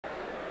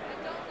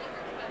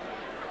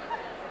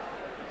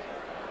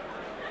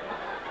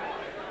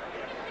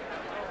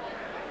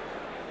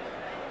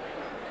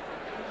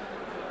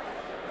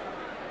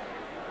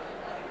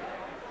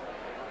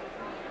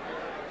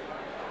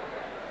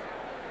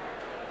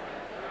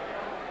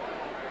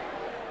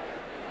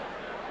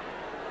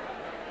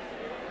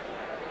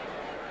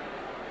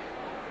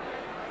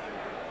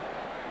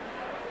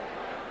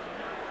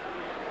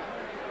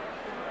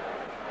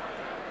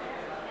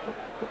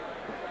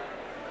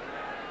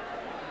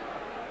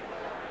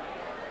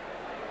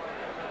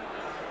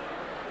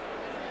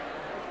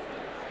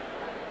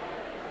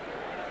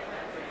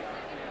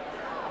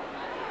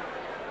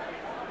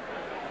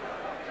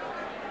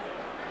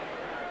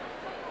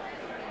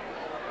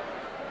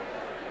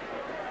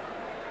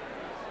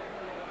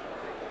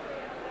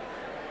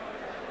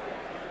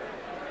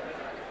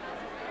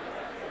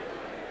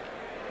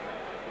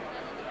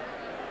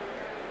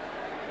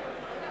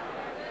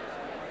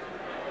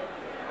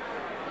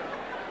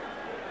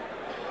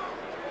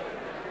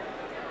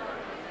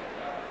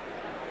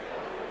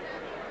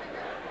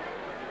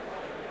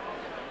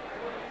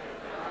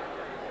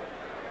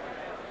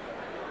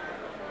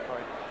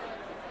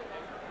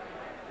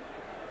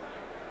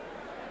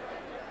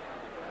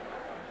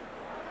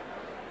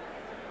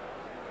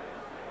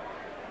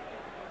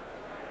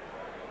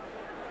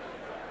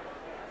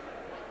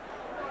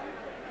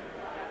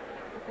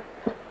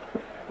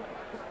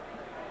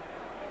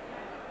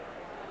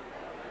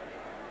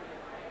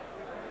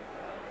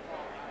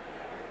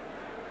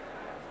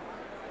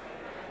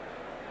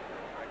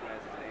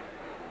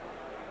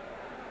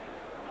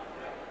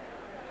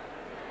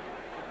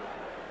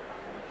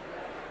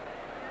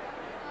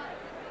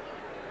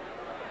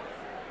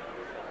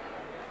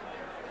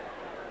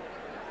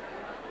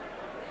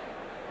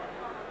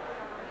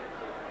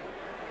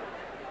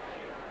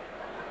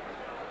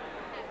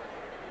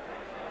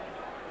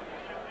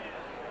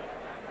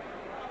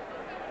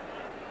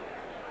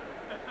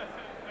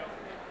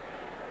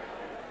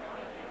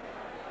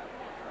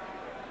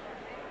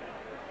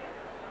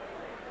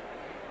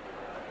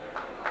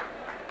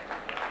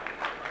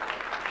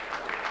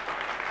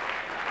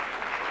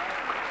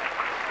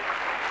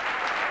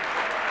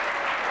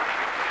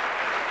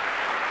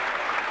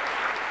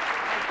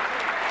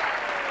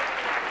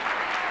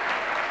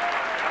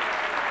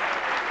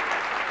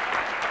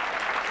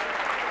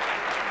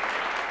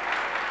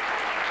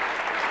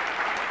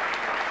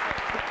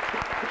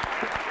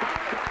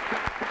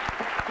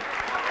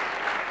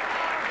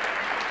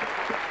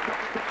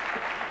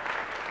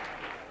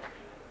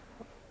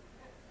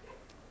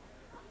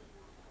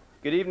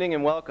Good evening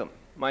and welcome.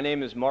 My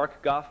name is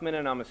Mark Goffman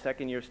and I'm a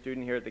second-year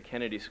student here at the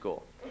Kennedy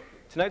School.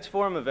 Tonight's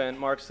forum event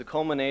marks the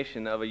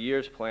culmination of a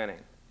year's planning.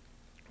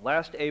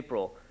 Last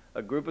April,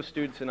 a group of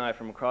students and I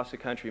from across the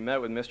country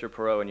met with Mr.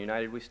 Perot and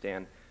United We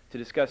Stand to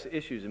discuss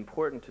issues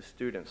important to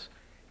students.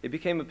 It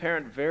became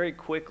apparent very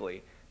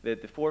quickly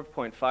that the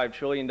 $4.5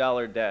 trillion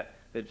debt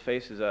that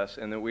faces us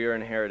and that we are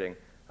inheriting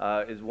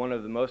is one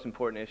of the most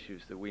important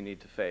issues that we need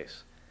to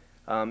face.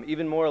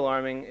 Even more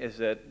alarming is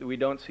that we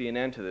don't see an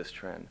end to this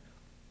trend.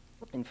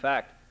 In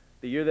fact,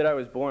 the year that I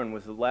was born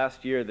was the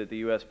last year that the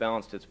U.S.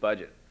 balanced its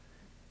budget.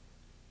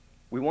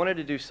 We wanted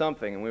to do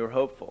something, and we were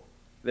hopeful.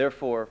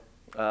 Therefore,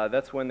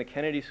 that's when the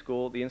Kennedy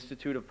School, the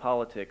Institute of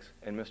Politics,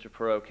 and Mr.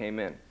 Perot came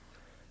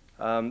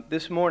in.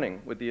 This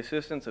morning, with the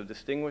assistance of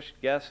distinguished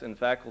guests and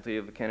faculty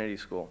of the Kennedy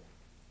School,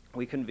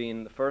 we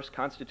convened the first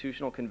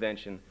constitutional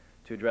convention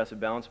to address a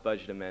balanced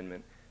budget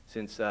amendment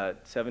since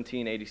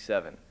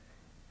 1787.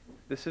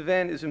 This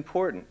event is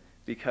important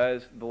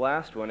because the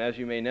last one, as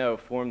you may know,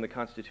 formed the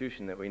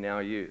Constitution that we now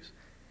use.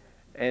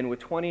 And with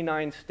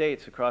 29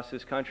 states across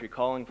this country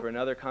calling for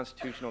another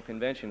constitutional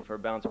convention for a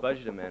balanced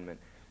budget amendment,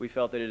 we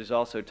felt that it is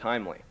also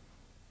timely.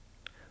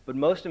 But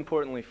most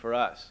importantly for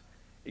us,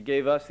 it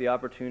gave us the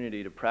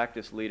opportunity to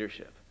practice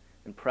leadership.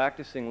 And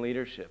practicing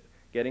leadership,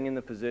 getting in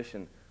the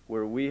position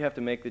where we have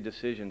to make the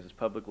decisions as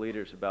public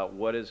leaders about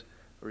what is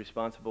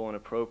responsible and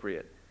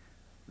appropriate,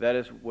 that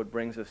is what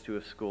brings us to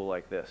a school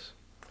like this.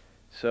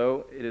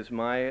 So it is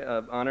my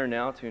honor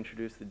now to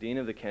introduce the Dean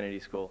of the Kennedy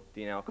School,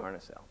 Dean Al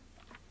Carnesal.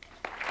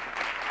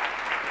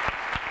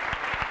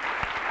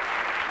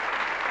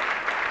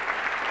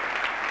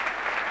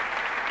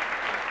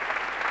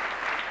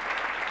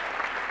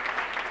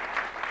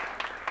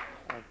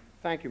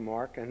 Thank you,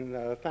 Mark,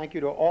 and thank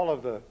you to all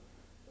of the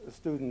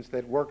students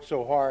that worked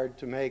so hard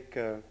to make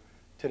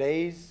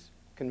today's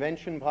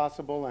convention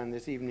possible and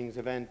this evening's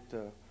event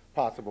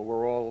possible.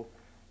 We're all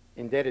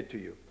indebted to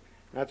you.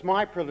 Now, it's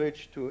my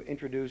privilege to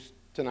introduce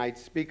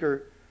tonight's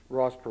speaker,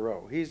 Ross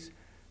Perot. He's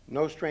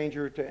no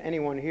stranger to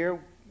anyone here.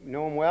 We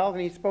know him well, and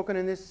he's spoken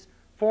in this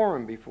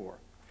forum before.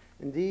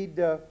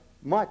 Indeed,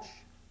 much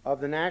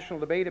of the national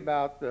debate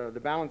about the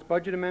balanced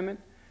budget amendment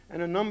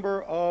and a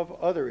number of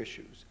other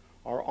issues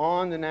are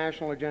on the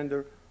national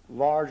agenda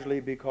largely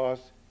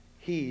because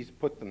he's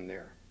put them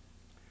there.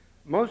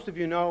 Most of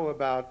you know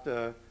about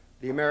the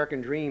American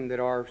dream that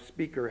our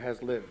speaker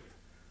has lived.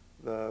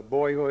 The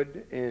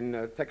boyhood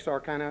in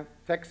Texarkana,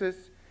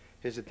 Texas,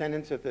 his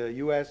attendance at the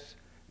U.S.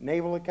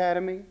 Naval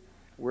Academy,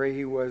 where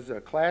he was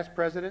a class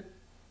president,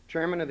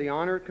 chairman of the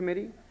honor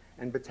committee,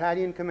 and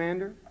battalion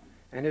commander,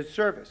 and his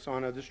service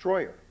on a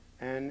destroyer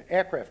and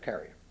aircraft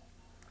carrier.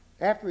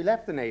 After he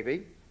left the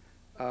Navy,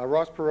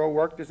 Ross Perot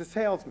worked as a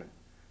salesman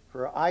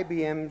for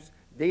IBM's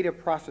data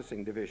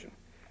processing division.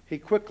 He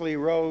quickly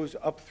rose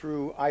up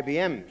through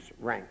IBM's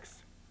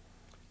ranks.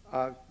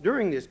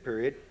 During this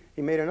period,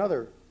 he made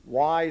another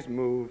wise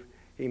move.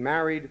 He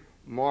married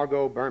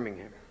Margot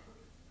Birmingham.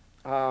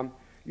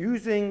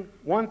 Using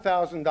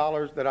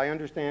 $1,000 that I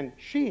understand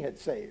she had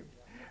saved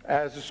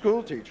as a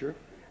school teacher,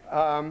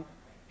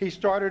 he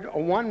started a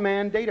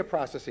one-man data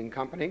processing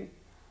company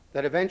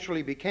that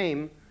eventually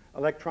became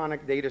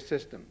Electronic Data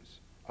Systems,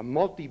 a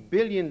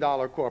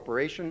multi-billion-dollar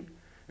corporation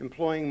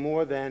employing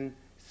more than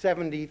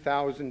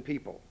 70,000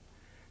 people.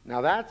 Now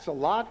that's a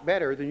lot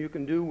better than you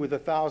can do with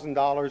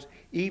 $1,000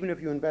 even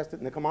if you invest it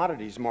in the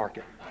commodities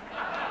market.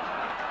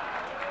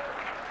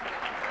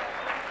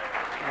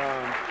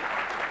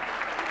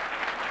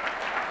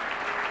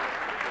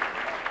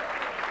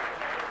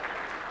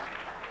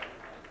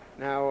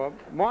 Now,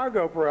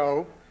 Margot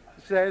Perot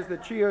says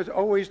that she has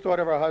always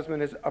thought of her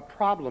husband as a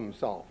problem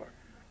solver,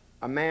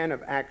 a man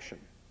of action.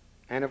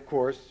 And of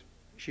course,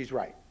 she's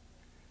right.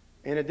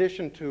 In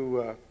addition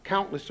to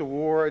countless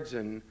awards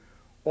and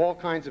all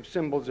kinds of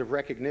symbols of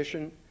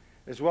recognition,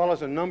 as well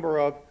as a number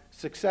of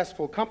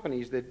successful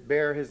companies that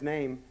bear his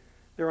name,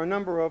 there are a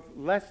number of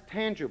less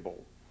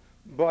tangible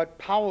but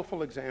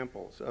powerful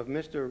examples of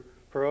Mr.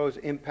 Perot's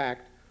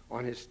impact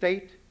on his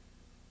state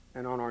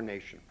and on our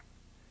nation.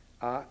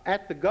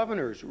 At the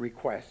governor's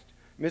request,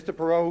 Mr.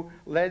 Perot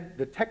led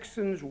the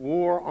Texans'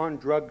 War on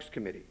Drugs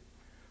Committee,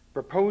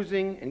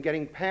 proposing and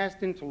getting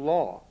passed into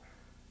law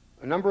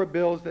a number of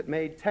bills that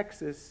made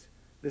Texas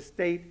the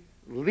state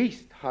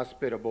least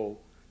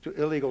hospitable to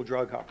illegal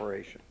drug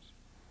operations.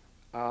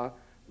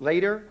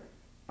 Later,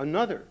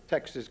 another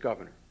Texas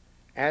governor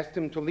asked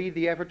him to lead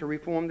the effort to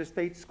reform the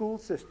state school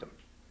system.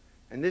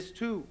 And this,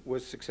 too,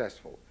 was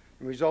successful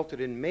and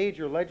resulted in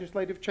major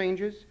legislative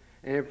changes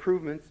and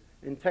improvements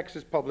in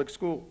Texas public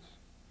schools.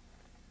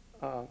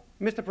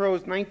 Mr.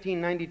 Perot's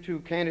 1992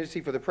 candidacy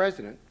for the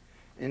president,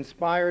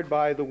 inspired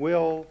by the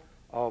will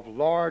of a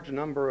large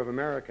number of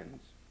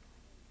Americans,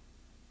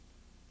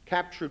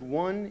 captured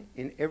 1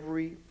 in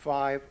every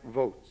 5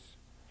 votes,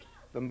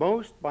 the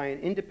most by an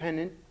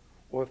independent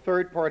or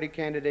third-party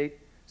candidate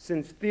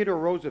since Theodore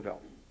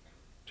Roosevelt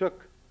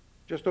took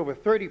just over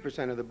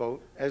 30% of the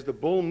vote as the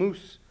Bull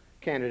Moose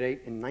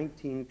candidate in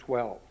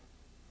 1912.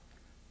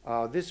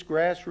 This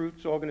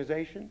grassroots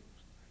organization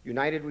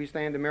United We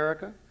Stand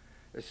America,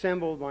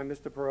 assembled by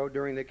Mr. Perot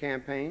during the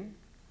campaign,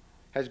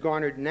 has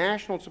garnered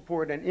national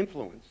support and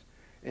influence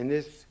in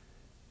this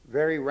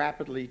very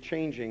rapidly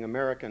changing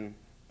American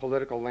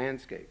political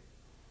landscape.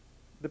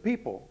 The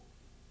people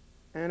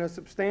and a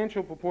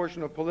substantial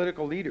proportion of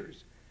political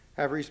leaders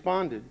have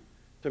responded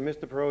to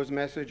Mr. Perot's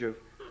message of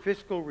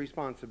fiscal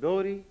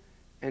responsibility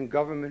and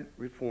government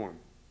reform.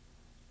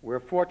 We're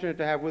fortunate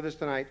to have with us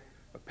tonight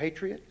a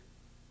patriot,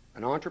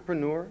 an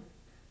entrepreneur,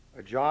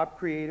 a job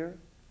creator,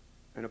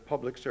 and a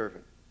public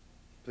servant.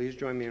 Please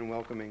join me in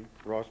welcoming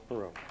Ross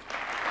Perot.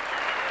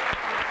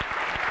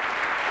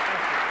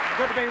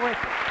 Good to be with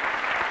you.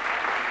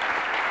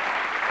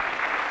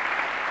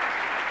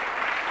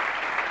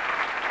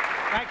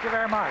 Thank you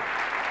very much.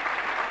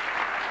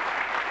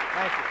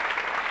 Thank you.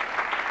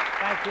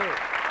 Thank you.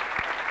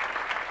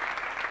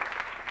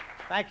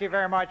 Thank you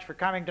very much for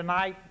coming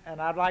tonight,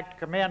 and I'd like to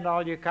commend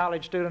all you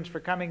college students for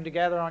coming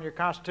together on your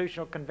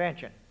Constitutional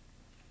Convention.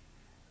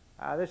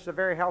 This is a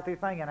very healthy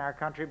thing in our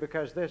country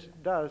because this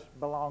does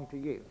belong to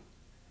you.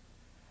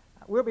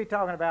 We'll be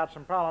talking about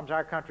some problems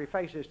our country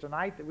faces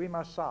tonight that we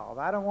must solve.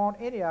 I don't want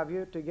any of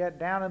you to get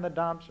down in the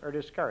dumps or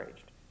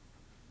discouraged.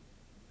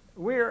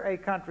 We're a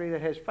country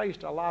that has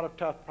faced a lot of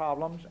tough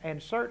problems,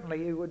 and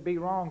certainly it would be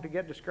wrong to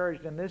get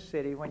discouraged in this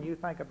city when you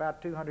think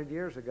about 200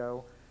 years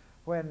ago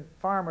when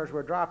farmers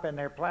were dropping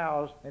their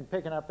plows and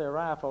picking up their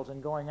rifles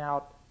and going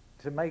out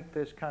to make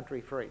this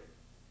country free.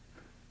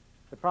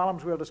 The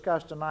problems we'll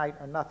discuss tonight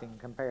are nothing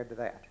compared to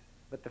that.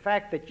 But the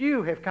fact that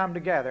you have come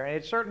together, and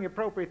it's certainly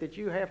appropriate that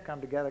you have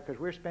come together because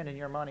we're spending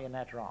your money and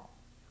that's wrong.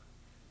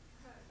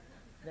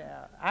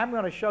 Now, I'm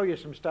going to show you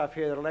some stuff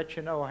here that'll let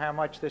you know how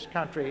much this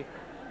country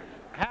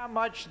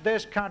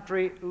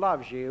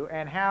loves you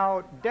and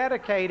how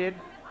dedicated,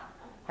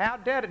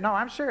 no,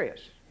 I'm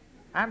serious.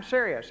 I'm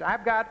serious.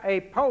 I've got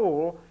a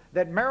poll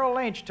that Merrill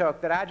Lynch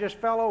took that I just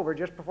fell over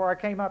just before I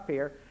came up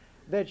here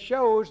that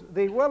shows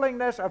the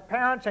willingness of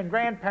parents and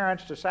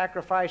grandparents to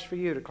sacrifice for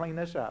you to clean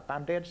this up.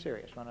 I'm dead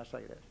serious when I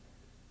say this.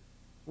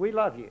 We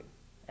love you,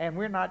 and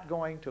we're not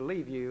going to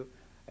leave you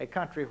a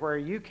country where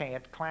you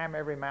can't climb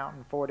every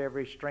mountain, ford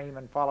every stream,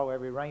 and follow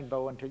every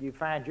rainbow until you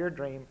find your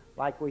dream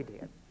like we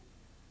did.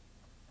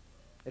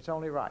 It's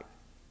only right.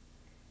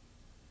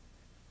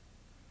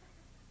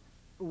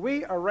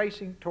 We are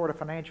racing toward a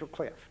financial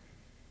cliff.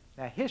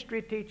 Now,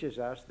 history teaches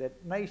us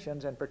that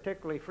nations, and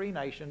particularly free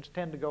nations,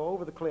 tend to go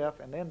over the cliff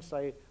and then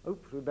say,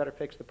 oops, we better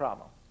fix the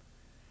problem.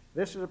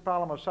 This is a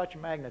problem of such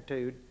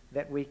magnitude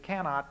that we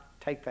cannot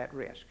take that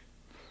risk.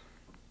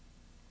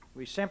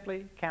 We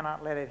simply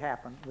cannot let it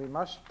happen. We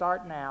must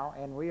start now,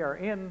 and we are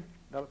in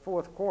the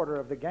fourth quarter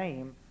of the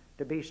game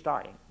to be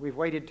starting. We've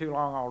waited too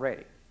long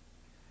already.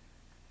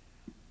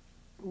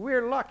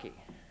 We're lucky.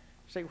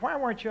 See, why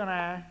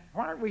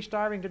aren't we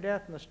starving to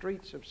death in the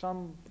streets of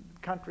some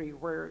country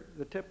where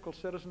the typical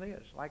citizen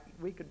is? Like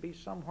we could be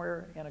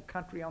somewhere in a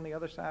country on the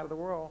other side of the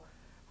world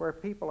where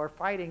people are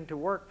fighting to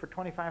work for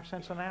 25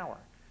 cents an hour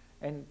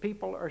and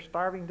people are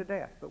starving to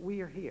death, but we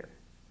are here.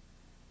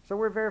 So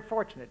we're very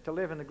fortunate to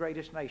live in the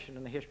greatest nation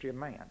in the history of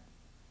man.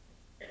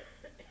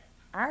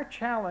 Our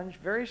challenge,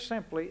 very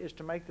simply, is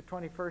to make the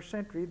 21st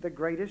century the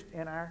greatest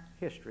in our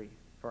history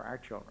for our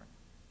children.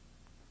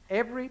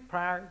 Every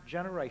prior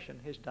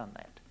generation has done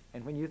that.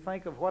 And when you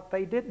think of what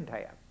they didn't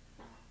have,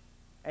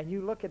 and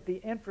you look at the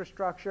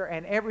infrastructure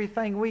and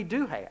everything we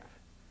do have,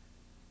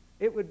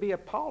 it would be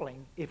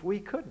appalling if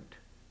we couldn't.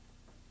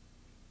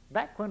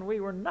 Back when we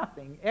were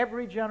nothing,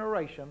 every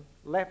generation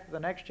left the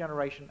next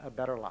generation a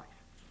better life.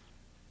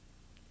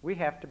 We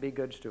have to be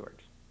good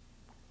stewards.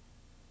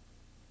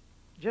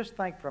 Just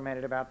think for a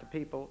minute about the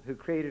people who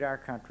created our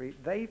country.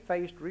 They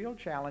faced real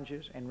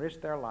challenges and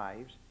risked their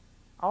lives.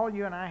 All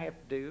you and I have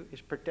to do is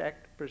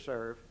protect,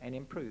 preserve, and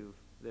improve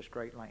this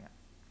great land.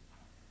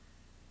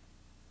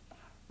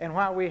 And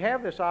while we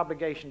have this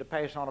obligation to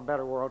pass on a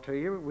better world to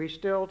you, we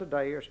still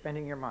today are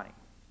spending your money.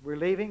 We're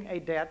leaving a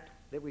debt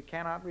that we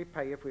cannot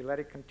repay if we let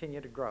it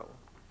continue to grow.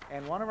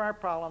 And one of our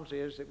problems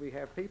is that we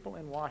have people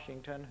in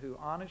Washington who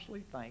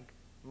honestly think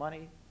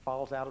money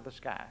falls out of the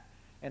sky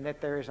and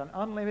that there is an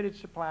unlimited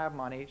supply of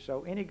money,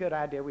 so any good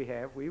idea we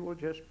have, we will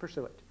just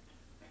pursue it.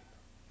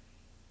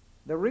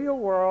 The real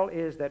world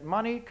is that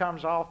money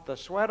comes off the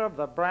sweat of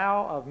the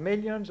brow of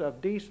millions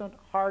of decent,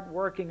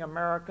 hard-working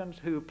Americans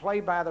who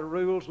play by the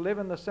rules, live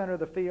in the center of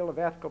the field of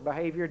ethical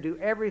behavior, do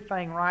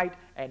everything right,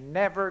 and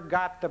never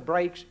got the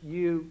breaks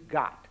you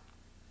got.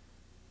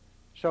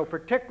 So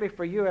particularly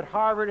for you at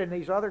Harvard and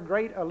these other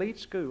great elite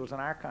schools in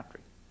our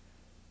country,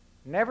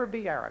 never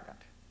be arrogant.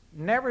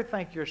 Never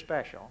think you're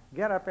special.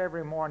 Get up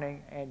every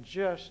morning and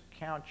just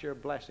count your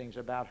blessings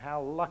about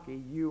how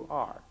lucky you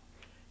are.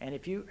 And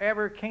if you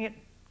ever can't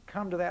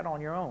come to that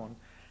on your own,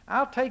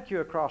 I'll take you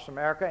across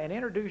America and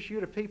introduce you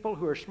to people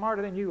who are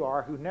smarter than you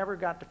are who never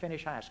got to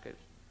finish high school.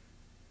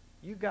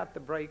 You got the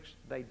breaks,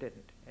 they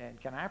didn't. And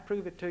can I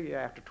prove it to you?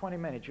 After 20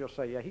 minutes, you'll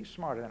say, yeah, he's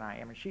smarter than I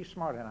am, and she's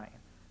smarter than I am.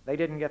 They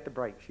didn't get the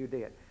breaks, you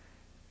did.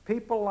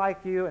 People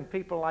like you and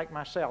people like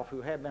myself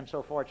who have been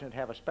so fortunate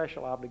have a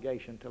special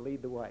obligation to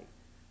lead the way.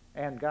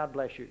 And God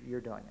bless you,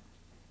 you're doing it.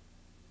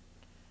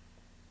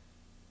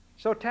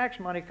 So tax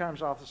money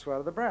comes off the sweat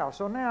of the brow.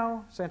 So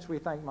now, since we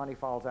think money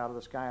falls out of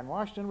the sky in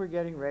Washington, we're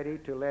getting ready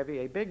to levy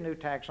a big new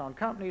tax on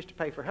companies to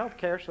pay for health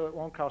care so it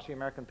won't cost the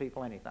American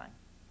people anything.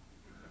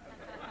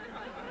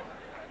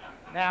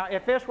 Now,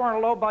 if this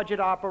weren't a low-budget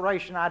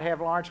operation, I'd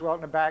have Lawrence Welk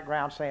in the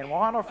background saying,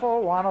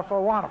 wonderful,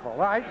 wonderful, wonderful,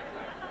 right?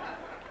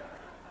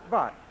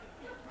 But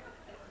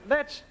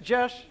let's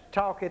just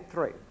talk it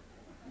through.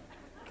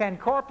 Can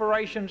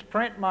corporations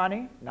print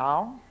money?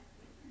 No.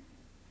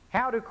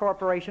 How do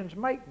corporations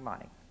make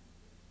money?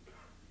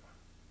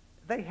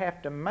 They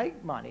have to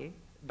make money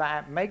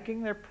by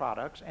making their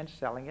products and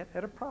selling it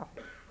at a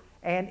profit.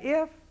 And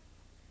if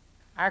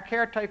our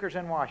caretakers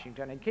in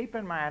Washington, and keep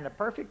in mind the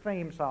perfect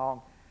theme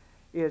song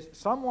is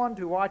Someone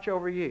to Watch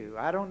Over You.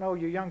 I don't know,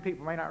 you young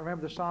people may not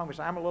remember the song, but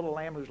I'm a little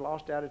lamb who's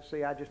lost out at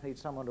sea, I just need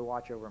someone to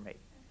watch over me.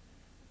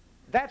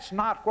 That's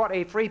not what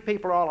a free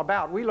people are all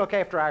about. We look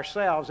after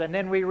ourselves and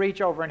then we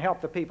reach over and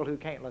help the people who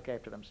can't look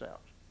after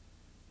themselves.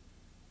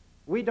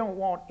 We don't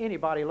want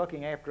anybody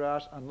looking after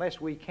us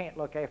unless we can't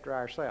look after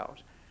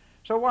ourselves.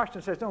 So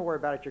Washington says, don't worry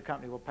about it, your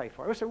company will pay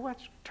for it. We say, well,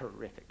 that's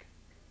terrific.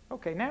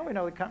 Okay, now we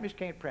know that companies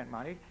can't print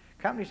money.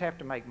 Companies have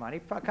to make money.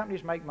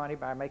 Companies make money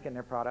by making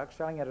their products,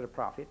 selling it at a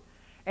profit.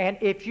 And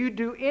if you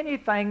do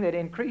anything that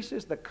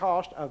increases the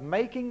cost of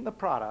making the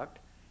product,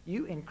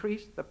 you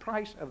increase the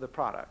price of the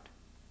product.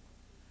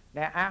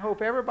 Now, I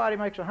hope everybody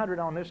makes 100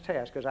 on this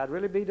test, because I'd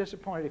really be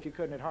disappointed if you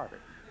couldn't at Harvard.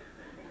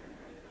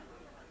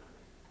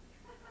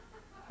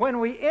 When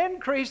we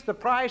increase the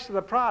price of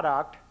the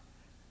product,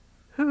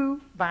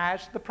 who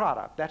buys the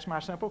product? That's my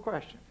simple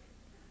question.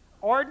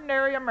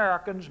 Ordinary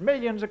Americans,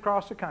 millions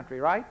across the country,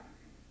 right?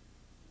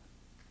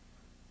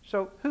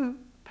 So who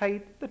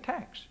paid the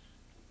tax?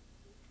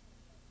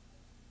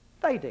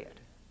 They did.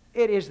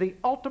 It is the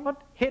ultimate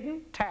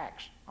hidden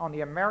tax on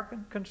the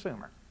American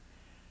consumer.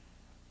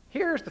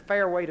 Here's the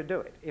fair way to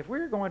do it. If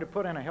we're going to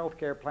put in a health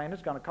care plan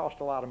that's going to cost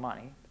a lot of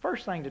money, the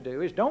first thing to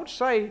do is don't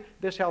say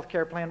this health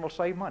care plan will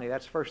save money.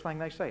 That's the first thing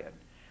they said.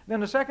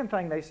 Then the second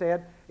thing they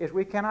said is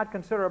we cannot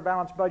consider a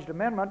balanced budget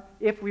amendment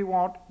if we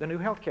want the new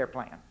health care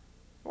plan.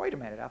 Wait a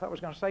minute, I thought it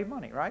was going to save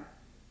money, right?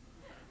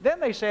 Then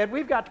they said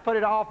we've got to put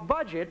it off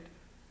budget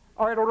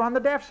or it'll run the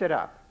deficit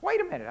up.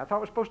 Wait a minute, I thought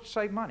it was supposed to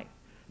save money.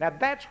 Now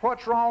that's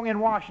what's wrong in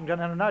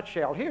Washington in a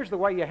nutshell. Here's the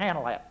way you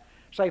handle that.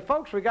 Say,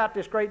 folks, we got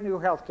this great new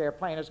health care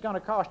plan. It's going to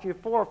cost you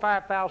 $4,000 or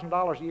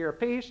 $5,000 a year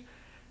apiece.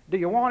 Do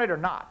you want it or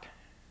not?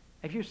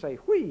 If you say,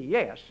 whee,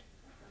 yes,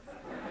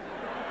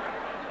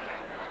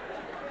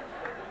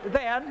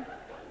 then,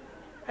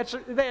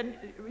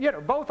 you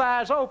know, both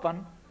eyes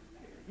open,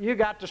 you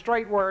got the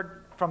straight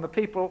word from the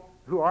people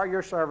who are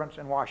your servants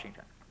in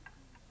Washington.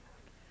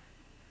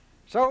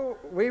 So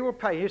we will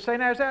pay. You say,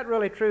 now, is that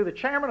really true? The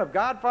chairman of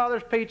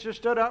Godfather's Pizza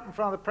stood up in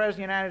front of the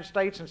President of the United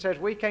States and says,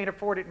 we can't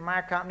afford it in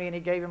my company, and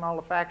he gave him all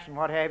the facts and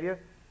what have you.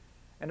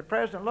 And the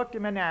President looked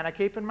him in the eye. Now,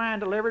 keep in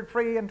mind, delivered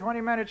free in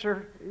 20 minutes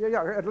or,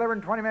 delivered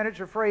in 20 minutes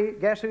or free.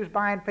 Guess who's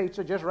buying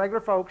pizza? Just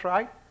regular folks,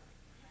 right?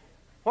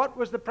 What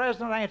was the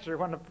President's answer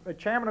when the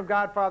chairman of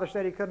Godfather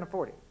said he couldn't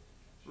afford it?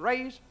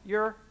 Raise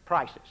your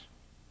prices.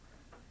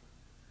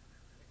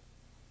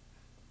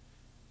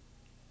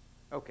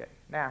 Okay,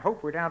 now I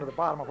hope we're down to the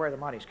bottom of where the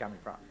money's coming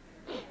from.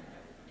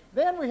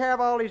 Then we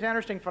have all these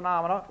interesting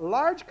phenomena.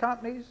 Large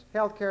companies'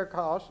 health care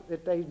costs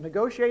that they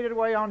negotiated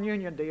away on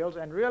union deals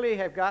and really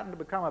have gotten to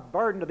become a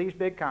burden to these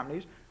big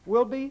companies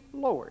will be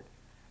lowered.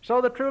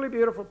 So the truly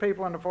beautiful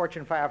people in the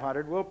Fortune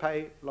 500 will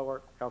pay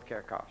lower health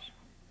care costs.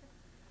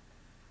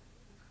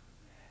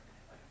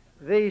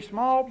 The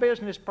small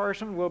business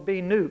person will be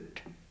nuked.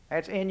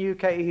 That's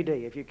N-U-K-E-D,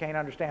 if you can't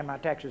understand my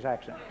Texas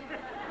accent.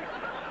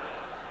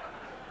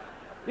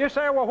 You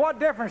say, well, what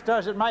difference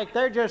does it make?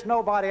 They're just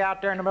nobody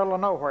out there in the middle of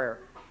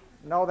nowhere.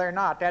 No, they're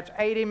not. That's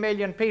 80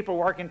 million people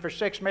working for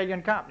 6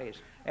 million companies.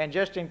 And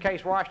just in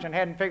case Washington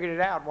hadn't figured it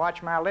out,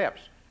 watch my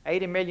lips.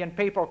 80 million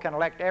people can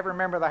elect every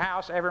member of the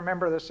House, every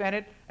member of the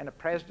Senate, and the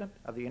President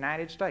of the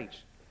United States.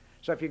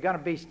 So if you're going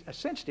to be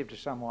sensitive to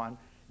someone,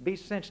 be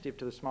sensitive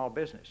to the small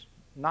business,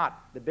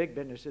 not the big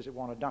businesses that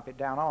want to dump it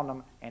down on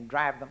them and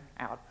drive them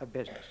out of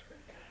business.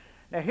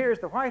 Now here's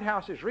the White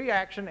House's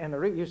reaction, and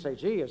you say,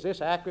 gee, is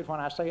this accurate when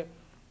I say it?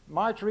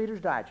 March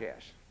Reader's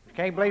Digest. You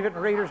can't believe it in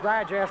Reader's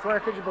Digest, where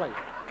could you believe it?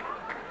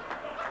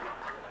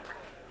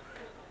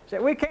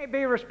 So we can't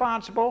be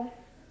responsible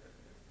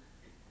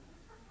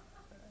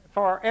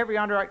for every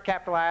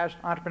undercapitalized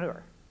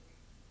entrepreneur.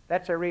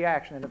 That's their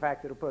reaction in the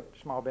fact that it'll put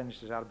small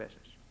businesses out of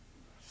business.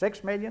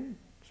 6 million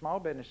small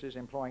businesses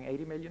employing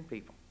 80 million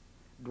people.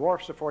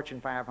 Dwarfs the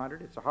Fortune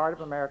 500. It's the heart of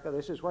America.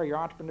 This is where your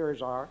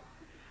entrepreneurs are.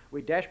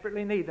 We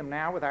desperately need them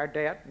now with our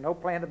debt, no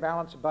plan to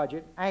balance the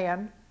budget,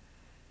 and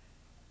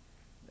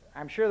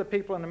I'm sure the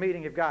people in the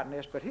meeting have gotten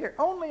this, but here,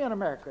 only in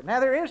America.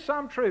 Now, there is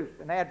some truth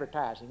in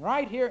advertising.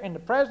 Right here in the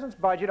President's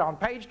budget on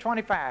page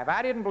 25,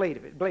 I didn't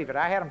believe it.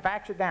 I had them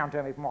fax it down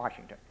to me from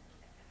Washington,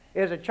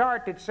 is a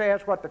chart that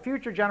says what the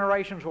future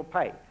generations will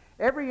pay.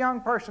 Every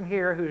young person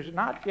here who's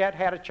not yet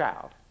had a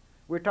child,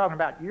 we're talking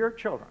about your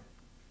children,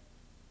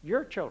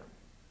 your children.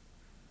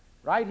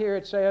 Right here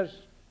it says,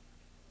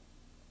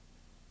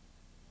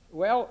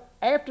 well,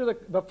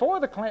 before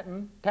the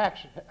Clinton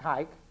tax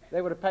hike,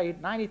 they would have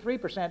paid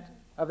 93%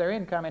 of their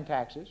income in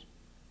taxes.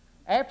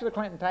 After the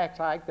Clinton tax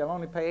hike, they'll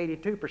only pay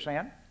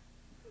 82%.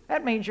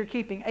 That means you're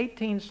keeping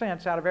 18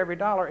 cents out of every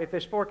dollar if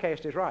this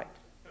forecast is right.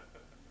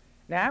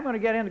 Now, I'm going to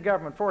get into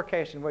government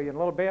forecasting with you in a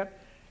little bit.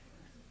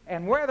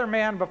 And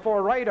weathermen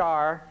before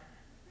radar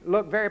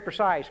look very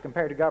precise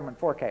compared to government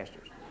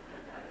forecasters.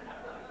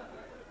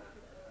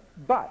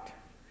 But,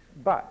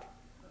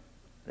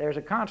 there's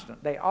a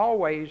constant. They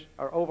always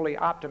are overly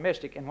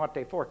optimistic in what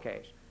they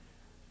forecast.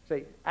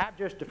 See, I've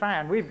just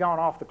defined we've gone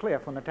off the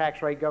cliff when the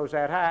tax rate goes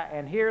that high,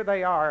 and here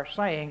they are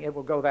saying it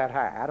will go that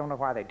high. I don't know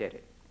why they did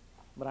it,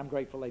 but I'm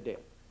grateful they did.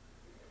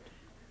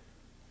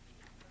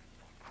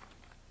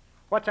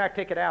 What's our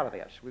ticket out of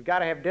this? We've got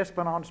to have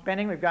discipline on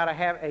spending. We've got to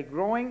have a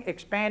growing,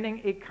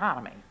 expanding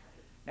economy.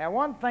 Now,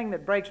 one thing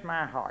that breaks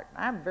my heart,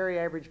 I'm a very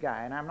average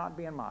guy, and I'm not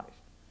being modest.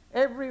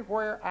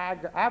 Everywhere I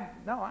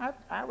go,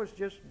 I was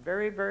just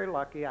very, very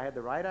lucky. I had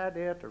the right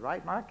idea at the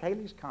right, Mark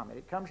Haley's comment.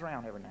 It comes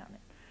around every now and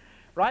then.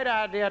 Right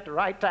idea at the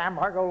right time.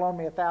 Margot loaned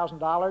me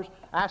 $1,000.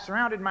 I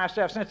surrounded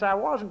myself, since I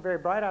wasn't very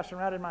bright, I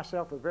surrounded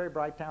myself with very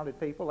bright, talented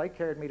people. They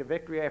carried me to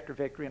victory after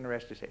victory, and the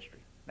rest is history.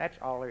 That's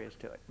all there is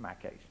to it in my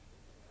case.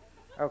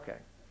 Okay.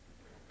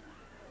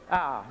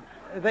 But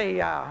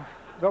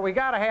we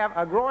got to have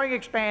a growing,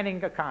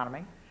 expanding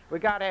economy. We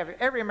got to have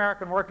every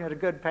American working at a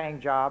good paying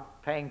job,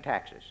 paying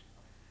taxes.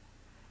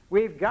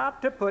 We've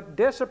got to put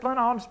discipline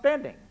on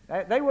spending.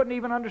 They wouldn't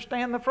even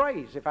understand the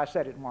phrase if I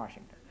said it in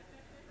Washington.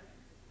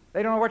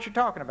 They don't know what you're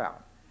talking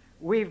about.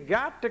 We've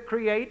got to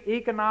create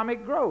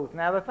economic growth.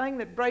 Now, the thing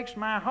that breaks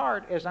my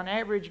heart as an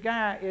average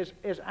guy is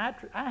I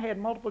had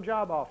multiple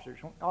job offers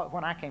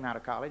when I came out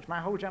of college. My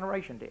whole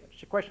generation did.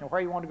 It's a question of where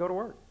you want to go to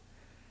work.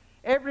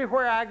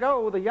 Everywhere I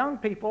go, the young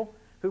people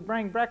who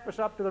bring breakfast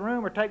up to the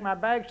room or take my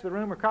bags to the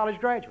room are college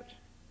graduates.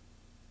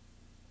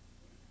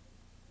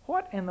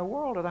 What in the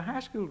world are the high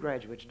school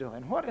graduates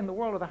doing? What in the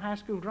world are the high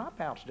school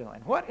dropouts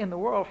doing? What in the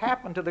world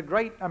happened to the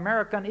great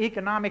American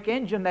economic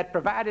engine that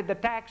provided the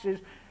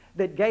taxes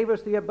that gave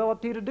us the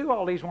ability to do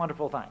all these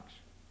wonderful things?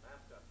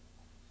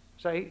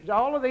 See,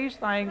 all of these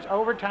things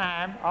over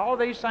time,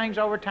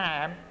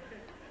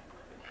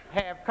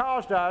 have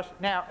caused us.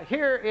 Now,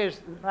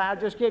 I'll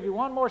just give you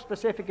one more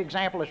specific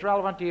example that's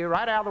relevant to you,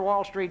 right out of the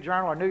Wall Street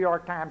Journal or New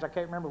York Times, I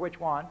can't remember which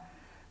one.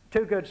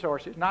 Two good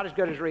sources, not as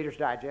good as Reader's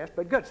Digest,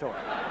 but good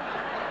sources.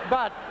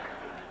 But,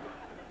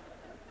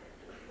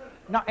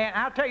 no, and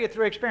I'll tell you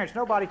through experience,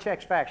 nobody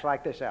checks facts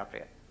like this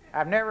outfit.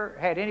 I've never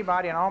had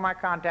anybody in all my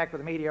contact with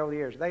the media over the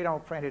years, they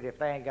don't print it if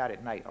they ain't got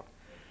it nailed.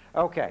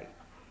 Okay,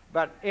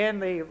 but in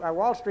the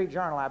Wall Street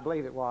Journal, I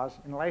believe it was,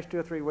 in the last 2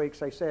 or 3 weeks,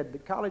 they said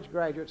that college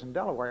graduates in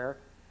Delaware,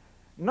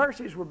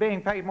 nurses were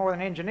being paid more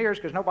than engineers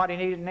because nobody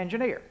needed an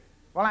engineer.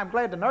 Well, I'm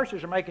glad the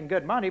nurses are making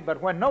good money,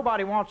 but when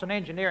nobody wants an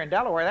engineer in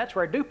Delaware, that's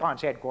where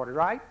DuPont's headquartered,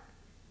 right?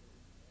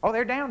 Oh,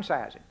 they're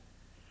downsizing.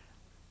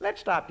 Let's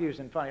stop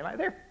using funny language.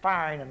 They're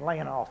firing and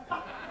laying off people.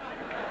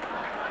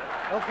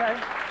 Okay?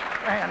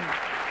 And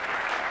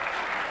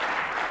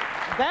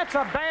that's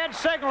a bad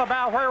signal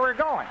about where we're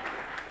going.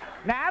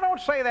 Now, I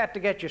don't say that to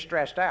get you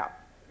stressed out.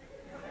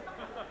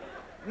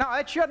 No,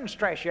 it shouldn't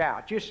stress you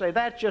out. You say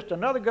that's just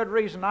another good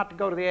reason not to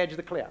go to the edge of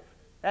the cliff.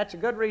 That's a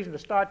good reason to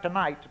start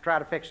tonight to try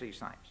to fix these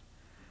things.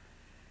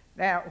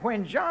 Now,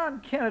 when John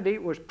Kennedy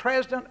was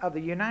President of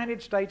the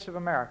United States of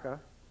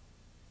America,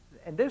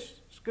 and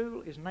this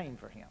school is named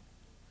for him.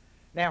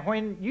 Now,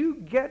 when you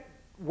get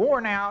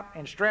worn out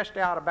and stressed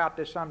out about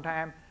this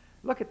sometime,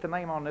 look at the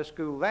name on this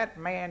school. That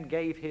man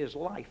gave his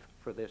life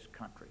for this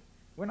country.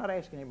 We're not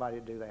asking anybody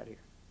to do that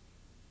here.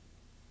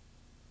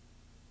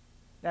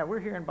 Now, we're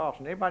here in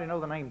Boston. Everybody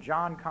know the name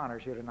John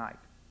Connors here tonight?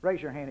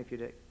 Raise your hand if you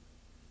do.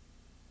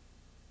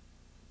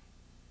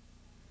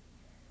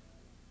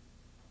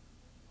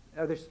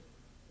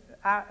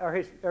 Are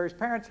his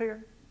parents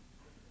here?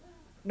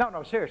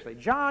 No, seriously.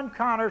 John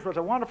Connors was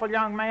a wonderful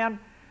young man,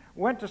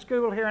 went to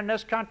school here in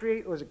this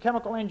country, was a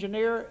chemical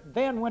engineer,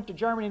 then went to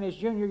Germany in his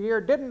junior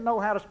year, didn't know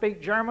how to speak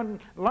German,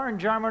 learned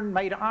German,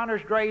 made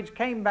honors grades,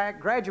 came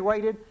back,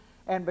 graduated,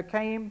 and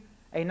became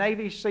a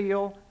Navy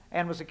SEAL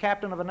and was the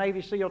captain of a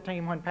Navy SEAL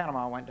team when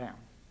Panama went down.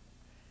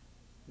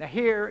 Now,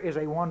 here is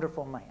a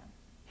wonderful man.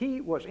 He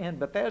was in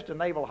Bethesda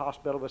Naval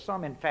Hospital with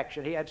some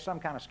infection. He had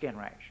some kind of skin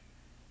rash.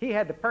 He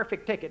had the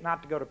perfect ticket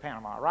not to go to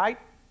Panama, right?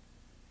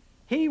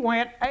 He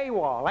went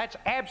AWOL, that's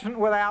absent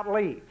without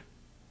leave,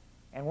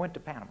 and went to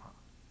Panama.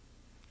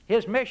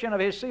 His mission of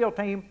his SEAL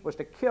team was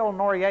to kill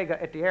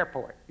Noriega at the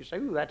airport. You say,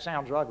 ooh, that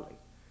sounds ugly.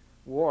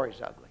 War is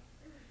ugly.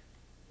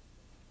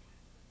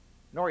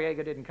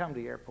 Noriega didn't come to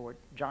the airport.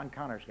 John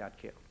Connors got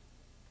killed.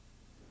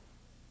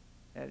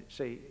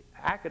 See,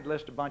 I could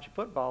list a bunch of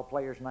football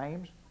players'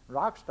 names,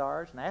 rock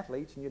stars and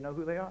athletes, and you know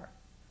who they are.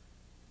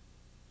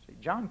 See,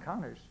 John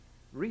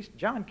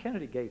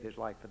Kennedy gave his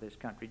life for this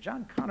country.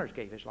 John Connors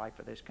gave his life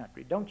for this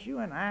country. Don't you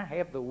and I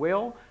have the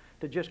will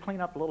to just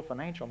clean up a little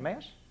financial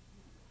mess?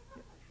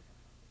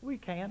 We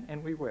can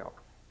and we will.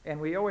 And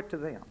we owe it to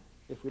them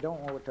if we don't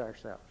owe it to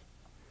ourselves.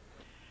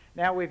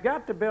 Now, we've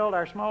got to build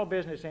our small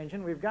business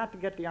engine. We've got to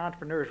get the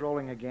entrepreneurs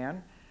rolling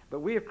again. But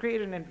we have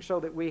created it so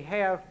that we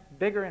have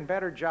bigger and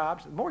better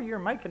jobs. The more you're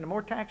making, the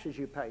more taxes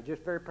you pay,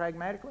 just very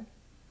pragmatically.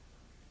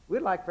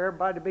 We'd like for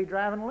everybody to be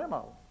driving a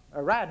limo,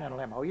 or riding in a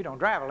limo. You don't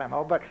drive a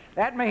limo, but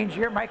that means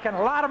you're making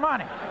a lot of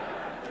money.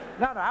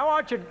 No, I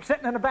want you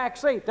sitting in the back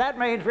seat. That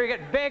means we're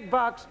getting big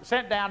bucks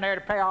sent down there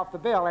to pay off the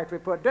bill after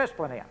we put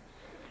discipline in.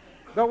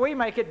 But we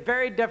make it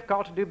very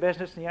difficult to do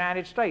business in the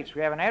United States.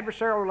 We have an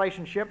adversarial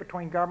relationship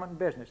between government and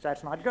business.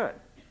 That's not good.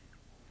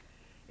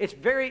 It's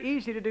very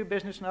easy to do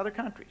business in other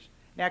countries.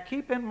 Now,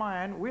 keep in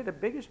mind, we're the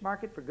biggest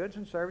market for goods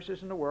and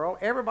services in the world.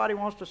 Everybody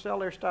wants to sell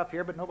their stuff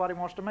here, but nobody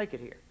wants to make it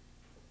here.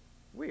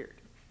 Weird.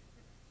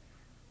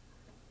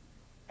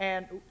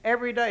 And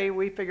every day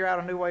we figure out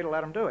a new way to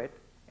let them do it.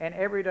 And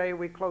every day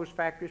we close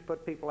factories,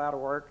 put people out of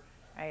work,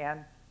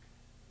 and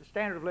the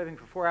standard of living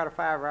for 4 out of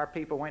 5 of our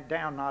people went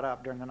down, not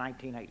up, during the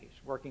 1980s,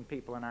 working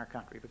people in our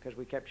country, because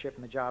we kept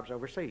shipping the jobs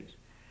overseas.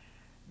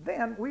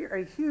 Then we're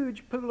a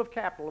huge pool of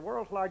capital, the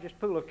world's largest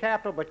pool of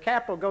capital, but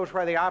capital goes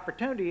where the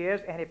opportunity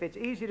is, and if it's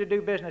easy to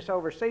do business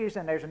overseas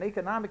and there's an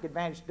economic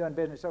advantage to doing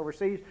business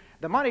overseas,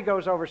 the money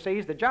goes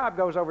overseas, the job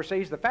goes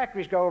overseas, the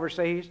factories go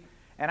overseas,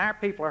 and our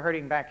people are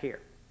hurting back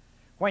here.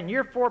 When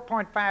you're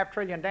 4.5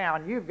 trillion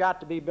down, you've got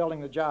to be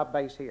building the job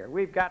base here.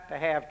 We've got to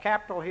have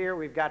capital here.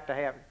 We've got to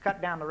have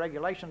cut down the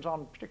regulations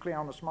on, particularly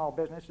on the small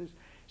businesses.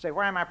 Say,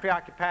 why am I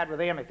preoccupied with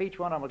them? If each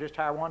one of them will just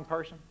hire one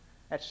person,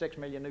 that's 6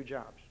 million new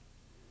jobs.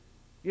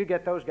 You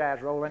get those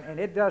guys rolling, and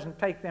it doesn't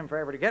take them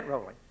forever to get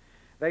rolling.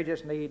 They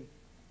just need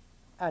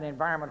an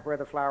environment where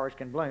the flowers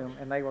can bloom,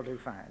 and they will do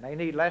fine. They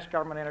need less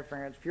government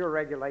interference, fewer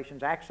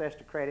regulations, access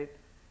to credit,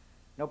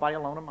 nobody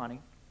will loan them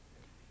money.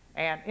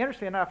 And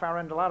interestingly enough, I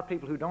run into a lot of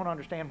people who don't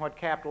understand what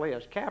capital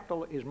is.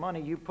 Capital is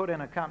money you put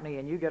in a company,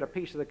 and you get a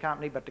piece of the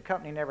company, but the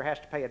company never has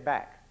to pay it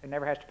back. It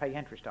never has to pay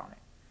interest on it.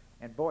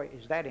 And boy,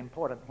 is that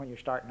important when you're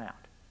starting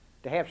out,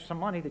 to have some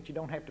money that you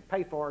don't have to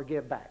pay for or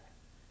give back.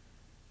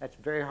 That's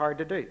very hard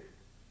to do.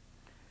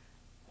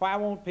 Why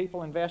won't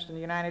people invest in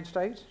the United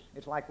States?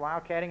 It's like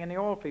wildcatting in the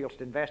oil fields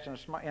to invest in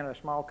a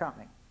small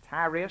company. It's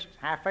high risk,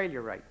 high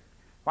failure rate.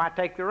 Why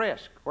take the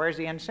risk? Where's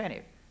the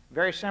incentive?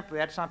 Very simply,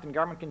 that's something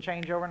government can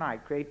change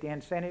overnight. Create the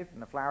incentive,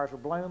 and the flowers will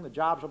bloom, the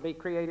jobs will be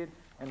created,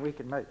 and we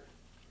can move.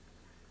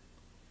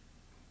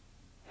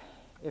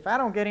 If I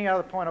don't get any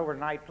other point over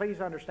tonight, please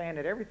understand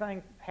that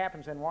everything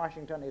happens in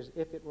Washington as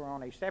if it were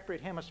on a separate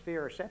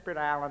hemisphere or separate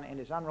island and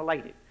is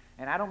unrelated.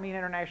 And I don't mean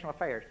international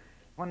affairs.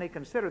 When they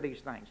consider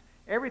these things,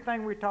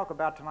 everything we talk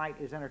about tonight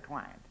is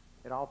intertwined.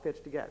 It all fits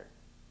together.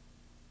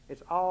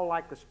 It's all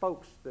like the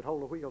spokes that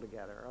hold a wheel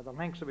together, or the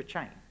links of a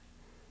chain.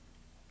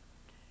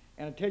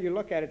 And until you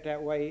look at it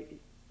that way,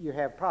 you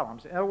have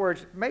problems. In other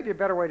words, maybe a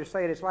better way to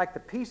say it, it's like the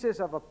pieces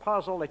of a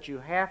puzzle that you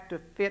have to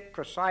fit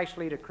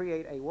precisely to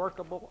create a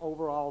workable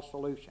overall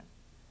solution.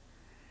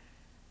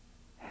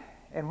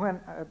 And when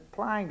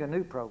applying to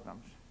new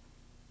programs,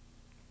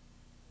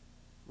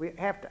 we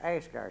have to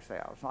ask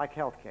ourselves, like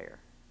health care,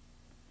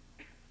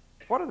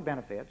 what are the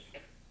benefits?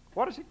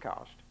 What does it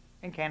cost?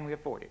 And can we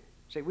afford it?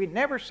 See, we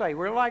never say,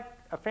 we're like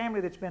a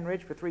family that's been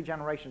rich for 3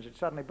 generations that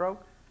suddenly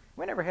broke.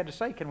 We never had to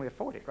say, can we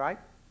afford it, right?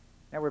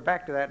 Now we're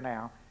back to that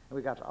now, and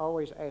we've got to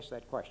always ask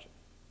that question.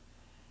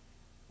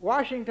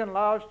 Washington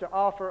loves to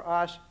offer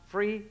us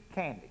free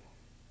candy.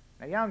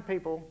 Now, young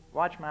people,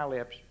 watch my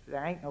lips.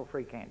 There ain't no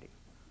free candy.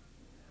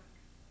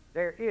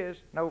 There is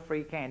no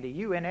free candy.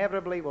 You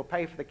inevitably will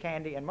pay for the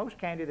candy, and most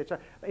candy that's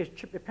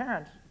your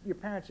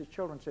parents as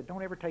children said,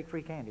 don't ever take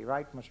free candy,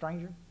 right, from a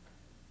stranger?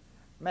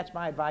 And that's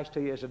my advice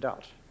to you as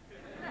adults.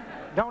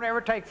 Don't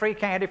ever take free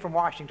candy from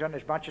Washington.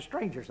 There's a bunch of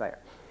strangers there.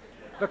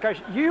 Because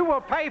you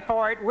will pay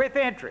for it with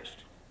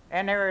interest,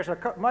 and there is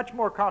a much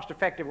more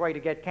cost-effective way to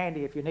get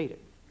candy if you need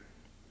it.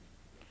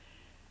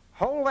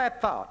 Hold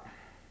that thought.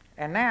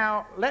 And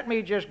now let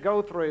me just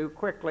go through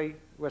quickly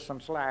with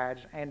some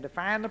slides and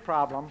define the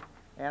problem.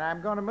 And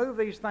I'm going to move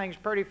these things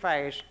pretty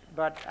fast,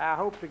 but I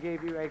hope to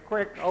give you a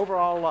quick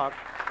overall look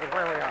at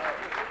where we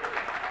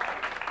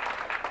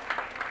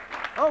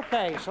are.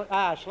 Okay, so,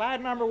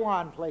 slide number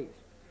 1, please.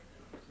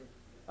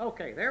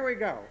 Okay, there we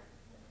go.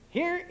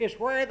 Here is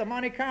where the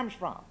money comes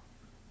from.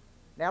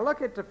 Now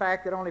look at the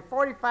fact that only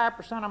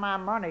 45% of my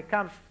money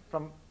comes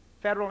from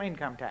federal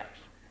income tax.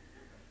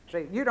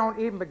 See, you don't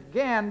even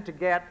begin to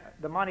get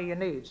the money you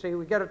need. See,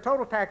 we get a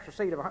total tax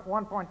receipt of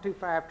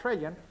 $1.25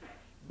 trillion,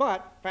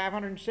 but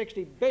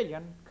 $560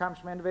 billion comes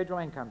from individual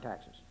income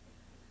taxes.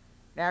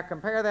 Now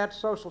compare that to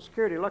Social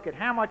Security. Look at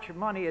how much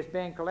money is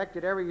being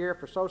collected every year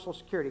for Social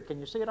Security. Can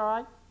you see it all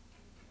right?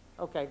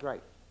 Okay, great.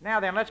 Now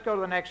then, let's go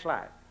to the next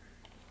slide.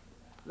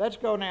 Let's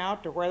go now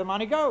to where the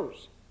money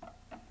goes.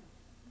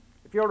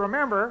 If you'll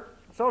remember,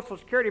 Social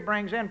Security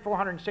brings in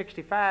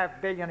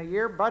 $465 billion a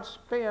year, but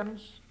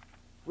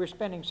we're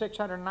spending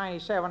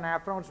 $697. Now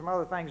I've thrown some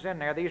other things in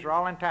there. These are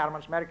all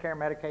entitlements, Medicare,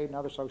 Medicaid, and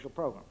other social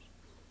programs.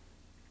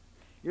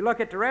 You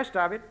look at the rest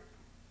of it,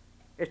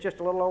 it's just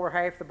a little over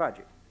half the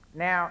budget.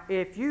 Now,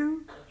 if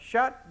you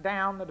shut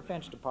down the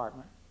Defense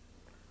Department,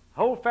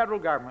 whole federal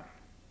government,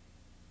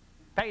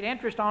 paid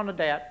interest on the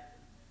debt,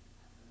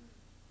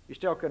 you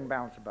still couldn't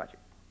balance the budget.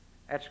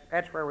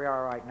 That's where we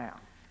are right now.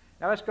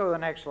 Now let's go to the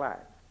next slide.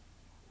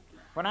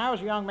 When I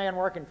was a young man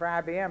working for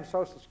IBM,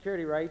 Social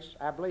Security rates,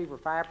 I believe, were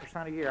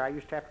 5% a year. I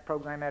used to have to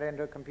program that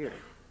into a computer.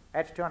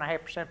 That's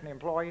 2.5% from the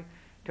employee,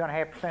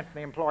 2.5% from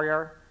the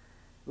employer.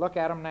 Look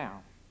at them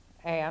now.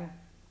 And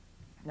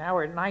now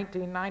we're in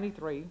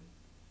 1993.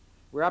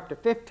 We're up to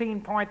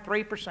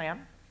 15.3%,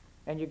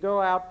 and you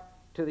go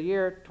out to the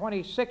year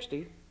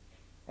 2060,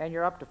 and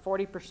you're up to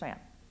 40%.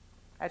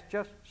 That's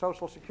just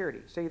Social Security.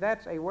 See,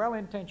 that's a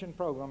well-intentioned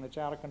program that's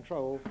out of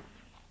control.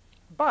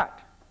 But,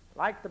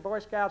 like the Boy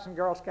Scouts and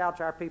Girl Scouts,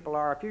 our people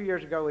are, a few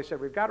years ago they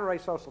said, we've got to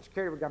raise Social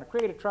Security, we're going to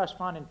create a trust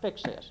fund and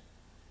fix this.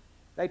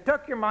 They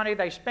took your money,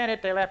 they spent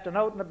it, they left a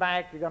note in the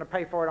bank, you're going to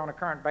pay for it on a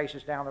current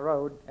basis down the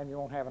road, and you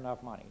won't have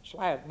enough money.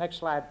 Next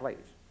slide, please.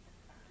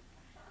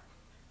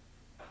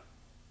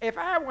 If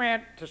I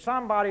went to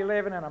somebody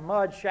living in a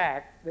mud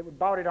shack that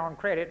bought it on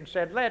credit and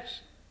said,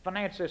 let's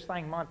finance this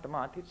thing month to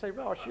month, he'd say,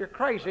 Ross, you're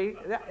crazy.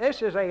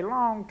 This is a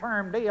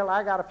long-term deal.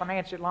 I got to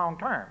finance it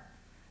long-term.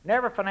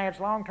 Never finance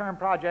long-term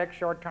projects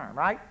short-term,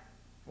 right?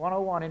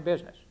 101 in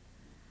business.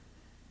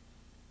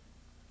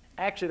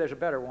 Actually, there's a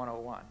better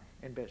 101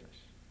 in business.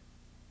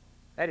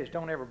 That is,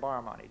 don't ever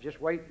borrow money. Just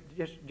wait.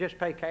 Just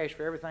pay cash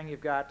for everything you've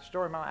got.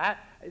 Store money.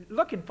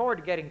 Looking forward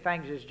to getting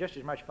things is just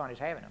as much fun as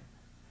having them.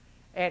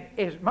 And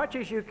as much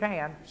as you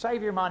can,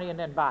 save your money and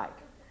then buy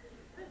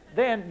it.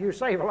 Then you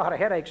save a lot of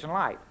headaches in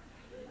life.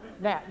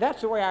 Now, that's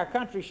the way our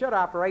country should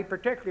operate,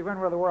 particularly when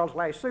we're the world's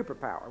last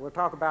superpower. We'll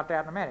talk about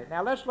that in a minute.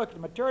 Now, let's look at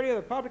the maturity of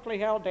the publicly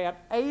held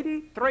debt.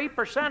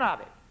 83% of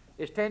it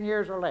is 10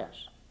 years or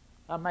less.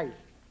 Amazing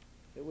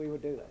that we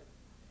would do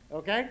that.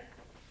 Okay?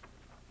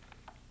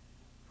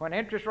 When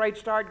interest rates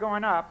start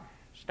going up,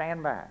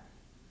 stand by.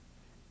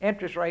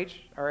 Interest rates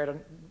are at a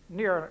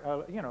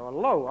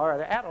low,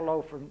 or at a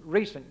low from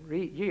recent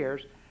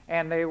years,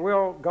 and they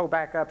will go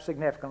back up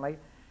significantly.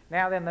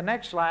 Now, then the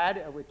next slide.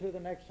 Are we to the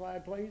next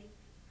slide, please?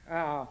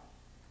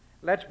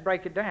 Let's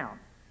break it down.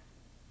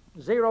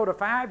 0 to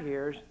 5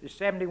 years is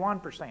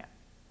 71%.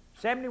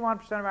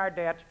 71% of our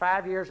debt's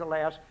 5 years or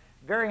less,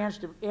 very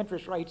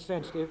interest rate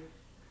sensitive.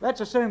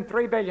 Let's assume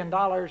 $3 billion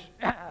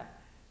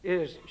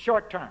is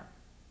short term.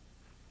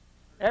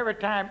 Every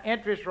time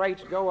interest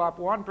rates go up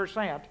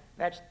 1%,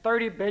 that's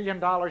 $30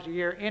 billion a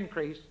year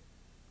increase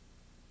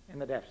in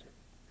the deficit.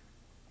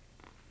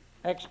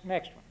 Next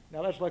one.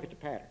 Now let's look at the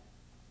pattern.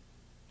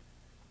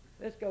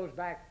 This goes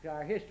back to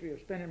our history of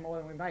spending more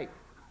than we make.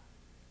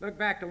 Look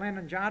back to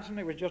Lyndon Johnson.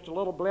 It was just a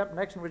little blip.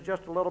 Nixon was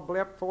just a little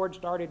blip. Ford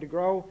started to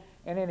grow,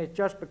 and then it's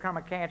just become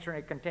a cancer, and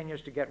it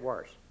continues to get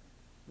worse.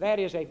 That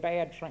is a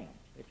bad trend,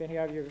 if any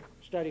of you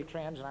study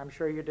trends, and I'm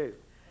sure you do.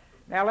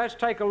 Now let's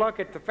take a look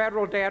at the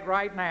federal debt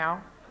right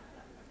now.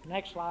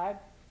 Next slide.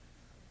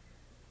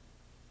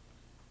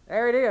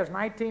 There it is,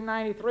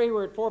 1993,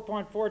 we're at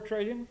 $4.4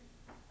 trillion.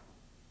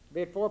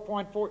 Be at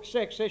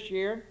 $4.46 this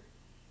year,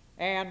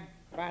 and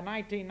by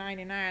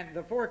 1999,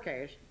 the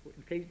forecast,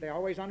 they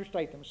always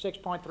understate them,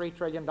 $6.3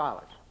 trillion.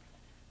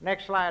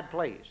 Next slide,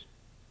 please.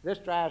 This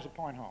drives the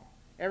point home.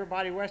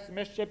 Everybody west of the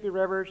Mississippi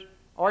rivers,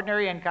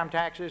 ordinary income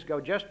taxes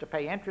go just to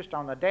pay interest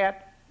on the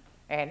debt,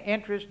 and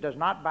interest does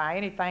not buy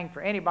anything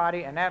for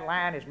anybody, and that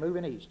line is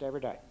moving east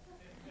every day.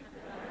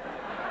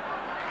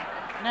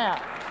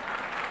 Now,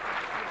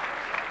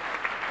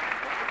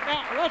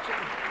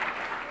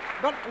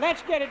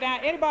 let's get it down.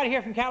 Anybody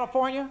here from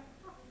California?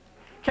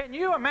 Can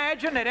you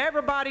imagine that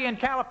everybody in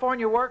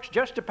California works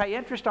just to pay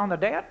interest on the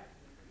debt?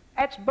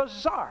 That's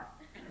bizarre.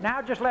 Now,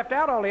 I just left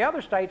out all the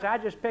other states. I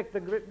just picked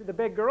the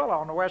big gorilla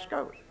on the West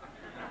Coast.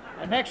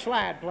 The next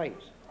slide, please.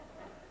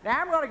 Now,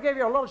 I'm going to give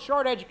you a little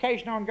short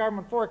education on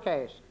government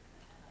forecasts.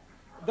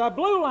 The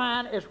blue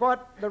line is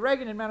what the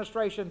Reagan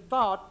administration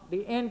thought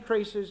the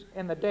increases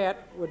in the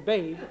debt would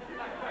be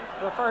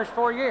for the first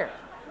 4 years.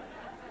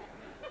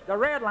 The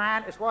red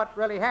line is what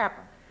really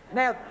happened.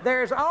 Now,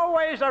 there's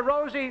always a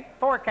rosy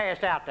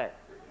forecast out there.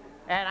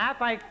 And I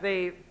think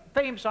the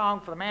theme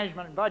song for the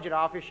Management and Budget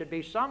Office should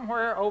be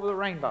Somewhere Over the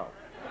Rainbow.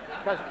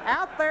 Because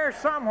out there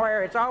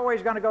somewhere, it's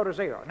always going to go to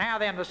zero. Now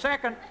then, the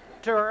second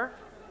tour,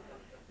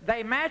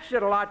 they matched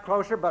it a lot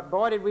closer, but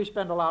boy, did we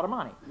spend a lot of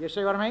money. You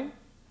see what I mean?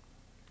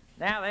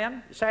 Now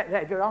then,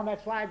 you're on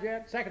that slide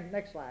yet?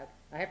 Next slide.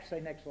 I have to say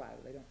next slide.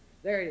 They don't.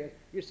 There it is.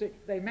 You see,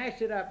 they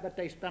matched it up, but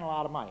they spent a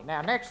lot of money.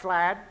 Now, next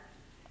slide.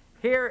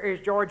 Here is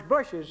George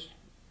Bush's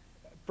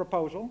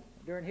proposal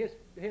during his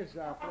 4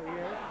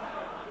 years.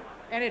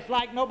 And it's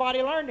like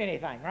nobody learned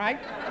anything, right?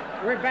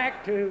 We're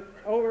back to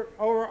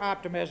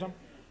over-optimism.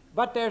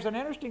 But there's an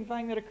interesting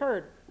thing that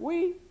occurred.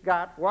 We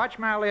got, watch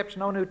my lips,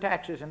 no new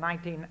taxes in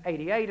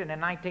 1988, and in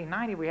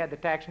 1990 we had the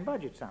Tax and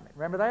Budget Summit.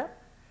 Remember that?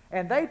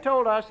 And they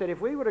told us that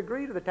if we would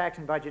agree to the Tax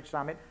and Budget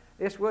Summit,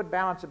 this would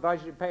balance the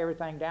budget and pay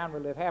everything down.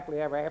 We'd live happily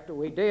ever after.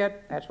 We did.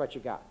 That's what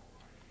you got.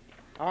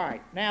 All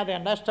right. Now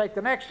then, let's take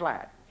the next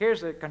slide.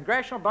 Here's the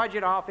Congressional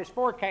Budget Office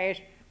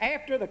forecast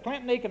after the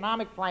Clinton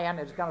economic plan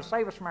that's going to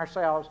save us from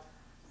ourselves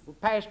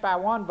passed by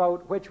one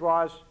vote, which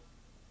was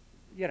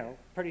you know,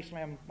 pretty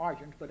slim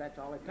margins, but that's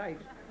all it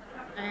takes.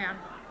 And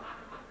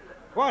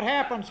what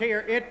happens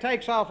here, it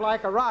takes off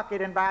like a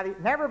rocket and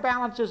never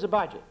balances the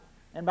budget.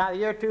 And by the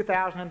year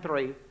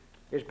 2003,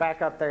 is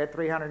back up there at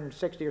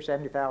 $360,000 or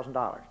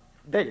 $70,000.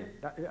 Billion.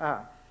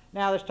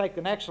 Now let's take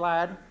the next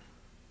slide.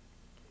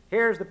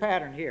 Here's the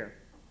pattern here.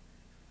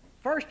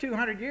 First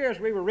 200 years,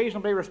 we were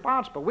reasonably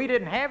responsible. We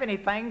didn't have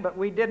anything, but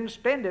we didn't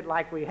spend it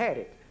like we had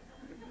it.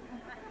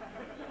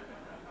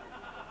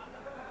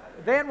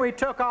 Then we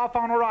took off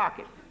on a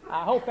rocket.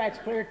 I hope that's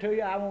clear to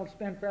you. I won't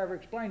spend forever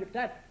explaining it.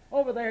 That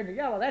over there in the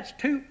yellow, that's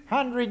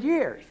 200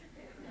 years.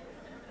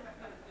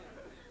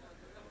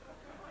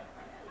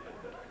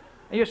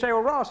 And you say,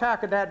 well, Ross, how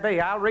could that be?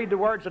 I'll read the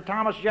words of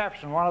Thomas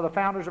Jefferson, one of the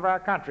founders of our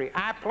country.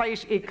 I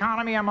place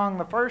economy among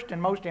the first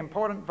and most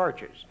important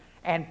virtues,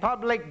 and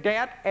public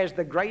debt as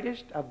the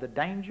greatest of the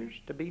dangers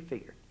to be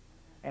feared.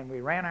 And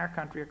we ran our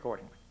country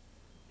accordingly.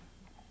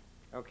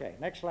 Okay,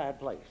 next slide,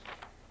 please.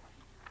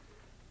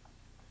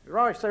 You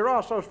always say,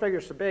 Ross, those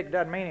figures so big,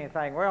 doesn't mean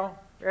anything. Well,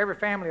 every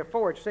family of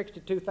four, it's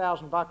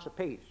 $62,000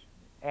 apiece.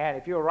 And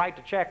if you'll write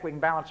the check, we can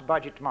balance the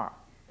budget tomorrow.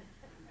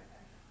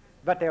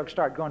 But they'll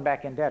start going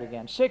back in debt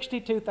again.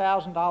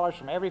 $62,000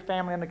 from every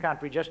family in the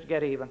country just to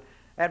get even.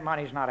 That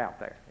money's not out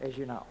there, as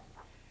you know.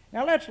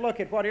 Now let's look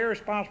at what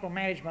irresponsible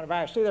management of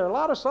ours. See, there are a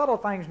lot of subtle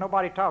things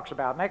nobody talks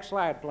about. Next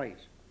slide, please.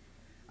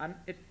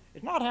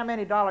 It's not how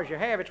many dollars you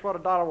have, it's what a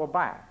dollar will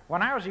buy.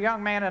 When I was a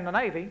young man in the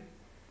Navy,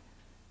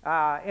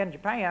 in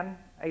Japan,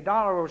 a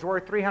dollar was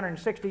worth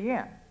 360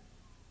 yen.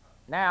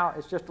 Now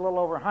it's just a little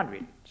over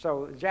 100.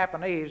 So the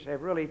Japanese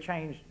have really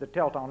changed the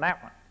tilt on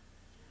that one.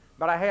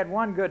 But I had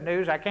one good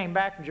news. I came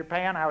back from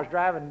Japan. I was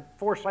driving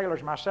 4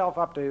 sailors myself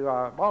up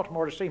to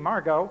Baltimore to see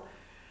Margot.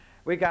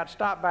 We got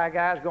stopped by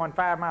guys going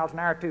 5 miles an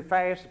hour too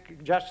fast.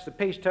 Justice of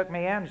the Peace took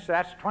me in and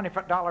said, that's a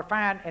 $20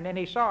 fine. And then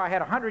he saw I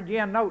had a 100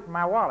 yen note in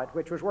my wallet,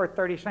 which was worth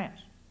 30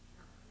 cents.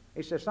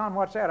 He said, son,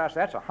 what's that? I said,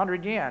 that's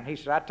 100 yen. He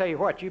said, I tell you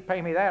what, you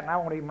pay me that and I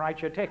won't even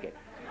write you a ticket.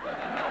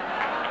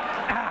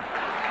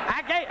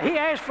 He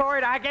asked for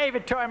it. I gave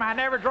it to him. I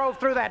never drove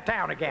through that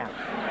town again.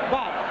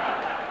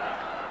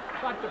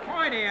 But the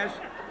point is,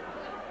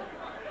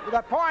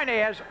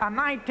 a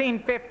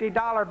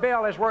 $1950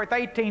 bill is worth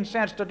 18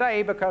 cents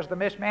today because of the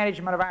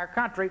mismanagement of our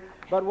country,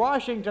 but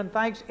Washington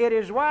thinks it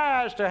is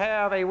wise to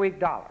have a weak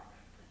dollar.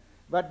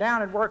 But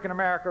down at work in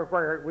America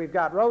where we've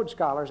got Rhodes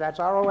Scholars, that's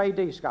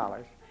ROAD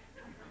scholars,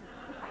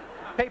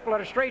 people that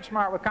are street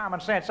smart with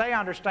common sense, they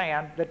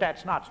understand that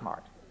that's not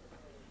smart.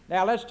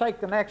 Now let's take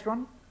the next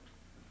one.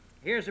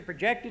 Here's the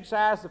projected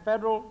size of the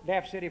federal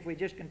deficit if we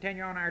just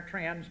continue on our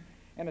trends.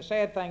 And the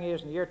sad thing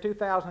is, in the year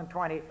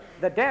 2020,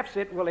 the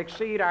deficit will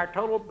exceed our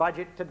total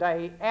budget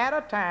today at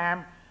a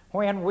time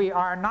when we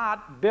are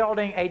not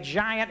building a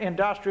giant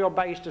industrial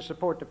base to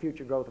support the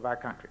future growth of our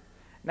country.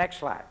 Next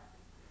slide.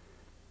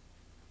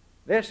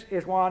 This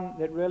is one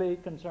that really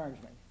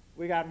concerns me.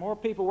 We got more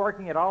people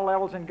working at all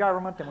levels in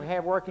government than we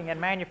have working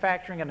in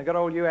manufacturing in the good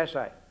old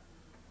USA.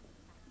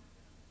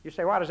 You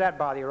say, why does that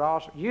bother you,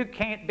 Ross? You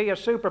can't be a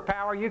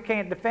superpower. You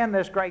can't defend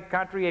this great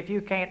country if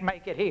you can't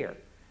make it here.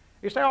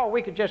 You say, oh,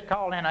 we could just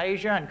call in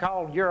Asia and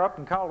call Europe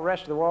and call the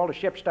rest of the world to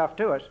ship stuff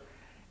to us.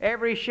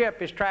 Every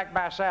ship is tracked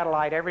by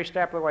satellite every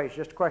step of the way. It's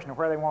just a question of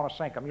where they want to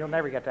sink them. You'll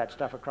never get that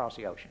stuff across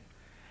the ocean.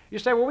 You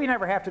say, well, we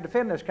never have to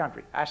defend this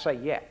country. I say,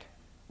 yet.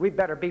 We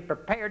better be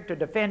prepared to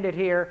defend it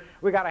here.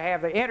 We got to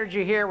have the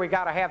energy here. We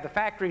got to have the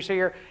factories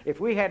here. If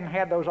we hadn't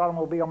had those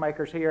automobile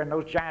makers here and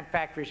those giant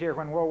factories here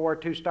when World War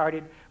II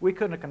started, we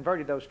couldn't have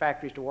converted those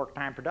factories to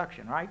work-time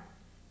production, right?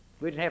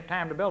 We didn't have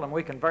time to build them.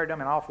 We converted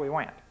them and off we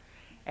went.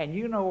 And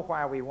you know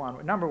why we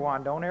won. Number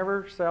one, don't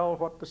ever sell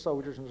what the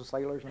soldiers and the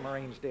sailors and the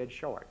Marines did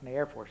short, and the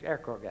Air Force, Air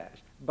Corps guys.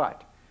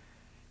 But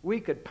we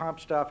could pump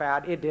stuff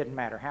out. It didn't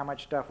matter how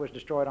much stuff was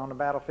destroyed on the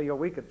battlefield.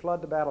 We could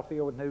flood the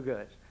battlefield with new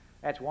goods.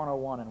 That's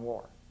 101 in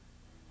war.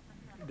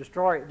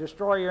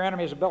 Destroy your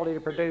enemy's ability to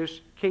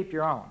produce, keep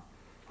your own.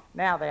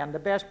 Now then, the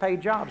best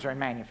paid jobs are in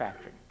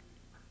manufacturing.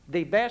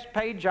 The best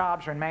paid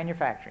jobs are in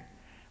manufacturing.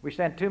 We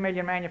sent 2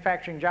 million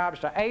manufacturing jobs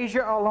to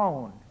Asia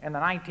alone in the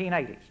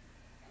 1980s.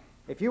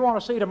 If you want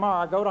to see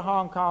tomorrow, go to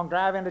Hong Kong,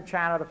 drive into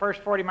China, the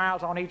first 40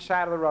 miles on each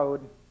side of the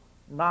road,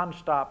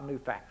 non-stop new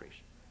factories.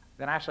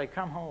 Then I say,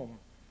 come home,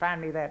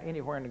 find me that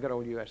anywhere in the good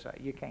old USA.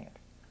 You can't.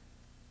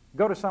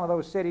 Go to some of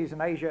those cities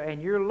in Asia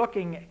and you're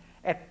looking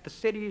at the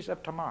cities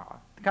of tomorrow.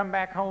 Come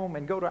back home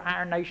and go to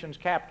our nation's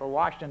capital,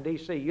 Washington,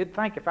 D.C. You'd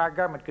think if our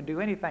government could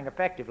do anything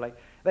effectively,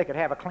 they could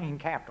have a clean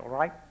capital,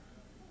 right?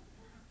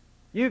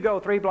 You go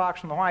 3 blocks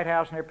from the White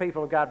House and there are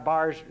people who've got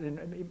bars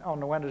on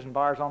the windows and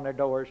bars on their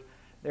doors.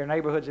 Their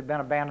neighborhoods have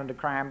been abandoned to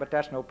crime, but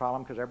that's no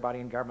problem because everybody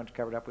in government's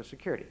covered up with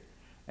security.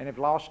 And have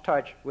lost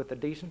touch with the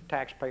decent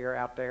taxpayer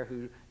out there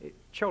whose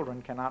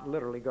children cannot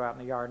literally go out in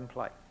the yard and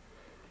play.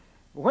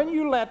 When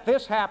you let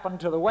this happen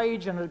to the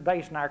wage and the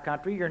base in our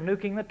country, you're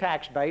nuking the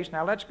tax base.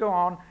 Now let's go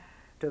on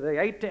to the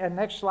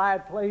next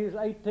slide, please,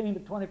 18 to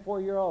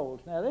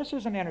 24-year-olds. Now this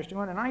is an interesting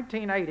one. In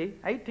 1980,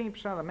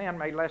 18% of the men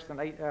made less than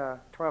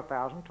 $12,000,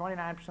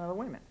 29% of the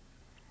women.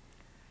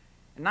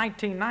 In In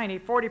 1990,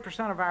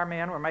 40% of our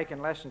men were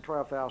making less than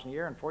 $12,000 a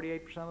year and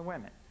 48% of the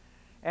women.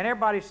 And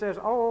everybody says,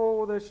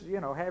 oh, this,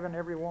 having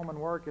every woman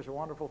work is a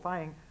wonderful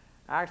thing.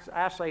 I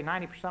say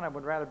 90% of them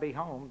would rather be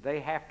home.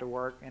 They have to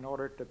work in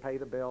order to pay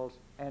the bills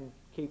and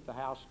keep the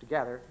house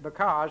together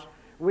because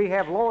we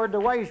have lowered the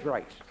wage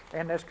rates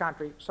in this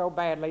country so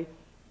badly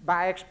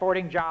by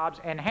exporting jobs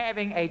and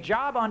having a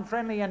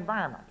job-unfriendly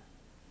environment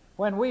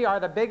when we are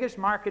the biggest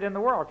market in the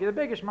world. If you're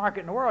the biggest market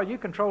in the world, you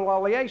control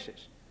all the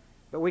aces,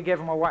 but we give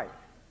them away.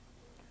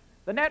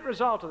 The net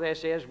result of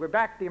this is we're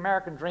back to the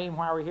American dream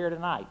while we're here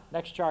tonight.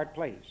 Next chart,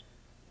 please.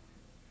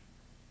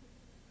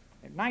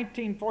 In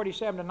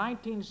 1947 to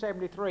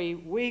 1973,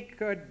 we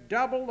could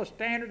double the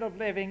standard of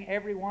living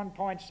every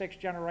 1.6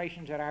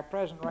 generations. At our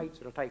present rates,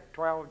 it'll take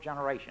 12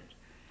 generations.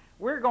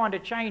 We're going to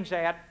change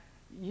that.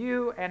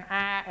 You and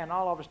I and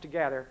all of us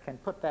together can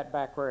put that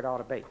back where it ought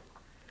to be.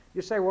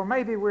 You say, well,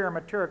 maybe we're a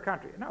mature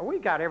country. No, we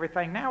got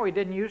everything now we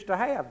didn't used to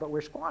have, but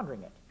we're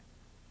squandering it.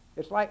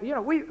 It's like,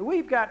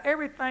 we've got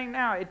everything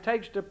now it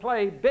takes to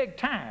play big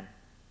time,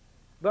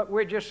 but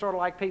we're just sort of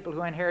like people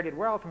who inherited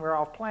wealth and we're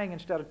off playing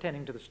instead of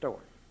tending to the store.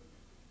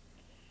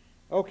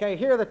 Okay,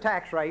 here are the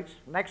tax rates.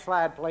 Next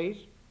slide,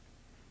 please.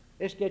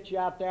 This gets you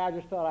out there. I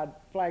just thought I'd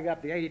flag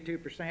up the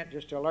 82%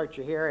 just to alert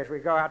you here as we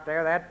go out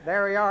there.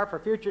 There we are for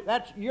future.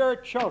 That's your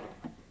children,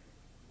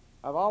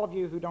 of all of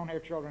you who don't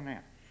have children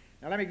now.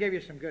 Now, let me give you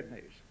some good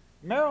news.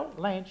 Merrill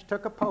Lynch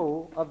took a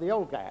poll of the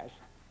old guys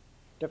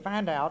to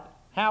find out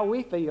how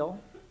we feel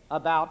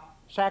about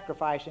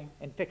sacrificing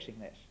and fixing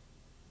this.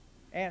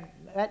 And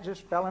that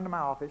just fell into my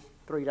office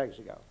 3 days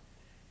ago.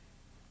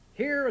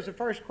 Here is the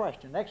first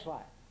question. Next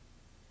slide.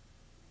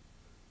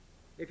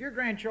 If your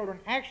grandchildren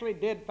actually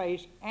did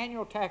face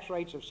annual tax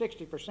rates of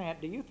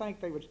 60%, do you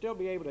think they would still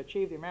be able to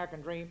achieve the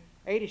American dream?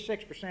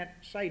 86%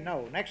 say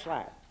no. Next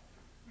slide.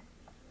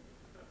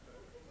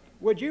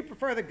 Would you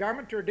prefer the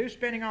government to reduce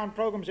spending on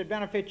programs that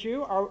benefit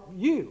you, or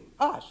you,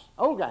 us,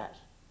 old guys?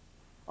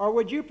 Or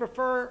would you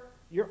prefer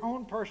your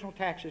own personal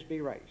taxes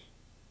be raised?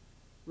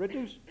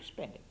 Reduce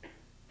spending.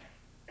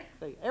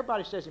 See,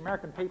 everybody says the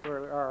American people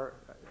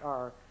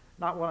are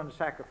not willing to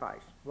sacrifice.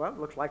 Well, it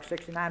looks like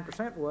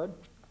 69% would.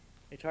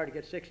 It's hard to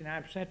get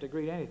 69% to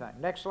agree to anything.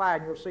 Next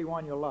slide, and you'll see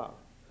one you'll love.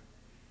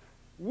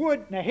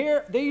 Now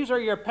here, these are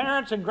your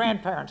parents and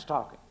grandparents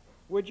talking.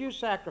 Would you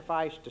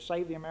sacrifice to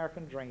save the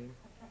American dream?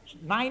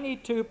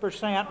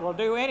 92% will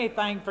do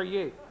anything for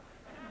you.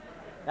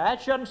 Now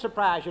that shouldn't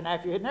surprise you. Now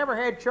if you had never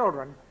had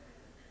children,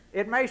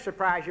 it may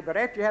surprise you, but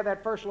after you have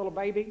that first little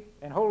baby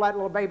and hold that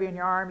little baby in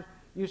your arms,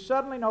 you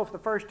suddenly know for the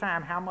first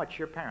time how much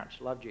your parents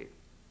loved you.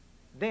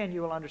 Then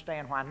you will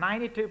understand why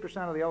 92%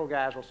 of the old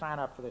guys will sign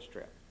up for this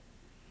trip.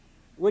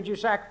 Would you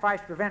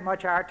sacrifice to prevent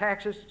much higher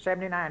taxes?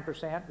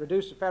 79%.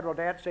 Reduce the federal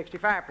debt?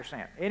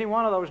 65%. Any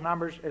one of those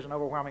numbers is an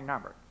overwhelming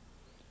number.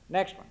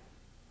 Next one.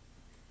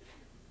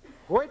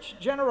 Which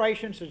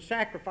generation should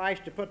sacrifice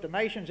to put the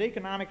nation's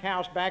economic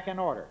house back in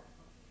order?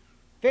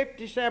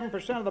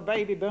 57% of the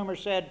baby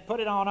boomers said, put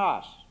it on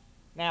us.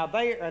 Now,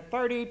 they are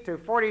 30 to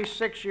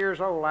 46 years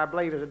old, I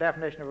believe, is the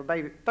definition of a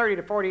baby. 30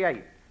 to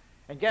 48.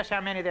 And guess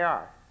how many there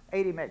are?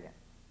 80 million.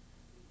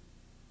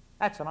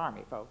 That's an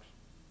army, folks.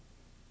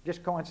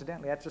 Just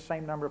coincidentally, that's the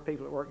same number of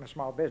people that work in the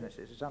small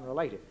businesses. It's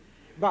unrelated.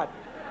 But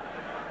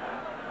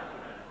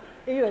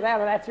either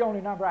that or that's the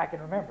only number I can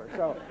remember.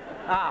 So,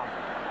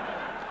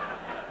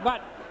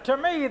 but to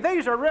me,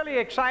 these are really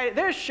exciting.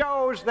 This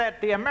shows that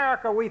the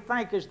America we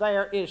think is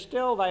there is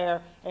still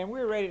there, and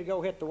we're ready to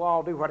go hit the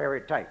wall, do whatever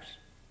it takes.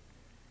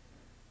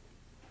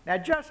 Now,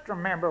 just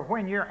remember,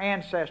 when your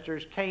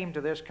ancestors came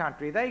to this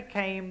country, they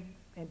came,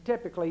 and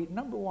typically,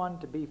 number one,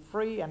 to be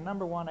free, and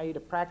number one, to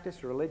practice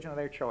the religion of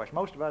their choice.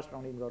 Most of us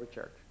don't even go to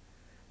church.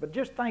 But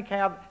just think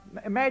how,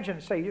 imagine,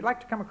 say, you'd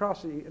like to come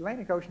across the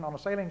Atlantic Ocean on a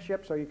sailing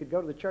ship so you could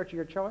go to the church of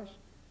your choice.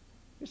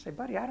 You say,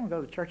 buddy, I don't go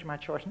to the church of my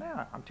choice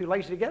now. I'm too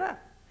lazy to get up.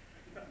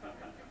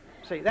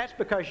 See, that's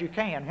because you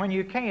can. When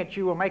you can't,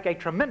 you will make a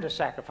tremendous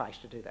sacrifice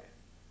to do that.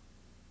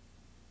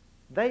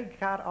 They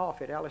got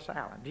off at Ellis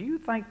Island. Do you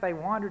think they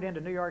wandered into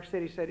New York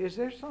City and said, is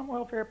there some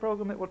welfare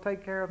program that will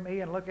take care of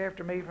me and look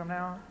after me from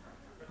now on?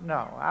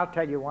 No. I'll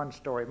tell you one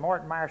story.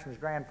 Mort Meyerson's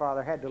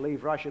grandfather had to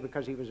leave Russia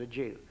because he was a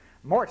Jew.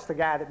 Mort's the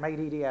guy that made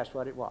EDS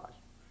what it was.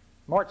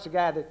 Mort's the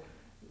guy that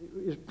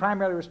is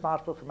primarily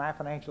responsible for my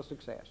financial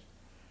success.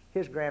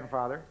 His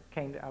grandfather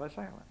came to Ellis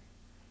Island.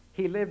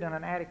 He lived in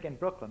an attic in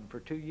Brooklyn for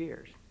 2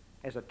 years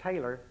as a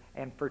tailor,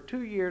 and for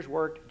 2 years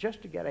worked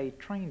just to get a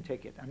train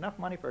ticket, enough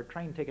money for a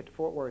train ticket to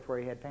Fort Worth where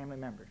he had family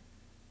members.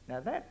 Now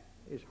that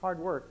is hard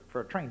work for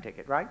a train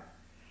ticket, right?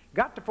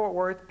 Got to Fort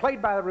Worth,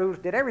 played by the rules,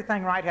 did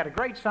everything right, had a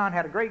great son,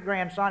 had a great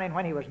grandson, and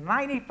when he was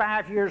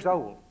 95 years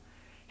old,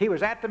 he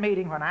was at the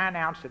meeting when I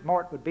announced that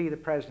Mort would be the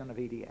president of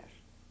EDS.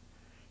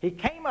 He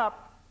came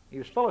up, he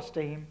was full of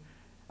steam,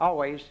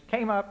 always,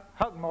 came up,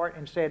 hugged Mort,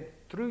 and said,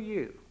 through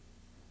you,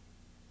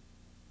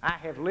 I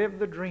have lived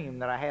the dream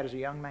that I had as a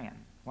young man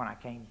when I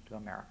came to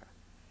America.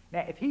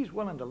 Now, if he's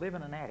willing to live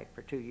in an attic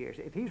for 2 years,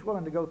 if he's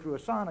willing to go through a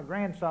son, a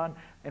grandson,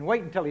 and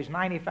wait until he's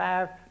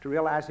 95 to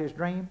realize his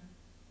dream,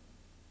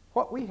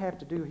 What we have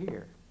to do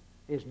here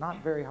is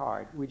not very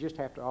hard. We just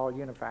have to all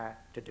unify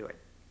to do it.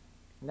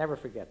 Never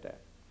forget that.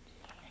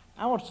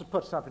 I want to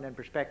put something in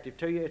perspective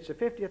to you. It's the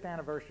 50th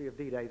anniversary of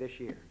D-Day this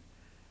year.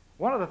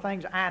 One of the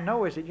things I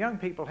know is that young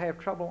people have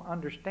trouble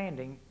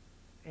understanding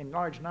in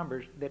large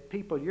numbers that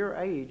people your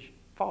age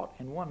fought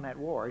and won that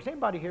war. Is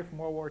anybody here from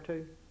World War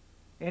II?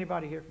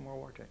 Anybody here from World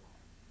War II?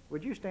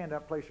 Would you stand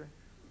up, please, sir?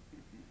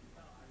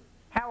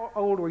 How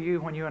old were you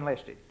when you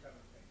enlisted?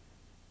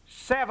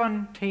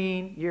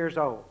 17 years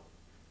old.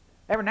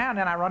 Every now and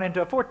then I run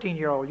into a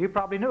 14-year-old. You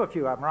probably knew a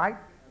few of them, right?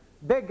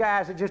 Big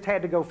guys that just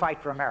had to go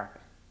fight for America.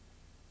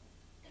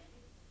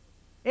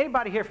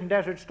 Anybody here from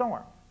Desert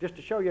Storm? Just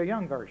to show you a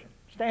young version.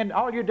 Stand,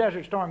 all your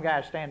Desert Storm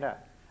guys stand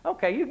up.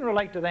 Okay, you can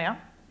relate to them,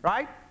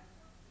 right?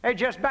 They're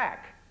just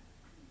back.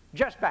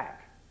 Just back.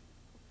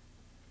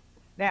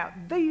 Now,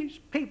 these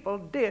people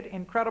did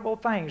incredible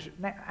things.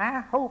 Now, I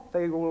hope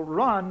they will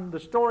run the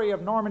story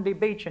of Normandy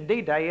Beach and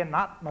D-Day and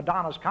not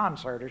Madonna's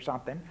concert or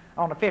something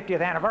on the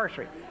 50th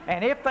anniversary.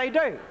 And if they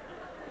do,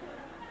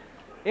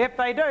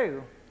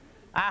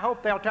 I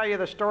hope they'll tell you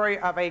the story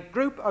of a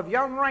group of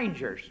young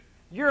Rangers,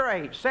 your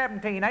age,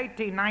 17,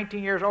 18,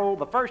 19 years old,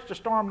 the first to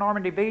storm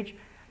Normandy Beach,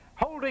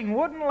 holding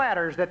wooden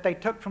ladders that they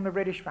took from the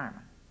British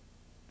firemen.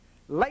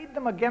 Laid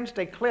them against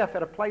a cliff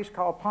at a place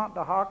called Pont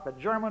de Hoc. The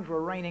Germans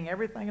were raining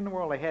everything in the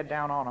world they had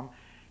down on them.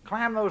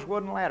 Climbed those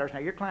wooden ladders. Now,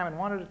 you're climbing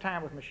one at a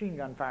time with machine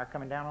gun fire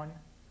coming down on you.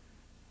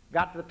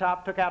 Got to the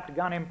top, took out the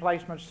gun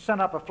emplacements,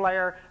 sent up a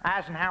flare.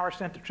 Eisenhower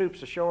sent the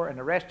troops ashore, and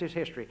the rest is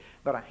history.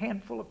 But a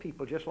handful of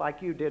people just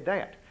like you did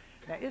that.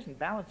 Now, isn't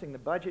balancing the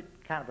budget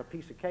kind of a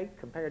piece of cake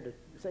compared to,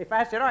 say, if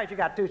I said, all right, you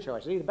got two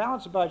choices. Either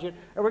balance the budget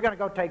or we're going to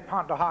go take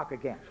Pont de Hoc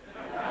again.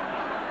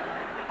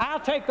 I'll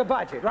take the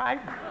budget, right?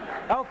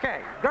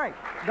 Okay, great.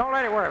 Don't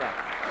let it worry about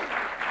it.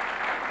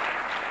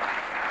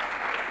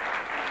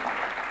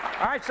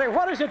 All right, so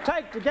what does it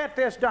take to get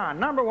this done?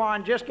 Number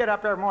one, just get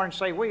up every morning and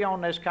say, we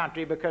own this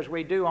country, because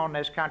we do own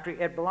this country.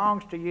 It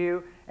belongs to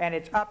you, and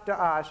it's up to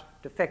us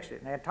to fix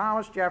it. And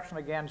Thomas Jefferson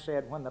again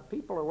said, when the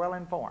people are well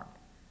informed,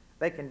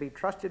 they can be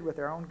trusted with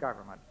their own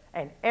government.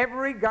 And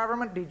every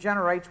government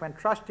degenerates when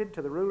trusted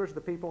to the rulers of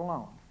the people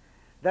alone.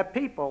 The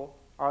people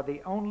are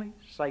the only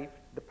safe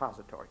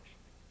depositories.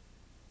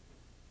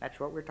 That's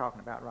what we're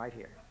talking about right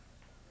here.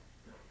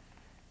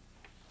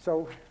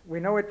 So we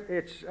know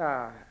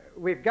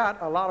we've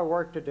got a lot of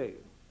work to do.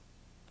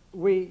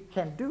 We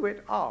can do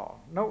it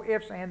all. No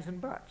ifs, ands,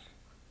 and buts.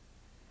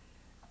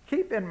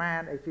 Keep in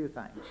mind a few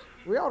things.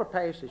 We ought to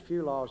pass as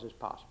few laws as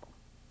possible,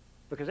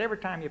 because every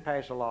time you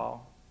pass a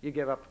law, you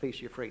give up a piece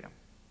of your freedom.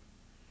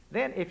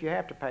 Then, if you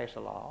have to pass a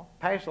law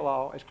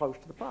as close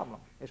to the problem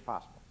as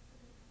possible.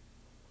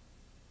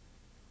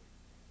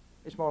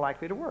 It's more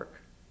likely to work.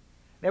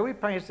 Now, we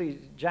pass these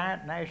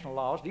giant national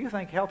laws. Do you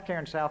think health care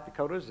in South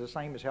Dakota is the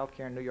same as health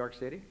care in New York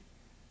City?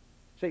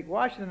 See,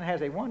 Washington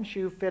has a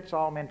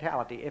one-shoe-fits-all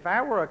mentality. If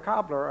I were a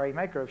cobbler or a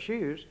maker of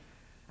shoes,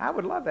 I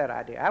would love that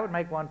idea. I would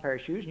make one pair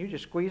of shoes, and you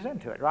just squeeze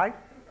into it, right?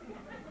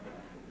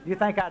 You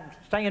think I'd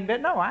stay in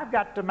bed? No, I've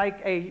got to make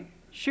a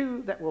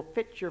shoe that will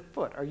fit your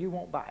foot, or you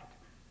won't buy it.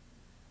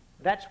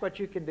 That's what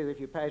you can do if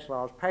you pass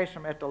laws. Pass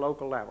them at the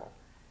local level.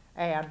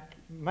 And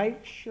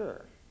make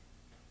sure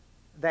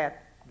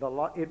that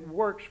it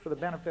works for the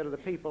benefit of the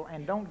people,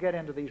 and don't get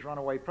into these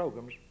runaway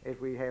programs as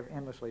we have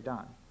endlessly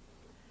done.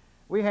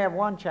 We have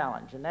one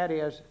challenge, and that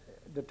is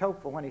de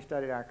Tocqueville, when he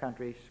studied our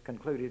country,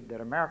 concluded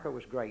that America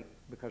was great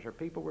because her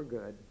people were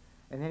good.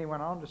 And then he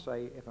went on to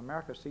say, if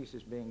America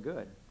ceases being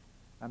good,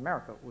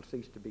 America will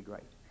cease to be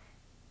great.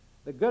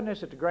 The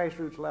goodness at the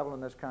grassroots level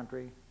in this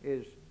country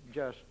is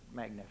just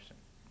magnificent.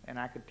 And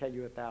I could tell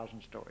you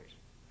 1,000 stories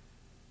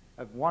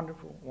of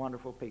wonderful,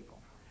 wonderful people.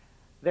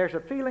 There's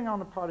a feeling on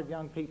the part of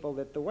young people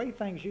that the way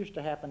things used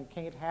to happen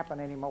can't happen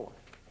anymore.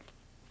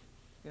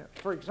 You know,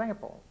 for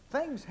example,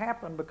 things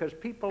happen because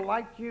people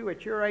like you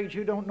at your age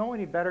who don't know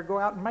any better go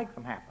out and make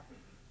them happen.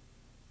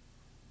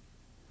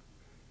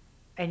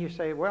 And you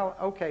say, well,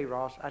 okay,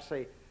 Ross. I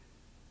say,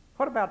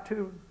 what about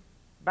two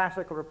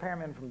bicycle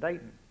repairmen from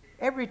Dayton?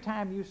 Every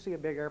time you see a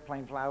big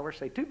airplane fly over,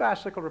 say, 2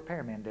 bicycle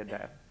repairmen did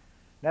that.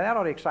 Now, that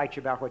ought to excite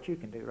you about what you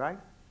can do, right?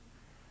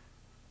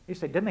 You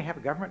say, didn't they have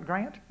a government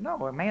grant?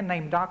 No, a man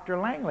named Dr.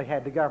 Langley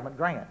had the government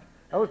grant.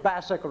 Those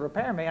bicycle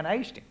repairmen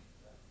aced him.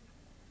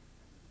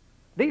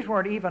 These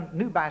weren't even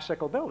new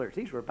bicycle builders.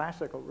 These were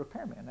bicycle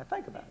repairmen. Now,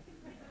 think about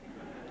it.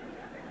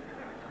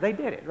 They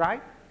did it,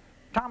 right?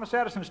 Thomas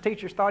Edison's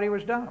teachers thought he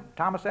was dumb.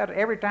 Thomas Edison,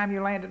 every time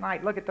you land at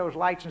night, look at those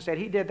lights and said,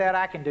 he did that,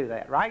 I can do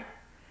that, right?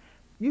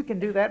 You can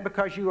do that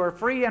because you are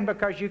free and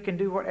because you can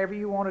do whatever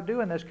you want to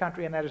do in this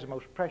country, and that is the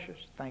most precious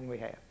thing we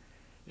have.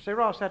 You say,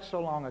 Ross, that's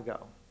so long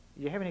ago.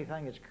 Do you have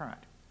anything that's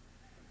current?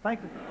 Think.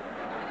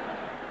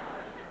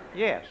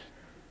 Yes.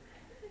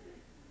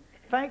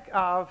 Think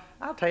of,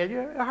 I'll tell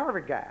you, a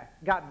Harvard guy.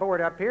 Got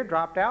bored up here,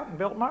 dropped out, and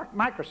built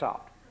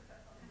Microsoft.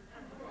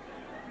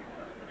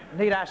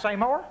 Need I say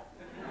more?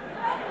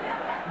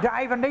 Do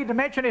I even need to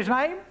mention his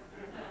name?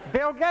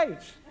 Bill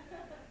Gates.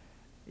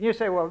 You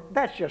say, well,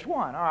 that's just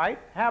one. All right.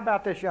 How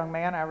about this young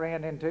man I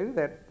ran into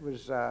that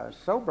was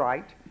so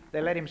bright, they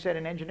let him sit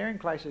in engineering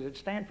classes at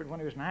Stanford when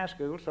he was in high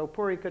school, so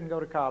poor he couldn't go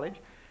to college.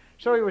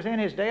 So he was in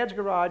his dad's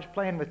garage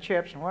playing with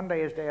chips, and one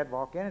day his dad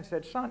walked in and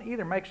said, son,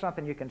 either make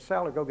something you can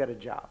sell or go get a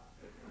job.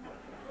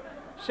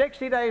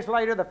 60 days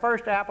later, the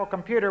first Apple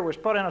computer was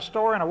put in a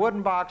store in a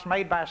wooden box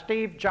made by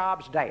Steve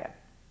Jobs' dad.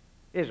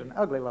 It's an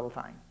ugly little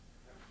thing.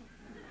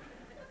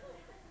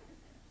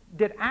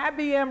 Did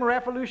IBM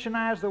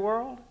revolutionize the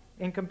world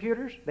in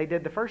computers? They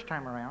did the first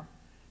time around.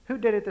 Who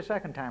did it the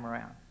second time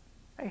around?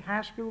 A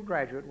high school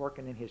graduate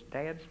working in his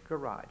dad's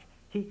garage.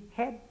 He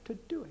had to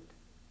do it,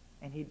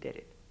 and he did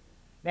it.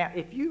 Now,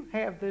 if you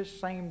have this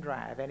same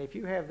drive, and if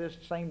you have this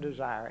same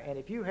desire, and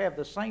if you have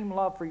the same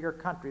love for your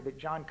country that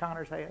John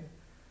Connors had,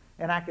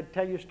 and I could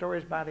tell you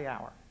stories by the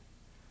hour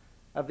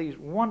of these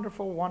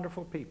wonderful,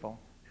 wonderful people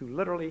who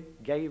literally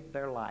gave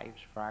their lives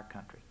for our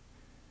country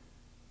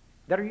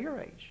that are your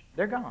age.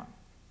 They're gone.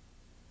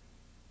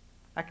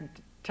 I can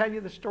tell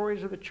you the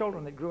stories of the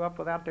children that grew up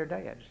without their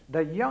dads,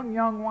 the young,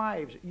 young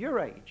wives your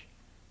age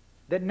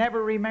that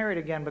never remarried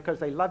again because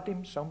they loved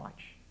him so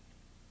much.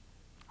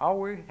 All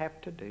we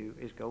have to do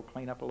is go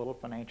clean up a little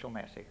financial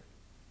mess here.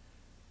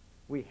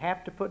 We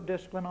have to put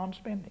discipline on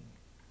spending.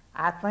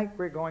 I think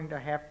we're going to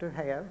have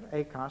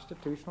a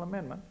constitutional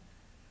amendment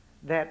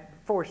that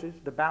forces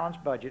the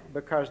balanced budget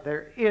because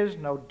there is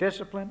no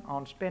discipline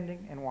on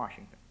spending in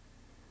Washington.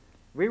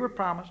 We were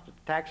promised at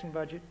the Tax and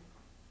Budget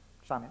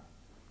Summit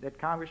that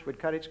Congress would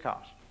cut its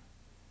costs.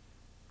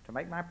 To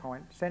make my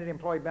point, Senate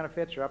employee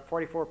benefits are up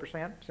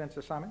 44% since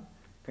the summit.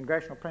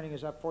 Congressional printing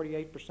is up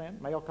 48%.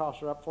 Mail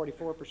costs are up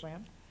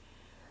 44%.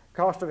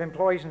 Cost of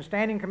employees in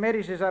standing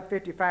committees is up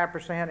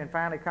 55%, and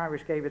finally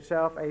Congress gave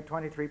itself a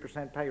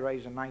 23% pay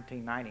raise in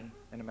 1990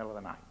 in the middle of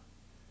the night.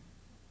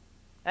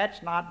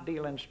 That's not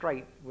dealing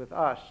straight with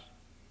us,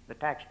 the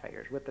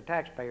taxpayers, with the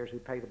taxpayers who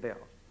pay the bills.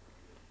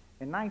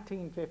 In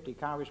 1950,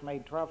 Congress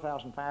made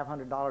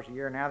 $12,500 a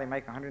year. Now they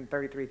make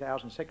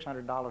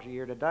 $133,600 a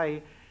year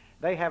today.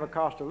 They have a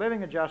cost of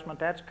living adjustment.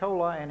 That's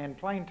COLA, and in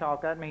plain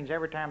talk, that means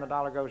every time the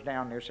dollar goes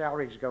down, their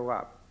salaries go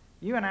up.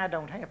 You and I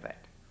don't have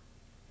that.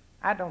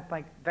 I don't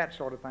think that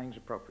sort of thing's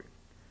appropriate.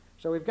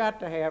 So we've got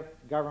to have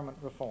government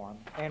reform,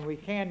 and we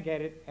can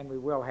get it, and we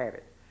will have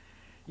it.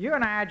 You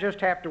and I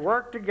just have to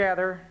work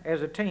together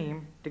as a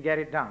team to get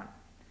it done.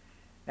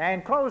 Now,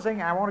 in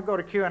closing, I want to go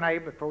to Q&A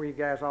before you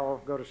guys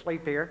all go to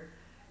sleep here.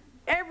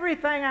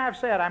 Everything I've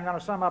said, I'm going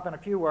to sum up in a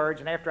few words,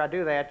 and after I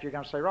do that, you're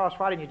going to say, Ross,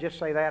 why didn't you just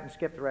say that and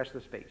skip the rest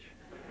of the speech?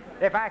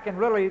 If I can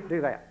really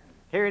do that.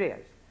 Here it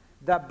is.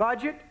 The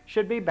budget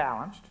should be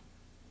balanced.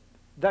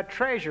 The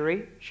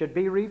Treasury should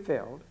be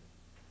refilled.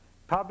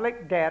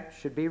 Public debt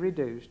should be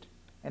reduced,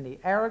 and the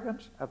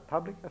arrogance of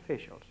public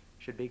officials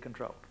should be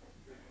controlled.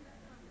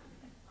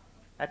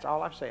 That's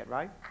all I've said,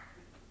 right?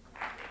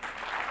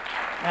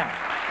 Now,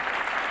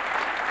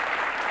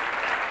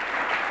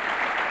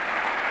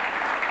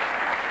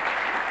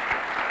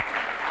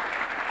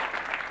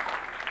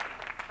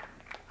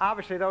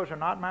 obviously those are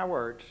not my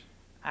words.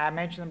 I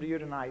mention them to you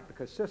tonight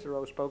because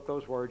Cicero spoke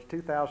those words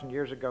 2,000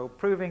 years ago,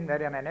 proving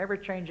that in an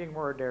ever-changing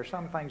world there are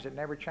some things that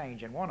never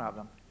change, and one of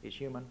them is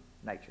human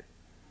nature.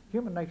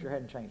 Human nature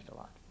hadn't changed a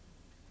lot.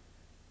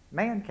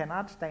 Man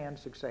cannot stand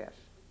success.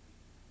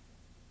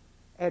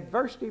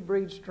 Adversity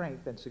breeds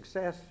strength, and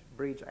success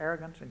breeds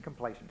arrogance and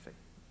complacency.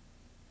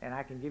 And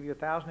I can give you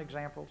 1,000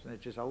 examples, and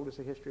it's as old as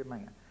the history of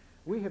man.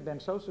 We have been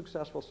so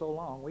successful so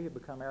long, we have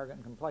become arrogant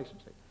and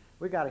complacency.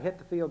 We've got to hit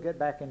the field, get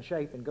back in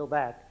shape, and go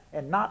back,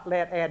 and not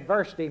let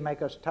adversity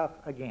make us tough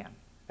again.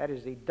 That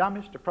is the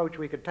dumbest approach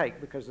we could take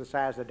because of the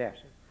size of the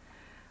deficit.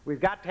 We've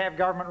got to have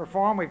government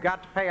reform. We've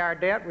got to pay our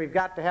debt. We've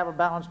got to have a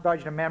balanced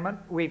budget amendment.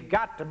 We've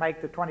got to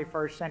make the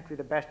 21st century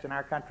the best in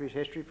our country's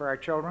history for our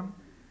children.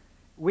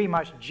 We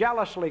must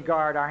jealously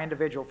guard our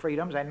individual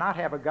freedoms and not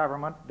have a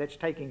government that's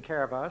taking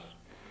care of us.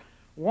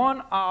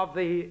 One of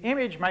the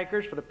image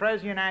makers for the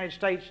President of the United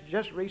States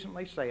just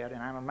recently said,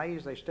 and I'm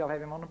amazed they still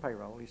have him on the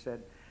payroll, he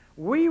said,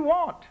 we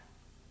want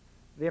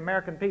the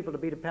American people to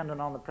be dependent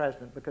on the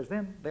President because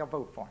then they'll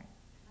vote for him.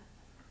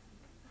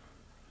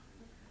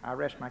 I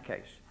rest my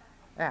case.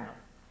 Now,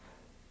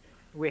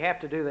 we have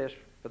to do this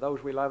for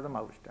those we love the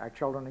most, our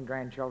children and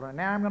grandchildren. And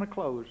now I'm going to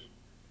close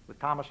with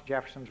Thomas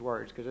Jefferson's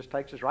words, because this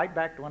takes us right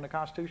back to when the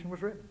Constitution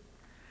was written.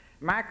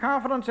 My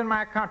confidence in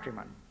my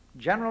countrymen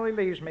generally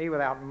leaves me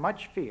without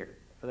much fear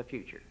for the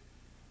future.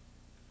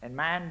 And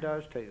mine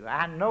does too.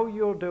 I know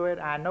you'll do it.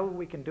 I know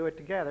we can do it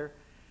together.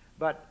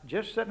 But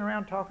just sitting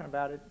around talking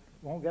about it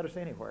won't get us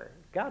anywhere.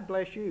 God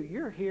bless you.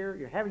 You're here.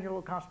 You're having your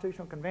little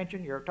constitutional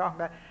convention. You're talking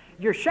about,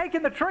 you're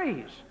shaking the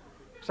trees.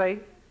 See?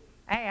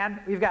 And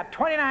we've got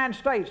 29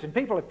 states, and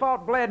people have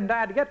fought, bled, and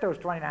died to get those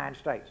 29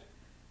 states.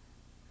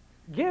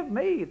 Give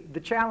me the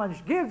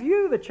challenge, give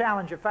you the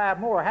challenge of 5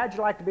 more. How'd you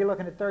like to be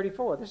looking at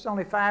 34? This is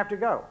only 5 to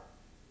go.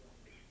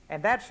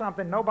 And that's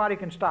something nobody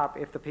can stop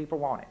if the people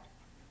want it.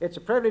 It's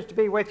a privilege to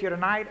be with you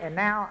tonight, and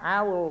now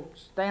I will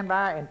stand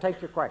by and take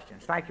your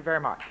questions. Thank you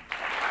very much.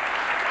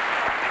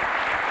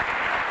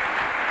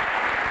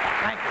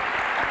 Thank you.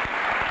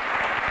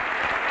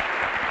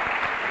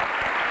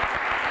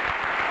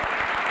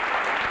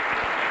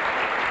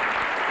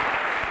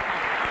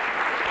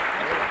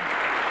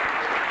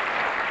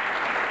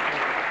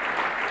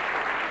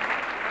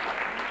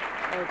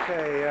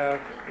 Okay,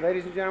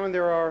 ladies and gentlemen,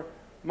 there are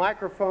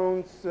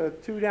microphones,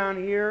 2 down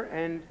here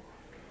and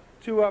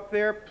 2 up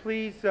there.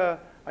 Please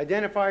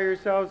identify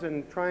yourselves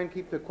and try and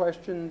keep the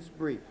questions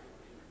brief.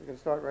 We can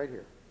start right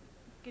here.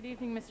 Good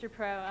evening, Mr.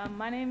 Pro.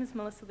 My name is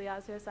Melissa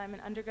Liazos. I'm an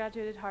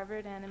undergraduate at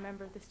Harvard and a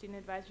member of the Student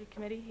Advisory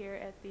Committee here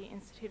at the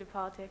Institute of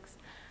Politics.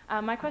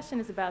 My question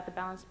is about the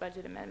Balanced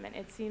Budget Amendment.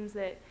 It seems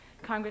that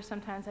Congress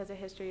sometimes has a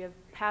history of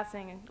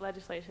passing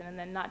legislation and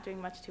then not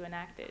doing much to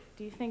enact it.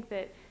 Do you think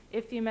that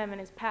if the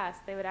amendment is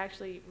passed, they would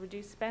actually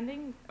reduce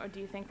spending, or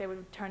do you think they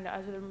would turn to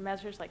other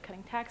measures like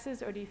cutting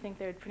taxes, or do you think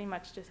they would pretty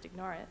much just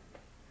ignore it?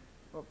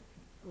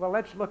 Well,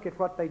 let's look at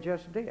what they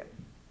just did.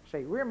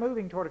 See, we're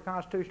moving toward a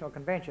constitutional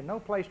convention. No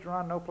place to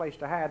run, no place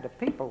to hide. The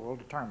people will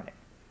determine it.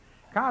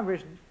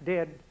 Congress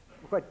did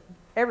what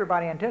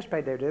everybody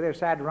anticipated they would do. They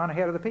decided to run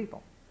ahead of the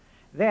people.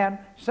 Then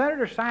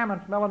Senator Simon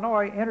from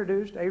Illinois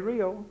introduced a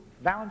real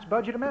balanced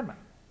budget amendment.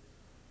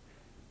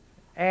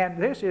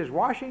 And this is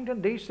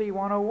Washington, D.C.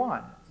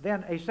 101.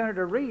 Then a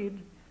Senator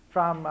Reid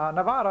from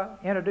Nevada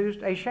introduced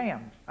a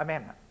sham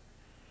amendment.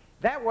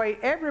 That way,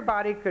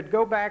 everybody could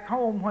go back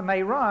home when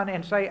they run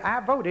and say,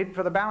 I voted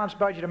for the balanced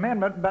budget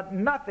amendment, but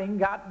nothing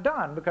got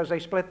done because they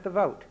split the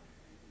vote.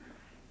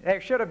 There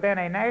should have been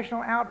a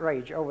national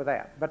outrage over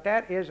that. But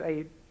that is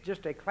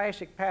just a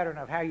classic pattern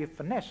of how you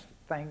finesse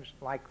things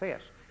like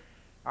this.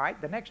 All right,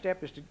 the next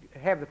step is to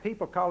have the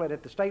people call it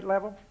at the state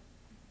level.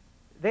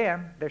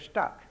 Then they're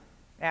stuck.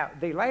 Now,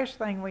 the last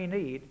thing we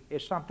need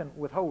is something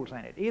with holes in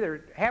it.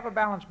 Either have a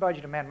balanced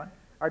budget amendment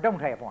or don't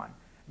have one.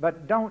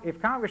 But don't,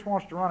 if Congress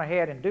wants to run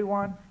ahead and do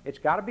one, it's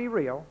got to be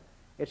real.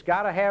 It's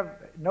got to have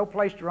no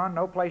place to run,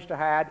 no place to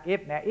hide.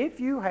 If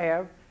you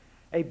have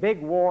a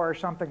big war or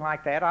something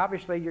like that,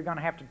 obviously you're going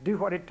to have to do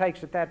what it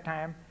takes at that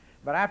time.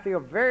 But I feel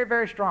very,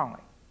 very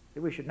strongly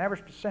that we should never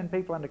send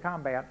people into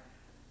combat.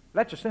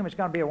 Let's assume it's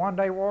going to be a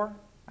one-day war.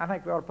 I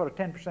think we ought to put a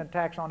 10%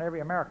 tax on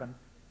every American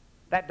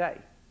that day.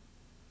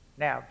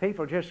 Now,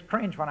 people just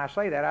cringe when I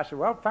say that. I say,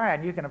 well,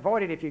 fine, you can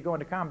avoid it if you go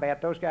into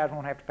combat. Those guys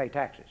won't have to pay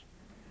taxes.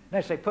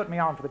 They say, put me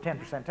on for the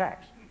 10%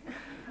 tax.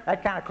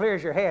 That kind of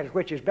clears your heads,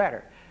 which is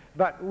better.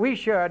 But we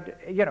should,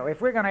 you know, if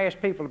we're going to ask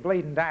people to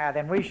bleed and die,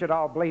 then we should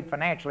all bleed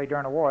financially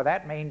during a war.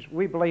 That means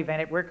we believe in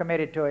it, we're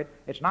committed to it.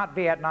 It's not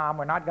Vietnam.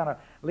 We're not going to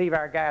leave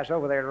our guys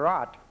over there to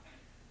rot.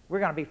 We're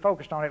going to be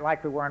focused on it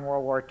like we were in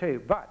World War II.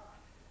 But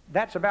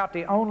that's about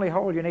the only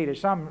hole you need is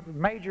some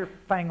major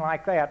thing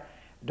like that.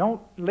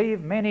 Don't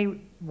leave many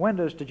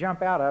windows to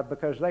jump out of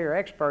because they are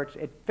experts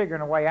at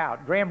figuring a way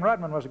out.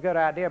 Graham-Rudman was a good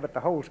idea, but the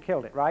holes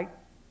killed it, right?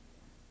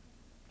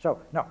 So,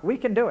 no, we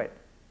can do it.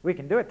 We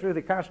can do it through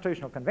the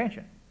Constitutional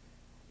Convention.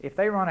 If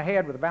they run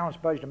ahead with a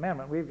balanced budget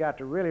amendment, we've got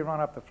to really run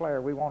up the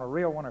flare. We want a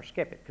real one or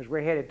skip it because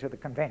we're headed to the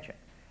convention.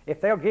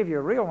 If they'll give you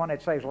a real one,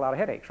 it saves a lot of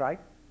headaches, right?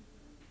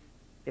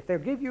 If they'll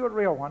give you a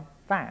real one,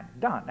 fine,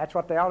 done. That's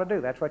what they ought to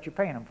do. That's what you're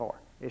paying them for,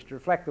 is to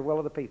reflect the will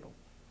of the people.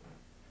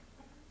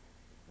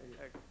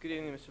 Good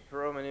evening, Mr.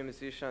 Perot. My name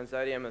is Ishan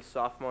Zadi. I'm a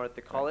sophomore at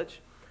the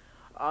college.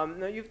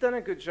 Now, you've done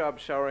a good job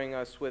showering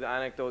us with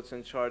anecdotes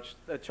and charts,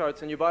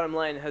 and your bottom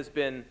line has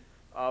been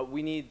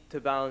we need to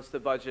balance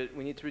the budget,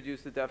 we need to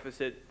reduce the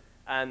deficit,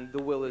 and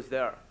the will is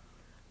there.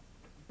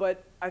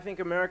 But I think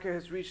America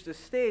has reached a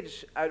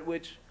stage at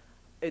which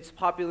its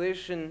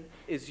population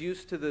is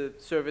used to the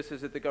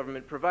services that the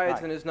government provides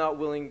Right. and is not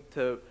willing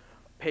to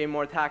pay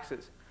more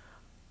taxes.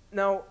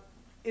 Now,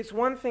 it's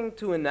one thing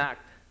to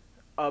enact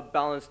a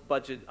balanced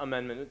budget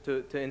amendment,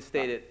 to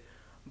instate it,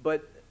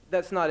 but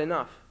that's not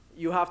enough.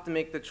 You have to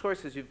make the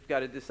choices. You've got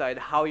to decide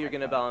how you're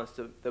going to balance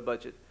the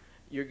budget.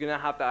 You're going to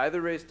have to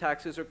either raise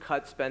taxes or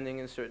cut spending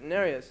in certain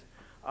areas.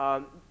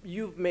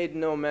 You've made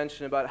no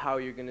mention about how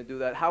you're going to do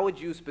that. How would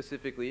you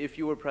specifically, if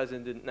you were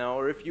president now,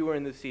 or if you were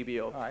in the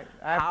CBO,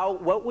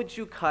 what would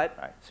you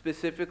cut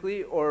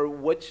specifically, or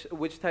which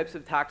types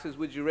of taxes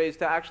would you raise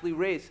to actually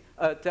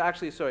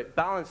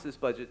balance this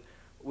budget,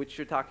 which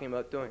you're talking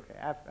about doing? Okay.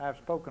 I've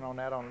spoken on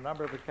that on a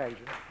number of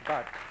occasions,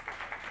 but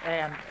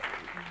and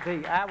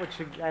I'm going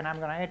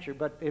to answer,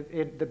 but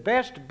the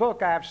best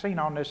book I've seen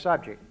on this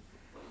subject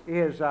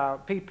is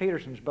Pete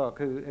Peterson's book,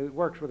 who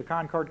works with the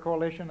Concord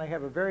Coalition. They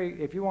have a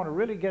very, if you want to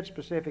really get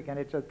specific, and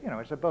it's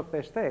a book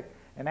this thick,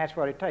 and that's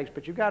what it takes,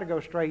 but you've got to go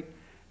straight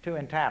to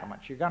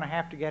entitlements. You're going to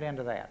have to get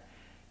into that.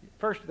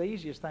 First, the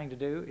easiest thing to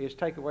do is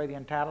take away the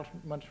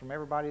entitlements from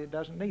everybody that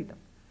doesn't need them.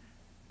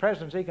 The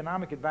President's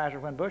economic advisor,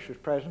 when Bush was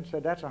president,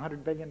 said that's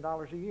 $100 billion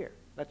a year.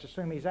 Let's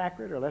assume he's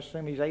accurate, or let's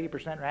assume he's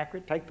 80%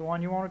 accurate. Take the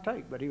one you want to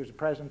take, but he was the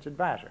President's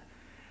advisor.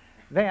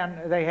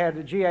 Then they had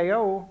the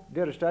GAO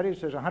did a study that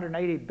says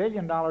 $180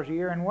 billion a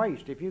year in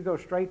waste. If you go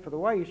straight for the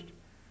waste,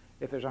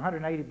 if there's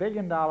 $180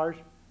 billion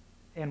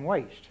in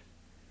waste,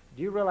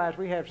 do you realize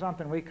we have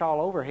something we call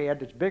overhead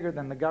that's bigger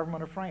than the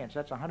government of France?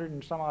 That's $100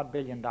 and some odd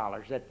billion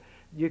that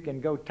you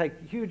can go take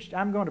huge,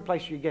 I'm going to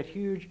places you get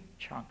huge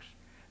chunks.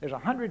 There's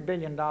 $100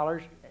 billion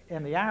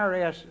in the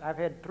IRS. I've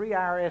had 3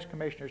 IRS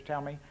commissioners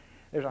tell me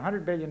there's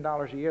 $100 billion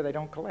a year they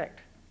don't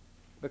collect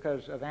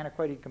because of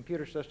antiquated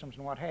computer systems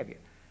and what have you.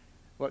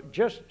 Well,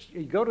 just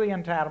you go to the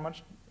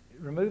entitlements,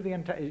 remove the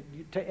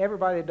to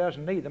everybody that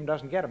doesn't need them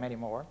doesn't get them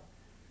anymore.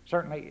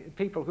 Certainly,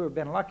 people who have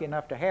been lucky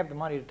enough to have the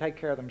money to take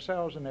care of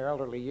themselves in their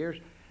elderly years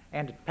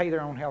and to pay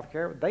their own health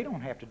care, they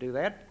don't have to do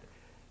that.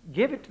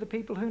 Give it to the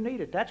people who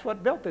need it. That's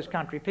what built this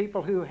country.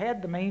 People who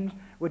had the means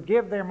would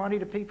give their money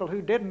to people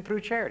who didn't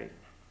through charity.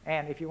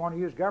 And if you want to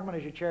use government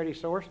as your charity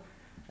source,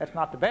 that's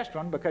not the best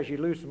one because you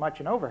lose so much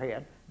in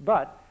overhead.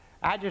 But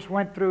I just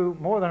went through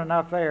more than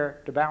enough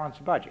there to balance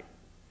the budget.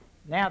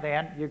 Now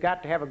then, you've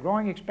got to have a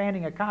growing,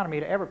 expanding economy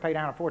to ever pay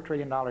down a $4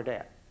 trillion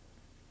debt.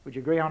 Would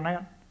you agree on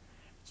that?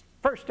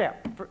 First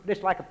step,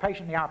 just like a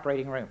patient in the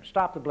operating room,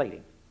 stop the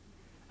bleeding.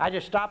 I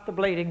just stopped the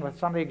bleeding with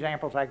some of the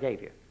examples I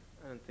gave you.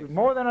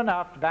 More than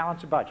enough to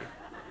balance the budget.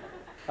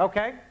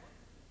 Okay?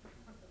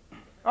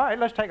 All right,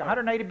 let's take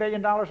 $180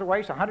 billion of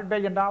waste, $100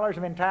 billion of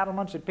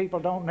entitlements that people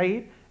don't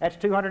need. That's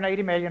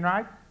 $280 million,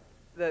 right?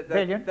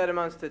 That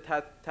amounts to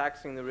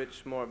taxing the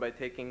rich more by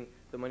taking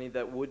the money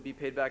that would be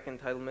paid back in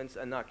entitlements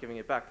and not giving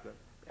it back to them.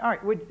 All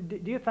right,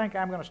 do you think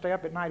I'm going to stay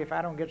up at night if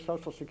I don't get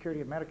Social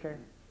Security and Medicare?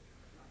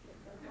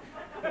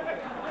 Yeah.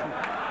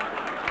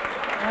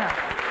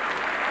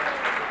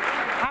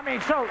 I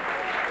mean, so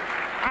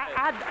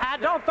I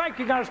don't think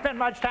you're going to spend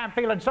much time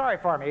feeling sorry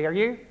for me, are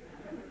you?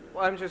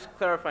 Well, I'm just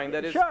clarifying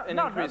that is sure, an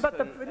no, increase but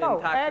in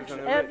taxes on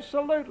the rich.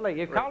 Absolutely.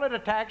 You call it a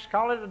tax,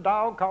 call it a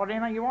dog, call it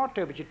anything you want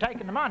to, but you're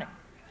taking the money.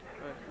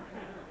 Right.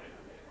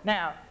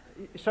 Now,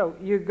 so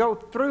you go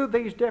through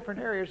these different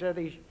areas, there are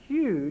these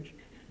huge,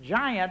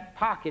 giant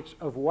pockets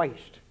of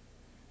waste.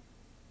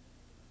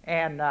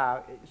 And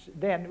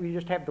then we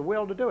just have the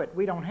will to do it.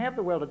 We don't have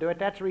the will to do it.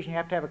 That's the reason you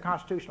have to have a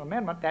constitutional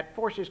amendment that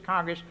forces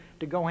Congress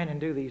to go in and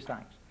do these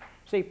things.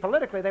 See,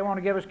 politically, they want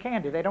to give us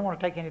candy. They don't want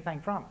to take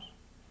anything from us.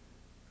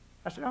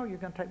 I said, oh, you're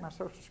going to take my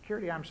Social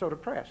Security? I'm so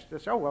depressed. They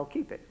said, oh, well,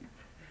 keep it.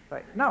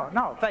 But no,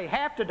 if they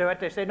have to do it,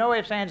 they say, no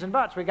ifs, ands, and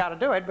buts. We got to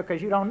do it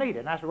because you don't need it.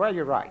 And I said, well,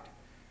 you're right.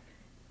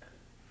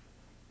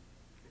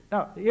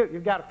 No,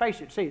 you've got to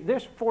face it. See,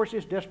 this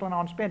forces discipline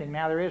on spending.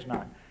 Now there is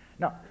none.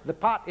 No, the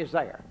pot is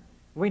there.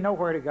 We know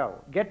where to go.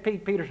 Get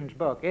Pete Peterson's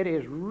book. It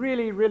is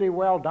really, really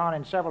well done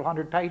in several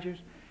hundred pages,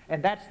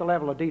 and that's the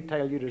level of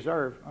detail you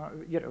deserve,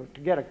 to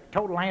get a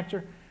total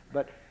answer.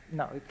 But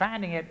no,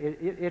 finding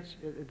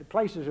it, the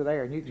places are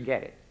there, and you can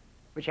get it,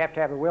 but you have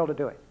to have the will to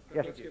do it.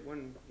 Yes. Let's get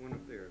one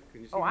up there.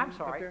 Can you see Oh, I'm one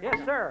sorry. up there?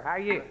 Yes, sir. How are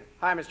you?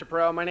 Hi, Mr.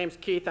 Perot. My name's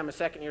Keith. I'm a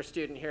second-year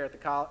student here at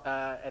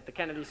the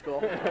Kennedy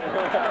School.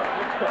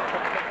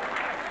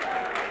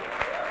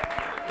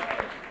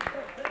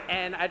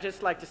 And I'd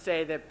just like to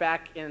say that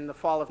back in the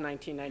fall of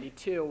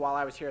 1992, while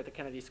I was here at the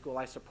Kennedy School,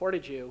 I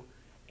supported you,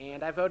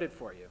 and I voted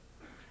for you.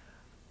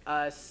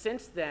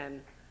 Since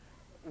then,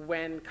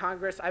 when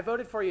I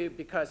voted for you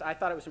because I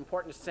thought it was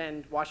important to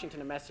send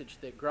Washington a message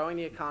that growing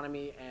the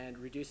economy and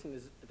reducing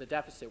the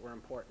deficit were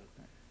important.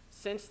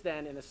 Since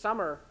then, in the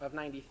summer of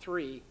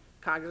 '93,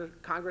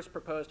 Congress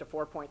proposed a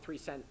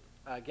 4.3-cent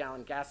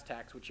gallon gas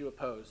tax, which you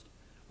opposed,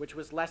 which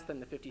was less than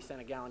the 50-cent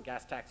a gallon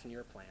gas tax in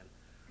your plan.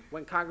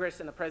 When Congress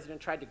and the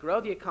President tried to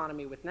grow the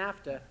economy with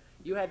NAFTA,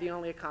 you had the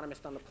only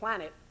economist on the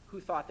planet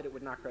who thought that it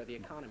would not grow the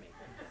economy.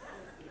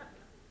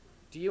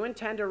 Do you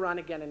intend to run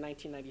again in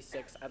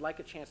 1996? I'd like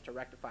a chance to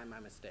rectify my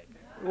mistake.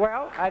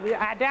 Well,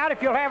 I doubt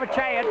if you'll have a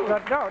chance,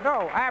 but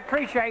no, I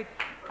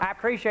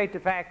appreciate the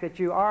fact that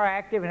you are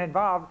active and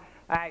involved.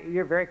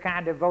 You're very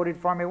kind to have voted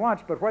for me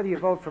once, but whether you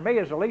vote for me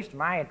is the least of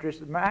my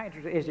interest. My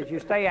interest is that you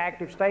stay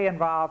active, stay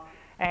involved,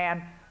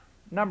 and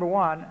number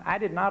one, I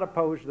did not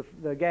oppose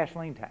the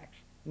gasoline tax.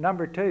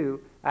 Number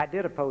two, I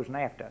did oppose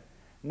NAFTA.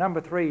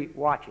 Number three,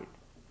 watch it.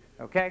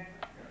 Okay?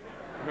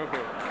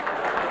 Okay.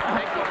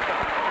 Thank you.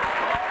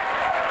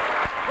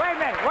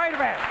 Wait a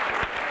minute.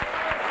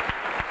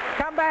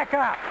 Come back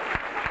up.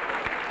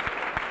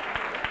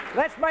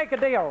 Let's make a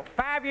deal.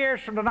 5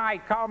 years from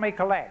tonight, call me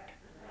collect.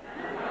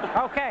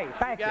 Okay,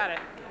 thank you. Got it.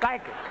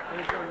 Thank you.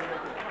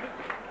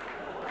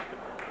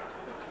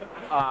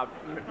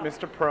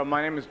 Mr. Perot,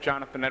 my name is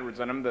Jonathan Edwards,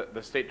 and I'm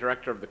the state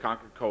director of the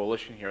Concord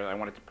Coalition here. I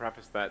wanted to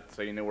preface that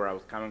so you knew where I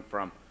was coming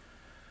from.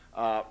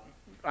 I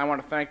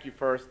want to thank you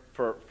first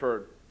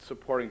for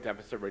supporting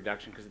deficit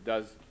reduction, because it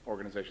does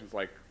organizations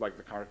like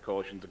the Concord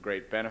Coalition a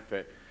great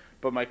benefit.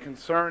 But my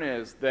concern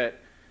is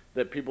that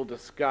people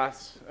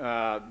discuss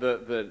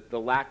the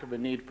lack of a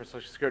need for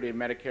Social Security and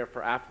Medicare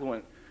for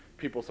affluent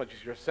people such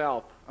as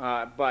yourself,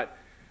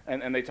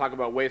 and they talk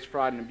about waste,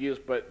 fraud, and abuse,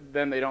 but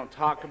then they don't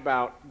talk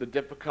about the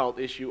difficult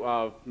issue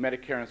of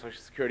Medicare and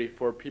Social Security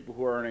for people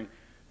who are earning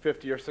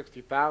 $50,000 or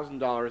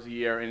 $60,000 a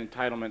year in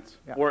entitlements,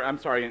 yeah. or I'm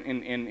sorry,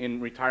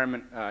 in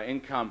retirement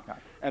income,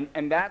 Yeah.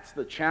 and that's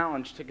the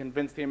challenge, to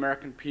convince the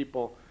American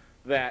people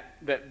that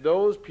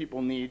those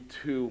people need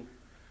to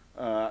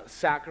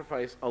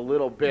sacrifice a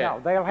little bit. No,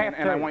 they'll have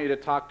and to. I want you to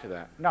talk to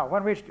that. No,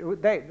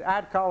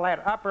 I'd call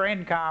that upper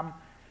income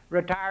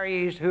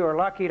retirees who are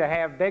lucky to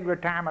have big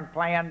retirement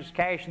plans,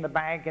 cash in the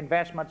bank,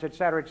 investments, et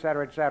cetera, et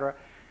cetera, et cetera.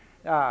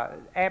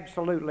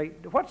 Absolutely.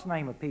 What's the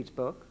name of Pete's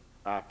book?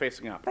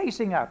 Facing Up.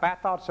 Facing Up. I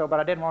thought so, but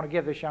I didn't want to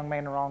give this young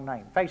man the wrong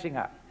name. Facing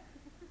Up.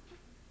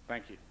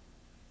 Thank you.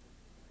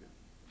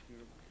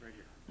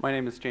 My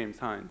name is James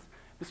Hines.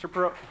 Mr.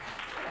 Perot.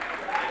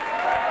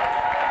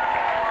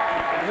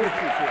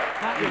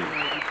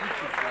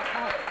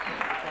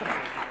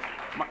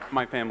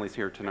 My family's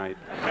here tonight.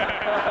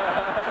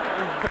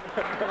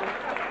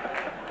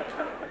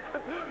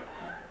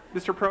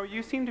 Mr. Perot,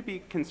 you seem to be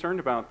concerned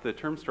about the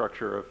term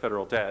structure of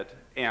federal debt,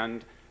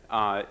 and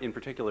in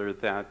particular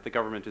that the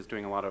government is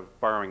doing a lot of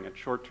borrowing at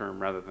short term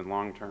rather than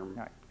long term,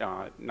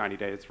 90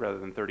 days rather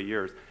than 30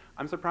 years.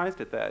 I'm surprised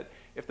at that.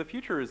 If the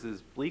future is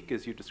as bleak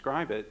as you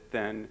describe it,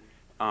 then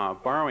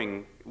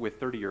borrowing with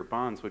 30-year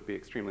bonds would be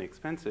extremely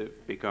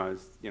expensive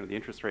because the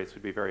interest rates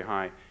would be very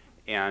high.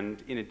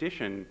 And in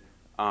addition,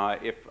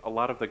 if a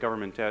lot of the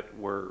government debt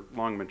were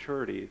long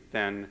maturity,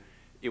 then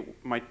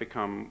it might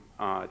become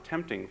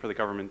tempting for the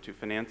government to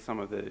finance some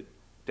of the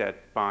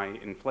debt by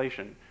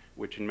inflation,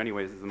 which in many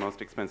ways is the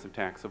most expensive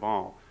tax of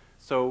all.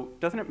 So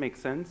doesn't it make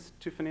sense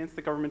to finance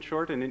the government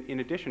short? And in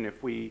addition,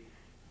 if we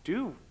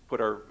do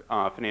put our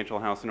financial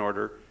house in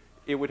order,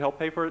 it would help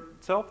pay for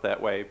itself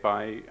that way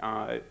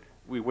by,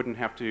 we wouldn't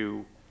have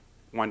to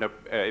wind up,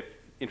 if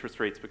interest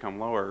rates become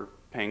lower,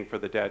 paying for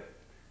the debt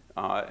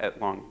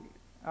at long,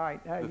 All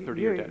right, the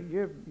 30-year debt.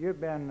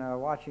 you've been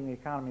watching the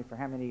economy for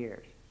how many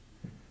years?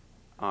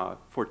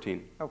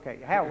 14. Okay,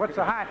 what's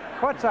the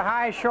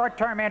highest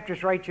short-term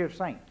interest rate you've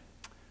seen?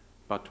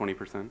 About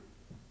 20%.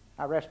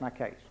 I rest my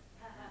case.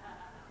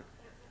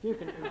 You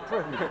can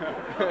prove me.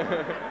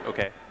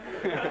 Okay.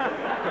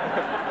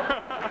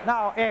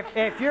 Now,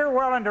 if you're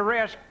willing to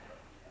risk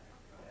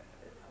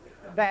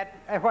that,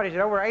 what is it,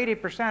 over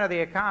 80% of the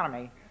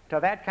economy to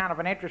that kind of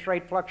an interest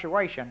rate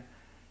fluctuation,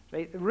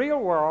 the real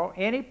world,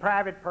 any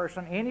private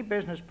person, any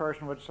business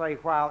person would say,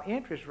 while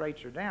interest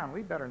rates are down,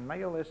 we better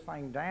nail this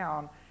thing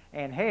down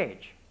and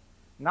hedge,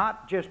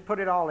 not just put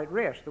it all at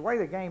risk. The way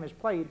the game is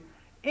played,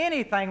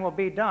 anything will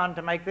be done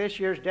to make this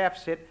year's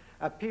deficit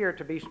appear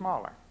to be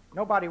smaller.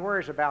 Nobody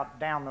worries about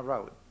down the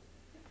road.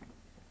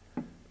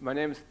 My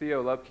name is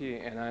Theo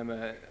Lupke, and I'm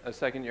a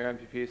second-year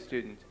MPP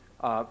student.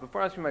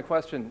 Before asking my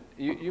question,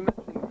 you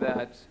mentioned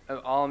that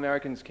all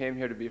Americans came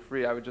here to be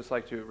free. I would just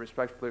like to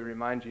respectfully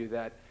remind you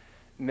that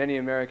many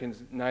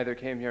Americans neither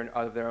came here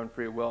out of their own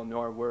free will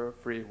nor were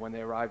free when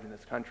they arrived in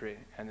this country,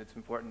 and it's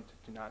important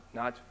to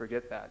not to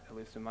forget that, at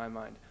least in my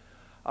mind.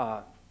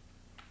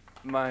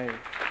 My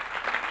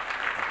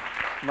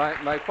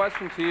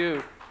question to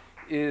you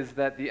is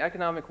that the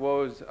economic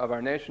woes of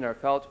our nation are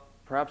felt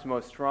perhaps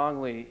most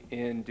strongly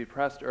in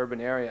depressed urban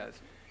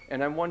areas.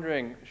 And I'm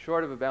wondering,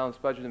 short of a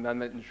balanced budget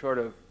amendment and short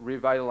of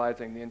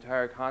revitalizing the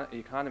entire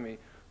economy,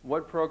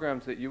 what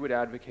programs that you would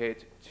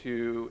advocate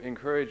to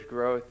encourage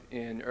growth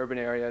in urban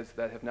areas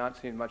that have not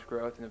seen much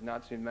growth and have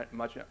not seen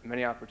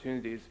many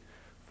opportunities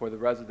for the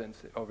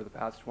residents over the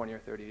past 20 or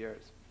 30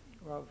 years?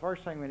 Well, the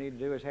first thing we need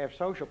to do is have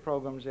social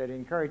programs that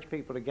encourage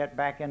people to get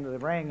back into the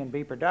ring and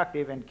be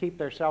productive and keep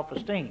their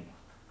self-esteem.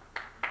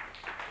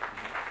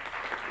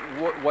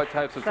 What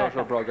types of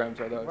social programs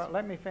are those? Well,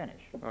 let me finish.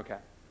 Okay.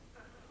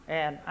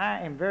 And I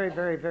am very,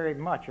 very, very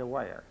much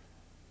aware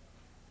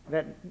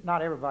that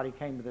not everybody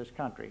came to this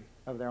country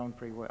of their own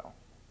free will.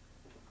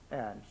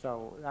 And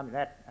so, I mean,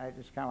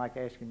 it's kind of like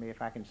asking me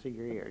if I can see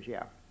your ears.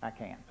 Yeah, I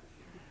can.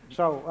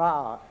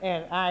 So,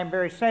 and I am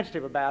very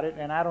sensitive about it,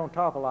 and I don't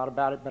talk a lot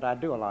about it, but I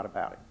do a lot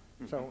about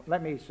it. So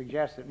let me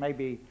suggest that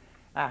maybe,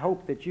 I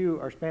hope that you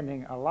are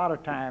spending a lot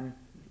of time,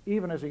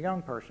 even as a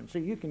young person, so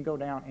you can go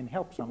down and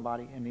help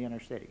somebody in the inner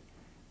city.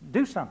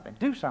 Do something,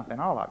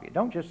 all of you.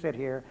 Don't just sit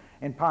here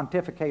and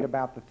pontificate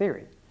about the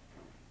theory.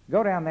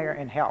 Go down there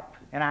and help,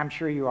 and I'm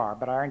sure you are,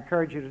 but I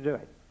encourage you to do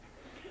it.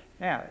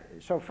 Now,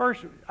 so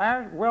first,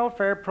 our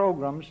welfare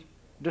programs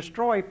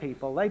destroy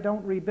people. They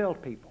don't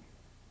rebuild people.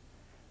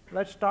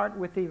 Let's start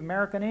with the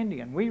American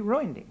Indian. We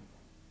ruined him.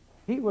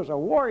 He was a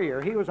warrior.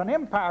 He was an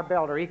empire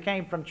builder. He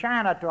came from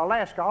China to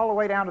Alaska all the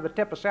way down to the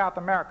tip of South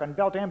America and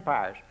built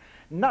empires.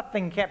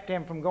 Nothing kept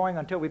him from going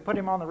until we put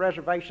him on the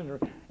reservation. The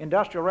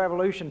Industrial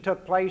Revolution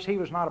took place. He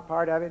was not a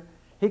part of it.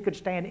 He could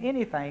stand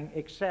anything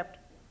except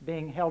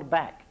being held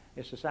back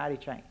as society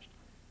changed.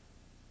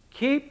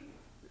 Keep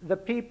the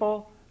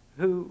people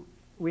who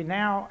we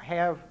now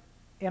have,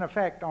 in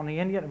effect, on the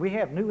Indian. We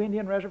have new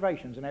Indian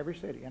reservations in every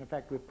city. In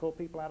effect, we pull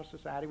people out of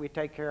society. We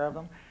take care of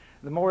them.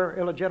 The more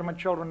illegitimate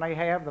children they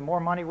have, the more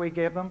money we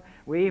give them.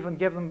 We even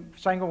give them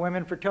single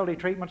women fertility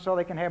treatment so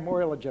they can have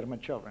more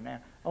illegitimate children.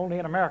 Now, only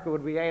in America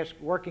would we ask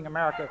working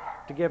America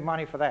to give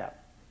money for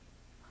that.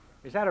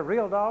 Is that a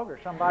real dog or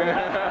somebody?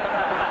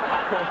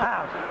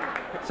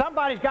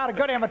 Somebody's got a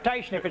good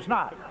imitation if it's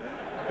not.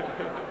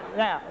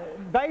 Now,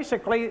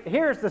 basically,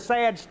 here's the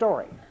sad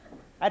story.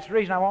 That's the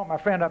reason I want my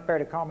friend up there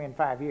to call me in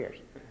 5 years.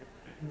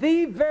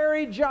 The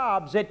very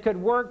jobs that could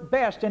work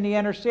best in the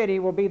inner city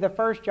will be the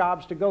first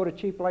jobs to go to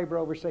cheap labor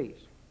overseas.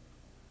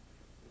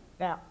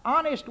 Now,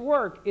 honest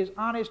work is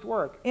honest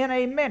work. In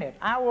a minute,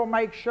 I will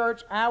make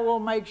shirts, I will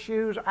make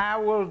shoes, I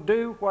will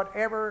do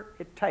whatever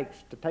it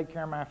takes to take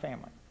care of my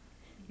family.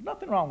 There's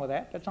nothing wrong with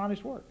that. That's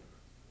honest work.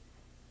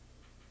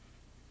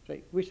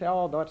 See, we say,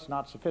 oh, that's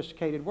not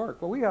sophisticated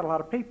work. Well, we got a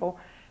lot of people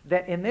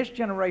that in this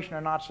generation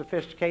are not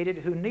sophisticated,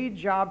 who need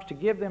jobs to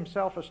give them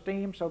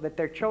self-esteem so that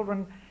their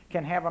children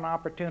can have an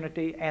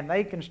opportunity and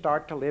they can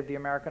start to live the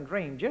American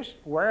dream. Just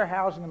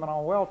warehousing them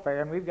on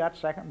welfare, and we've got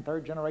second and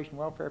third generation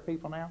welfare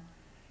people now,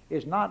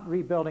 is not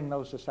rebuilding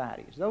those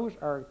societies. Those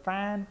are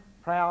fine,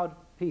 proud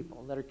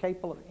people that are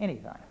capable of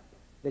anything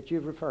that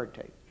you've referred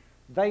to.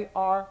 They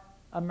are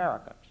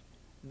Americans.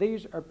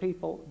 These are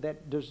people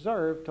that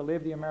deserve to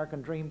live the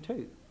American dream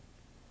too.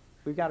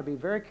 We've got to be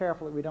very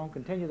careful that we don't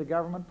continue the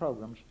government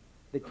programs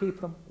that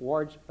keep them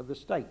wards of the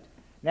state.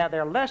 Now,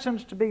 there are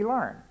lessons to be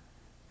learned.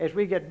 As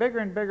we get bigger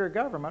and bigger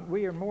government,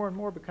 we are more and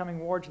more becoming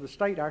wards of the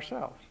state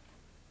ourselves.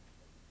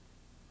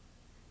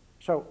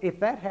 So if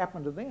that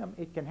happened to them,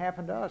 it can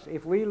happen to us.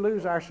 If we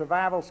lose our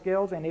survival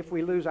skills and if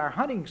we lose our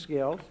hunting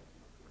skills,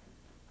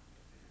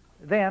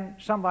 then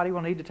somebody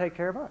will need to take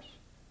care of us.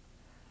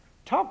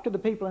 Talk to the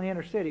people in the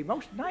inner city.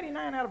 Most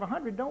 99 out of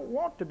 100 don't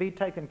want to be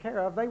taken care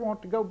of. They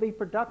want to go be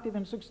productive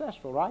and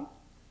successful, right?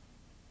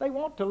 They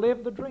want to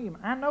live the dream.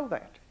 I know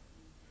that.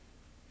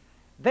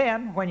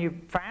 Then, when you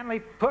finally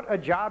put a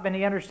job in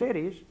the inner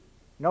cities,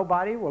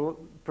 nobody will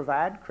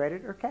provide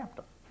credit or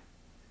capital.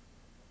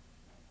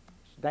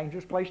 It's a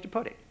dangerous place to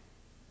put it.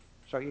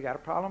 So you got a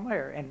problem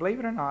there. And believe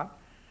it or not,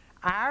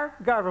 our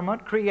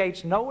government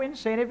creates no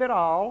incentive at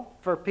all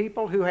for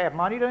people who have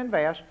money to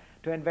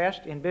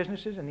invest in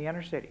businesses in the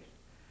inner cities.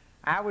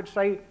 I would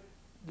say,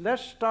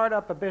 let's start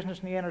up a business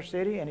in the inner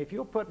city, and if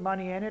you'll put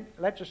money in it,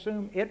 let's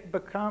assume it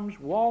becomes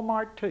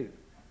Walmart too.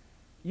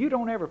 You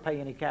don't ever pay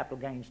any capital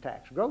gains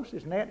tax. Gross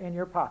is net in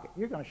your pocket.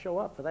 You're going to show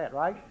up for that,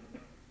 right?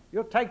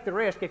 You'll take the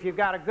risk if you've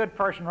got a good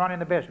person running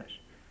the business.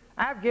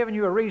 I've given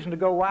you a reason to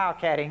go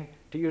wildcatting,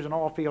 to use an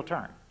oil field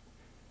term.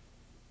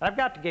 I've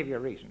got to give you a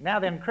reason. Now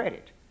then,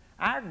 credit.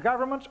 Our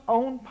government's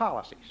own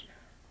policies,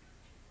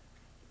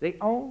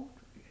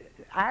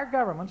 our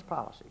government's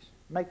policies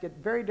make it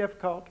very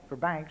difficult for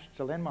banks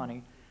to lend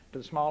money to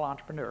the small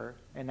entrepreneur,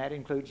 and that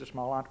includes the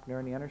small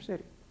entrepreneur in the inner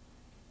city.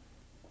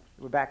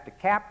 We're back to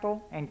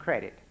capital and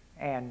credit,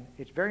 and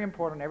it's very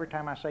important every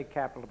time I say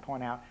capital to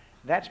point out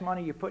that's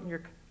money you put in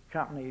your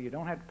company you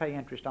don't have to pay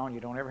interest on, you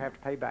don't ever have to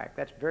pay back.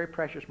 That's very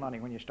precious money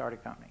when you start a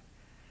company.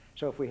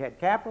 So if we had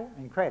capital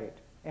and credit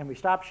and we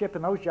stopped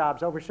shipping those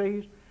jobs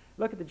overseas,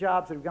 look at the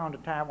jobs that have gone to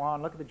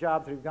Taiwan, look at the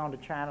jobs that have gone to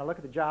China, look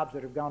at the jobs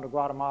that have gone to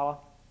Guatemala.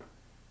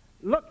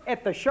 Look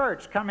at the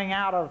shirts coming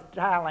out of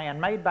Thailand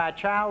made by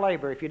child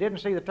labor. If you didn't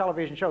see the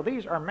television show,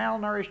 these are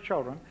malnourished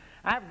children.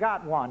 I've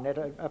got one that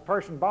a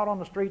person bought on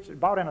the streets,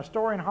 bought in a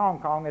store in Hong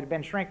Kong that had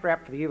been shrink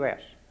wrapped for the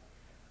U.S.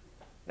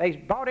 They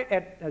bought it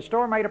at a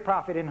store made a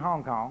profit in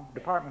Hong Kong,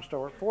 department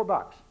store,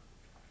 $4.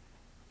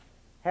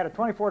 Had a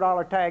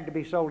 $24 tag to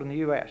be sold in the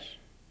U.S.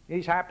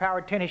 These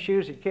high-powered tennis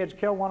shoes that kids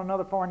kill one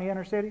another for in the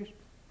inner cities,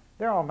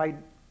 they're all made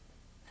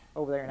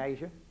over there in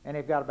Asia, and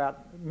they've got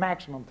about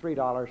maximum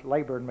 $3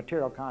 labor and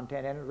material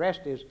content, and the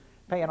rest is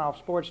paying off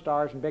sports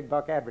stars and big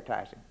buck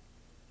advertising.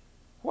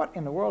 What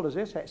in the world is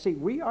this? See,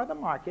 we are the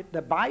market.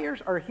 The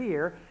buyers are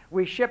here.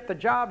 We ship the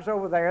jobs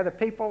over there. The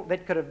people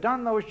that could have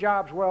done those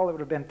jobs well, that would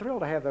have been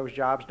thrilled to have those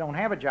jobs, don't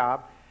have a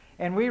job,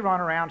 and we run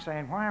around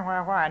saying,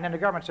 why? And then the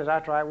government says,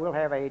 that's right, we'll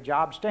have a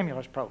job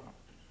stimulus program.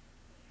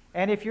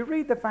 And if you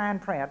read the fine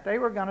print, they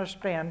were going to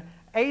spend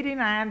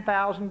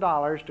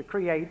 $89,000 to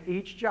create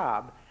each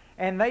job.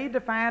 And they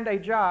defined a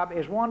job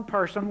as one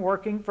person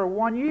working for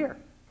 1 year.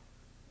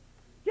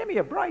 Give me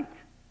a break.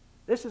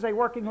 This is a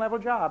working level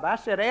job. I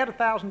said add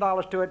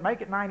 $1,000 to it,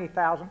 make it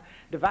 $90,000,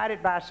 divide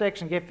it by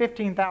 6, and give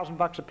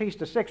 $15,000 a piece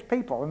to 6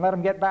 people and let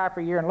them get by for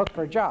a year and look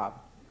for a job.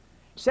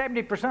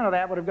 70% of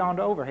that would have gone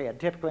to overhead,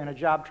 typically in a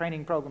job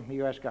training program from the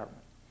U.S.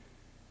 government.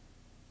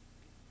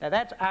 Now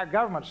that's our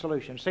government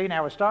solution. See,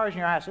 now with stars in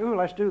your eyes, ooh,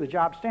 let's do the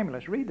job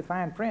stimulus. Read the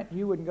fine print, and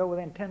you wouldn't go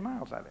within 10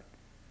 miles of it.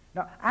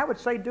 Now, I would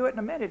say do it in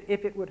a minute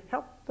if it would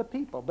help the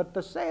people. But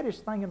the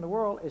saddest thing in the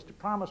world is to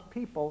promise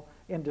people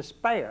in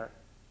despair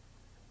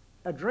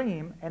a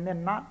dream and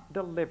then not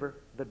deliver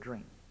the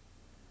dream.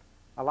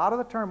 A lot of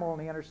the turmoil in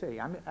the inner city,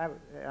 I'm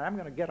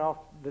going to get off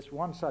this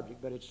one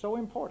subject, but it's so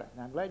important,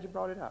 and I'm glad you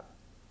brought it up.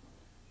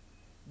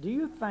 Do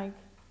you think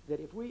that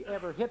if we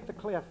ever hit the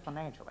cliff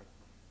financially,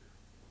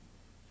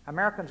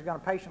 Americans are going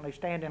to patiently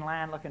stand in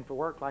line looking for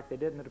work like they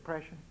did in the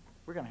Depression?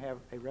 We're going to have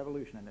a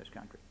revolution in this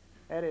country.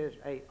 That is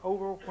an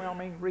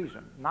overwhelming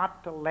reason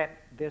not to let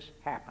this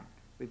happen.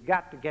 We've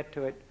got to get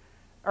to it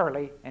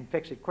early and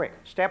fix it quick.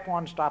 Step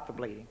 1, stop the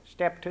bleeding.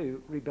 Step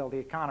 2, rebuild the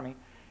economy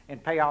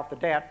and pay off the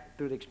debt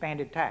through the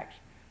expanded tax.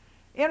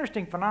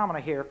 Interesting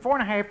phenomena here.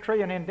 $4.5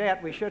 trillion in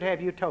debt, we should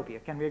have utopia.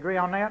 Can we agree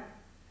on that?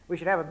 We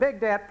should have a big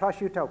debt plus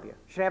utopia.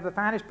 We should have the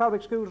finest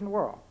public schools in the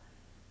world.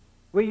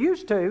 We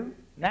used to.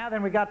 Now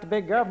then we got the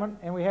big government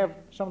and we have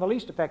some of the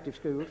least effective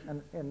schools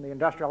in the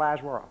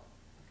industrialized world.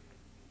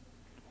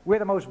 We're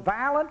the most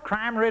violent,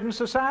 crime-ridden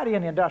society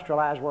in the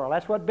industrialized world.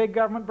 That's what big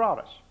government brought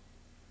us.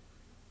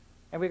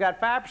 And we've got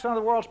 5% of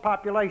the world's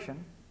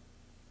population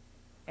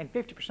and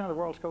 50% of the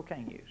world's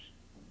cocaine use.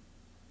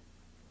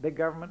 Big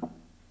government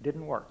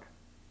didn't work.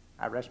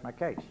 I rest my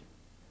case.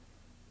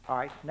 All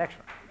right, next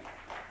one.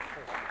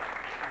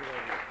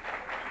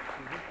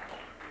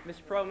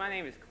 Mr. Pro, my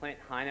name is Clint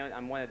Hinote.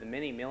 I'm one of the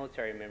many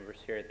military members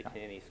here at the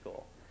Kennedy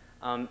School.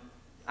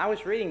 I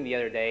was reading the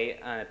other day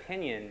an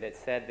opinion that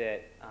said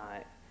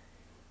that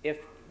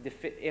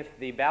if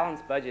the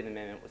balanced budget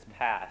amendment was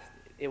passed,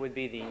 it would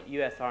be the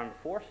U.S. Armed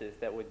Forces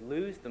that would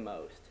lose the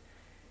most,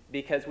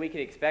 because we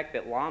could expect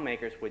that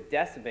lawmakers would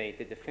decimate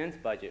the defense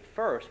budget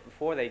first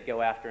before they'd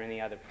go after any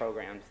other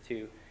programs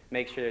to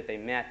make sure that they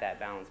met that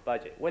balanced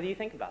budget. What do you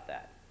think about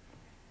that?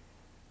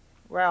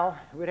 Well,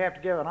 we'd have to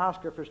give an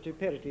Oscar for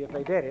stupidity if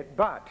they did it,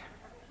 but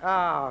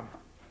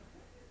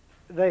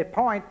the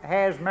point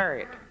has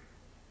merit.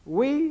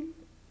 We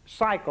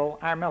cycle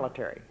our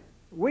military.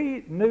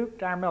 We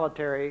nuked our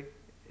military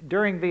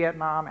during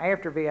Vietnam,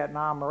 after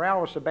Vietnam. Morale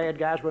was so bad,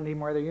 guys wouldn't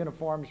even wear their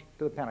uniforms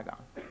to the Pentagon.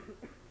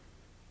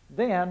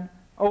 Then,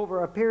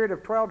 over a period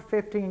of 12 to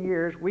 15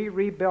 years, we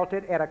rebuilt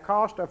it at a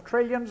cost of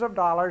trillions of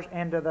dollars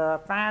into the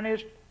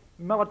finest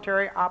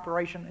military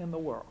operation in the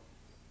world.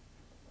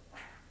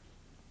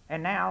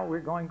 And now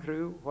we're going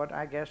through what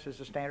I guess is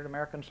the standard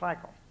American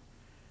cycle.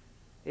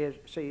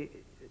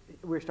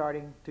 We're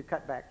starting to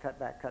cut back, cut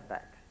back, cut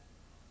back.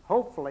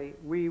 Hopefully,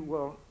 we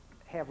will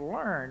have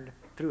learned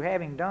through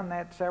having done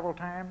that several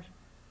times.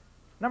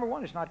 Number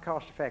one, it's not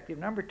cost effective.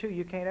 Number two,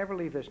 you can't ever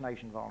leave this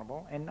nation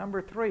vulnerable. And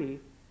number three,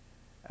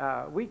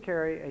 we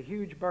carry a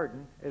huge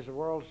burden as the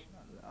world's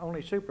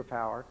only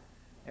superpower,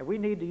 and we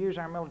need to use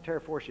our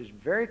military forces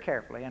very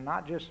carefully and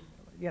not just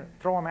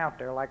throw them out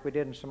there like we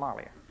did in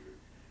Somalia.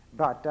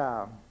 But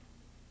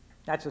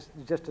that's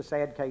just a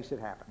sad case that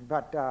happened.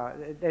 But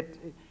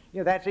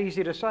that's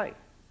easy to say.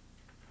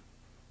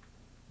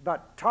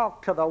 But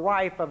talk to the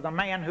wife of the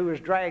man who was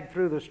dragged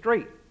through the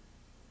street.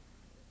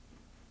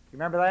 You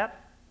remember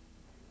that?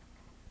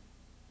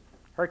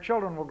 Her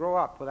children will grow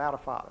up without a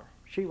father.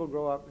 She will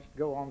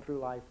go on through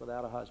life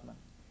without a husband.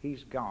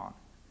 He's gone.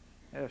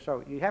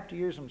 So you have to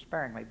use them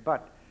sparingly.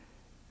 But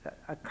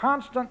a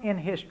constant in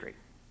history,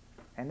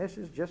 and this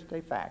is just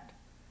a fact,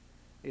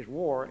 is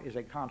war is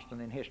a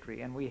constant in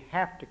history, and we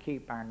have to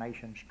keep our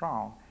nation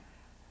strong.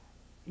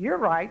 You're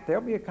right,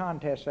 there'll be a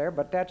contest there,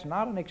 but that's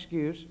not an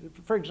excuse.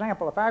 For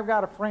example, if I've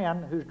got a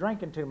friend who's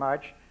drinking too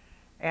much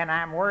and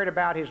I'm worried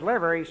about his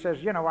liver, he says,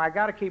 I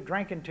got to keep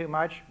drinking too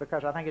much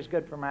because I think it's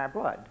good for my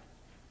blood.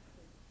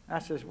 I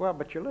says, well,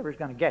 but your liver's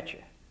going to get you.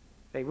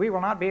 See, we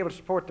will not be able to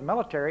support the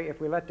military if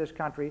we let this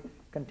country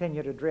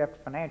continue to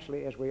drift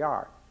financially as we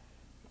are.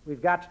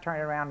 We've got to turn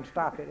it around and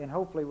stop it, and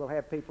hopefully we'll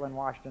have people in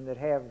Washington that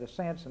have the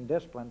sense and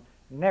discipline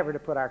never to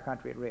put our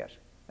country at risk.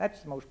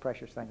 That's the most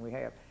precious thing we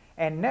have.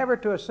 And never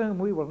to assume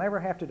we will never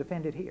have to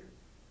defend it here.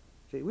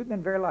 See, we've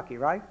been very lucky,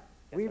 right?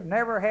 Yes, we've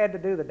never had to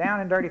do the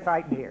down and dirty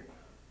fighting here.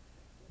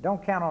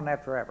 Don't count on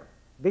that forever.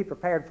 Be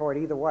prepared for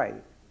it either way,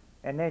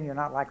 and then you're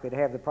not likely to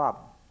have the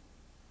problem.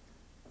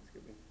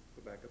 Excuse me,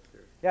 go back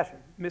upstairs. Yes, sir.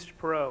 Mr.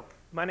 Perot,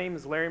 my name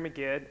is Larry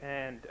McGidd,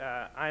 and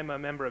I'm a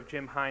member of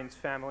Jim Hines'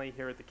 family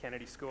here at the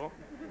Kennedy School.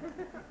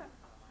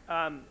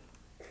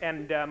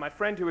 My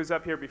friend who was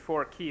up here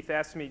before, Keith,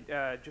 asked me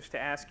just to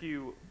ask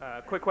you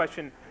a quick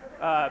question.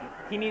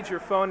 He needs your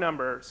phone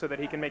number so that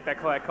he can make that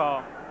collect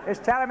call.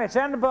 Just tell him it's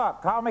in the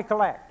book. Call me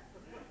collect.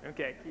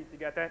 Okay, Keith, you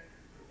got that?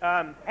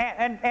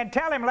 And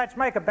tell him let's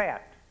make a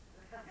bet.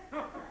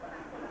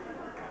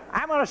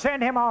 I'm going to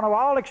send him on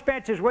all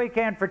expenses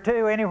weekend for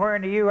two anywhere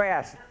in the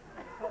U.S.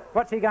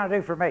 What's he going to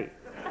do for me?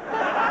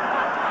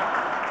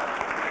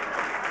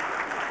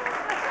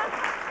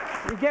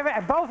 You give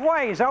it both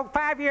ways.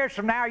 5 years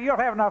from now, you'll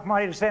have enough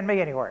money to send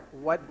me anywhere.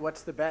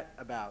 What's the bet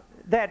about?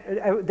 That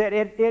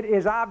it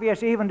is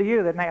obvious even to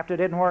you that NAFTA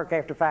didn't work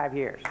after 5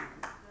 years.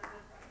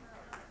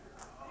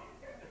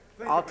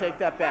 I'll take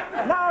that bet.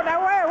 No,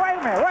 wait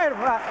a minute.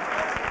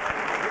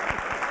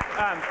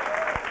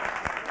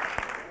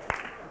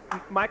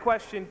 My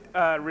question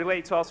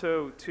relates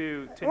also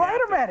to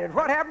Wait a minute.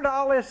 What happened to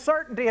all this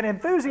certainty and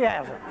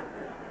enthusiasm?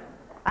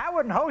 I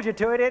wouldn't hold you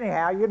to it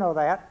anyhow. You know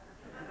that.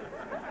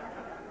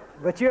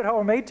 But you'd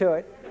hold me to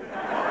it.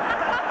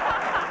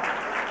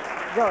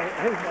 Go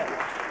ahead.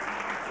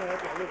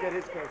 Look at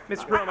his question.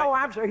 Mr. Perot,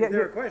 I'm sorry. Is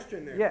there a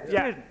question there?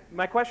 Yeah.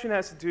 My question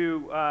has to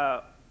do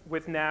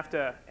with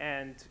NAFTA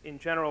and, in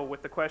general,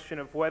 with the question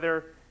of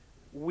whether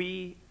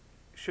we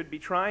should be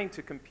trying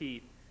to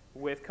compete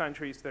with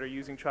countries that are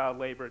using child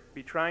labor,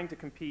 be trying to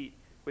compete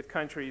with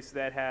countries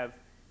that have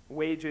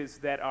wages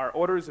that are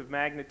orders of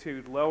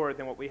magnitude lower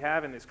than what we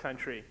have in this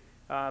country,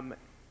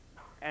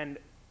 and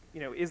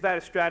is that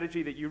a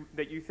strategy that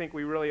you think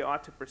we really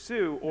ought to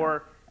pursue,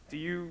 or do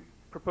you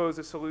propose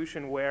a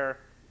solution where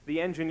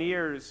the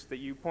engineers that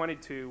you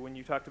pointed to when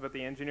you talked about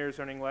the engineers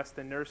earning less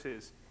than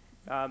nurses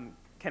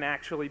can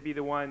actually be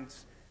the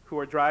ones who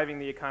are driving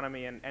the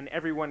economy, and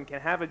everyone can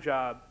have a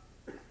job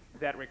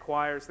that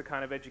requires the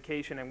kind of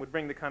education and would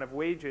bring the kind of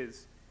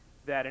wages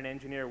that an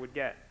engineer would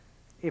get?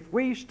 If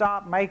we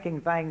stop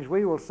making things,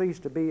 we will cease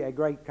to be a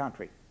great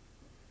country.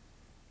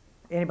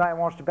 Anybody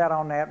wants to bet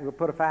on that, we'll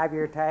put a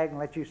 5-year tag and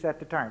let you set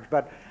the terms.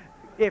 But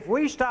if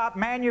we stop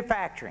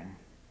manufacturing,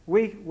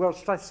 we will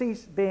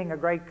cease being a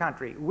great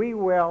country. We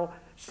will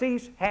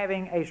cease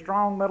having a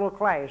strong middle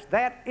class.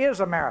 That is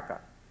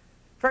America.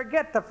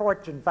 Forget the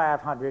Fortune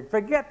 500.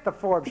 Forget the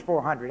Forbes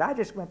 400. I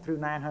just went through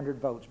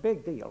 900 votes.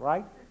 Big deal,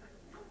 right?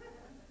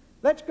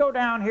 Let's go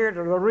down here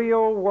to the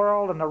real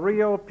world and the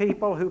real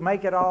people who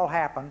make it all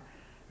happen.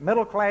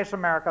 Middle class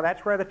America,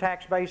 that's where the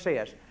tax base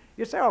is.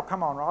 You say, oh,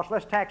 come on, Ross,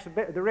 let's tax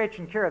the rich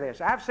and cure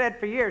this. I've said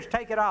for years,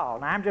 take it all.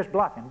 Now, I'm just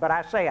bluffing, but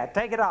I say it,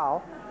 take it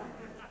all.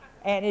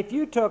 And if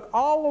you took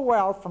all the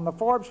wealth from the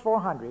Forbes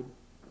 400,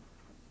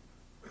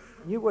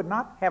 you would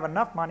not have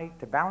enough money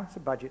to balance the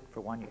budget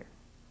for 1 year.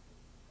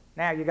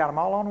 Now, you got them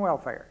all on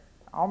welfare.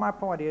 All my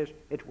point is,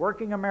 it's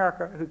working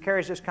America who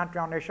carries this country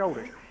on their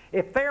shoulders.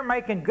 If they're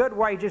making good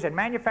wages and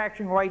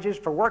manufacturing wages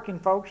for working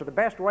folks are the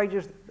best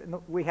wages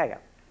we have,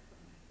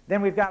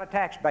 then we've got a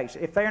tax base.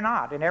 If they're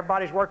not, and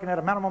everybody's working at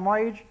a minimum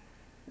wage,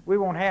 we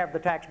won't have the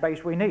tax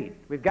base we need.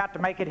 We've got to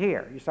make it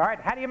here. You say, all right,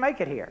 how do you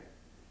make it here?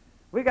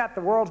 We got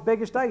the world's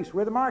biggest ace.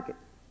 We're the market.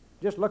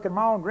 Just look at them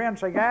all and grin and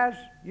say, guys,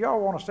 you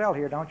all want to sell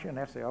here, don't you? And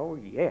they'll say, oh,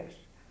 yes.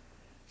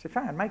 I say,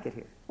 fine, make it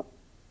here.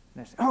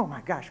 And they say, oh,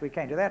 my gosh, we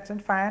can't do that.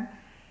 It's fine.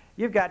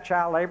 You've got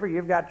child labor.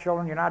 You've got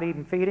children you're not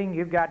even feeding.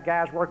 You've got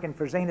guys working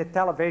for Zenith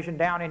Television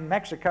down in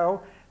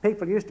Mexico.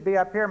 People used to be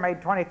up here,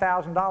 made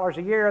 $20,000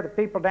 a year. The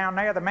people down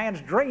there, the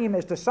man's dream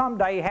is to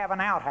someday have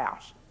an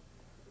outhouse.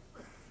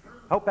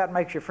 Hope that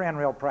makes your friend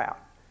real proud.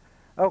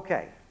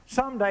 Okay,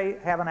 someday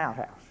have an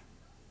outhouse.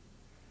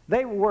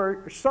 They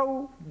were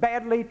so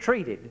badly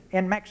treated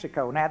in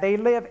Mexico. Now, they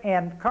live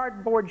in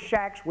cardboard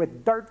shacks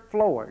with dirt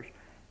floors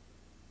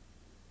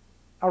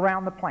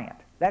around the plant.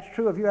 That's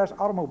true of U.S.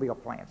 automobile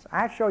plants.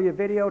 I show you a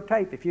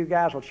videotape, if you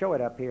guys will show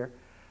it up here,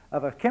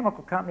 of a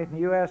chemical company from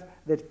the U.S.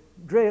 that's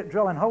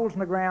drilling holes in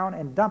the ground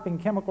and dumping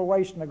chemical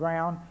waste in the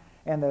ground,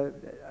 and the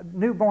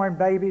newborn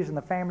babies and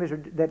the families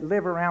that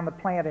live around the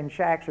plant in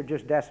shacks are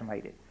just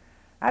decimated.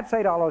 I'd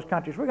say to all those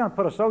countries, we're going to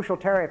put a social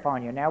tariff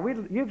on you. Now,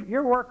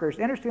 your workers,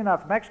 interesting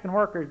enough, Mexican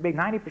workers being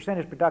 90%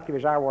 as productive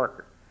as our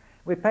worker.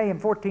 We pay him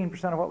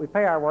 14% of what we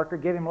pay our worker,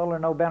 give him little or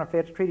no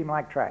benefits, treat him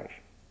like trash.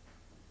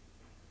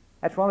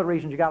 That's one of the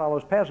reasons you got all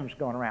those peasants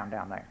going around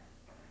down there.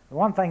 The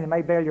one thing that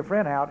may bail your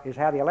friend out is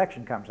how the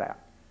election comes out.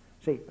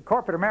 See,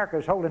 corporate America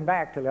is holding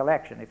back till the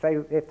election.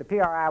 If the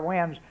PRI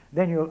wins,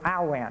 then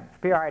I'll win.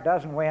 If PRI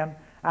doesn't win,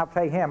 I'll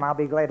pay him. I'll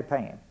be glad to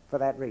pay him for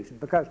that reason.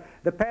 Because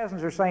the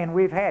peasants are saying,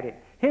 we've had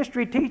it.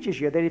 History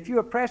teaches you that if you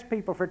oppress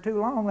people for too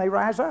long, they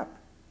rise up.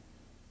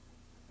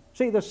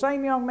 See, the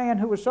same young man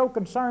who was so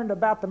concerned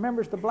about the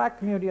members of the black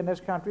community in this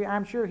country,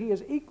 I'm sure he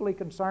is equally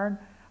concerned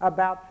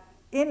about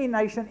any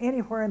nation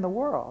anywhere in the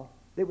world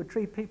that would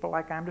treat people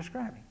like I'm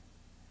describing.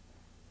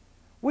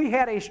 We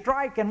had a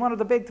strike in one of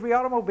the big three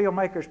automobile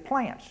makers'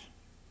 plants.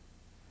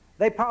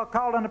 They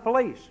called in the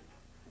police.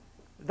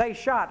 They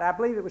shot, I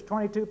believe it was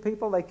 22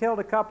 people. They killed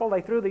a couple.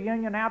 They threw the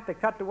union out. They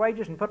cut the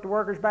wages and put the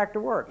workers back to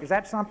work. Is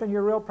that something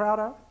you're real proud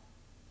of?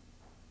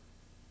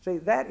 See,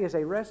 that is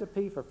a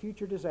recipe for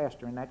future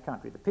disaster in that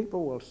country. The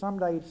people will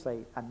someday say,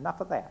 enough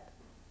of that.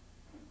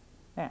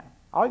 Now,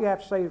 all you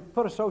have to say,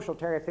 put a social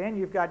tariff in.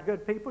 You've got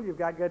good people. You've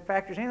got good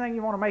factories. Anything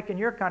you want to make in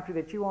your country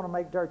that you want to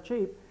make dirt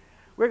cheap,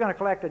 we're going to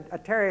collect a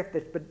tariff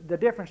that's the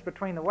difference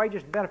between the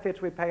wages and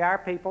benefits we pay our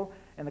people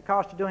and the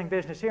cost of doing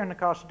business here and the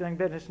cost of doing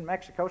business in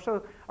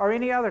Mexico, or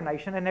any other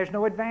nation, and there's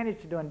no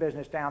advantage to doing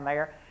business down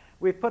there.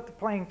 We've put the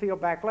playing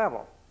field back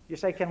level. You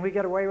say, can we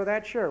get away with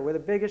that? Sure. We're the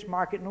biggest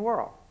market in the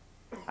world.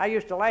 I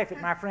used to laugh at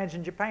my friends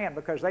in Japan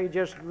because they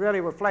just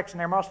really were flexing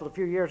their muscle a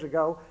few years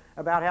ago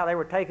about how they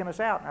were taking us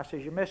out. And I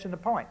said, you're missing the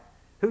point.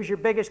 Who's your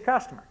biggest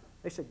customer?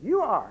 They said,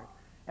 you are.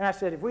 And I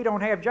said, if we don't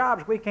have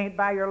jobs, we can't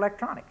buy your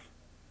electronics.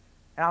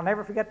 And I'll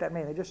never forget that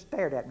meeting. They just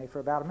stared at me for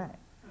about a minute.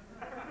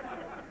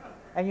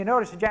 And you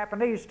notice the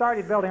Japanese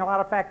started building a lot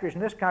of factories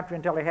in this country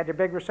until they had their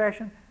big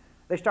recession.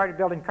 They started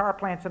building car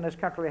plants in this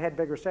country. They had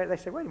big recession. They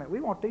said, wait a minute, we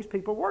want these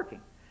people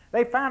working.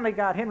 They finally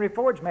got Henry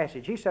Ford's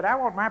message. He said, I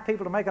want my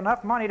people to make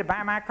enough money to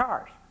buy my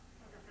cars.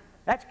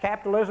 That's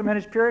capitalism in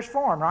its purest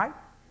form, right?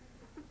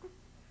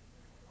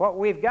 What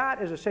we've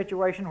got is a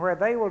situation where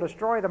they will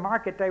destroy the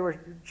market they were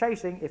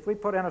chasing if we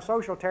put in a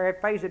social tariff,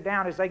 phase it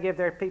down as they give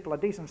their people a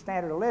decent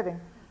standard of living.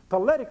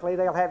 Politically,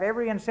 they'll have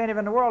every incentive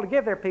in the world to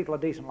give their people a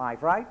decent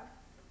life, right?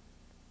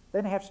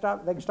 Then they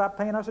can stop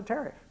paying us a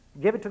tariff.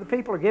 Give it to the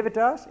people or give it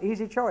to us.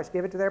 Easy choice.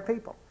 Give it to their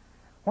people.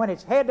 When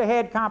it's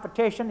head-to-head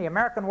competition, the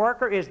American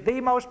worker is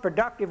the most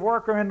productive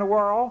worker in the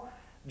world.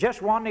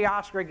 Just won the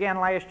Oscar again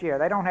last year.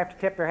 They don't have to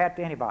tip their hat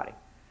to anybody.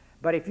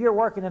 But if you're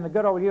working in the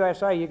good old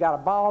USA, you got a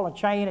ball and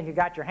chain and you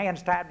got your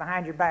hands tied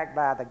behind your back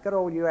by the good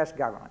old U.S.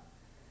 government.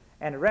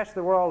 And the rest of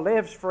the world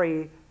lives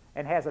free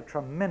and has a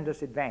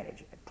tremendous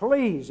advantage.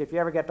 Please, if you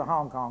ever get to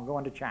Hong Kong, go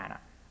into China.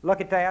 Look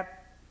at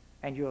that,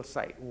 and you'll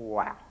say,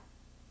 wow.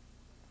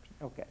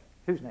 Okay,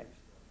 who's next?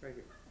 Right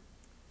here.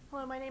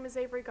 Hello, my name is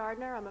Avery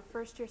Gardner. I'm a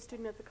first-year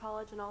student at the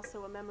college and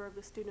also a member of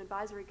the Student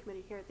Advisory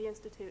Committee here at the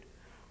Institute.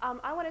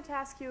 I wanted to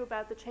ask you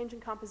about the changing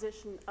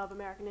composition of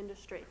American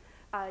industry.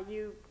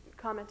 You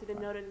commented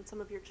and noted in some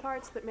of your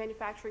charts that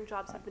manufacturing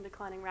jobs have been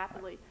declining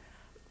rapidly.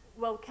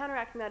 Well,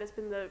 counteracting that has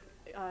been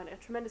a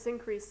tremendous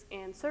increase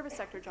in service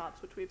sector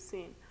jobs, which we've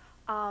seen.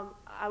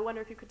 I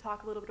wonder if you could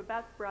talk a little bit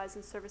about the rise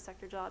in service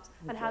sector jobs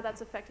and how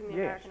that's affecting the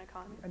American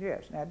economy.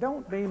 Yes. Now,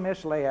 don't be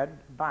misled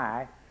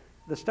by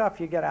the stuff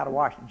you get out of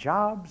Washington.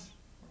 Jobs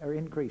are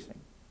increasing.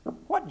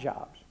 What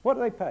jobs? What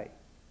do they pay?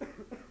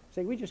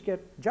 See, we just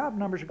get, job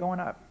numbers are going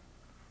up.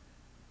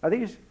 Are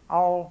these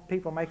all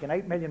people making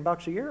 $8 million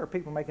a year or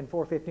people making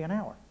 $4.50 an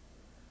hour?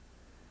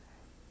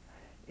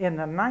 In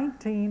the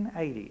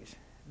 1980s,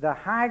 the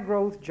high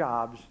growth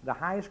jobs, the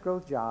highest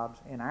growth jobs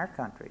in our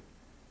country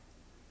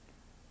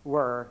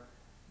were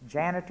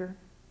janitor,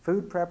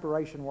 food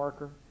preparation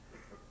worker,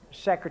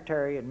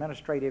 secretary,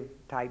 administrative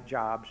type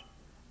jobs,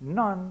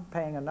 none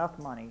paying enough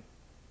money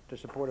to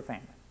support a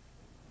family.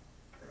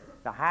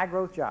 The high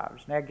growth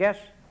jobs. Now guess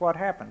what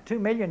happened? 2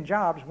 million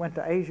jobs went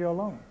to Asia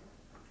alone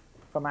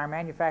from our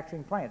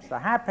manufacturing plants. The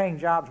high paying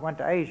jobs went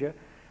to Asia.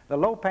 The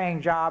low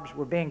paying jobs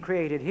were being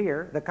created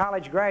here. The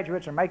college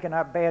graduates are making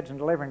up beds and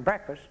delivering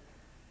breakfast.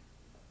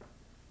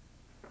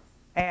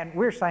 And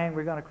we're saying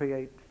we're going to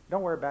create,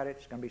 don't worry about it,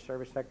 it's going to be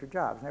service sector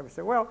jobs. And they would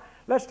say, well,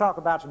 let's talk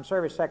about some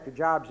service sector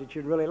jobs that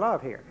you'd really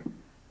love here.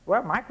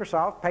 Well,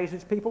 Microsoft pays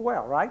its people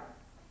well, right?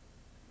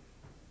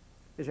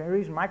 Is there any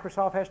reason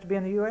Microsoft has to be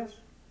in the U.S.?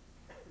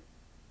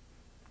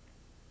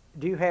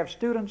 Do you have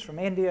students from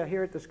India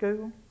here at the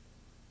school?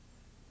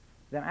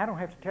 Then I don't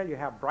have to tell you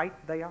how bright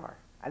they are.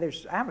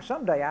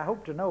 Someday I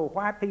hope to know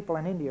why people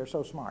in India are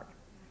so smart.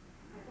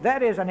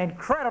 That is an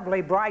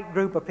incredibly bright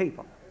group of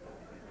people.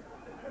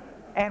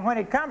 And when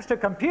it comes to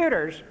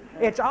computers,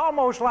 it's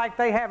almost like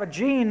they have a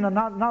gene that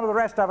none of the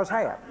rest of us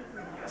have.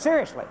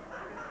 Seriously.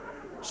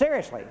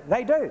 Seriously,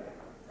 they do.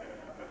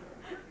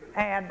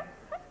 And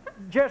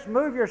just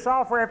move your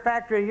software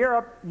factory to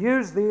Europe,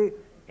 use the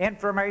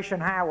information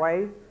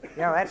highway.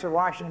 You know, that's a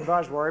Washington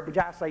buzzword, but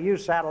just say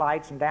use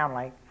satellites and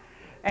downlink.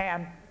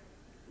 And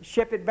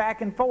ship it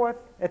back and forth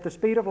at the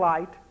speed of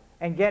light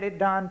and get it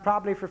done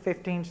probably for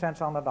 15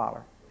 cents on the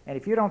dollar. And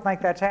if you don't think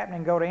that's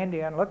happening, go to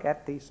India and look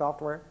at these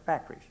software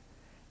factories.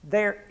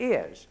 There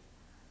is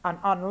an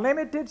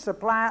unlimited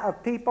supply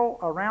of people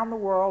around the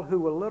world who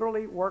will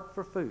literally work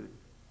for food.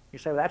 You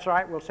say, well, that's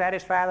right, we'll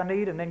satisfy the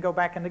need and then go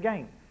back in the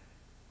game.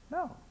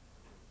 No.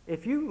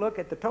 If you look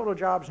at the total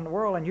jobs in the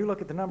world and you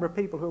look at the number of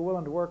people who are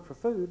willing to work for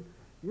food,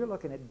 you're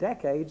looking at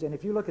decades, and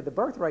if you look at the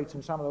birth rates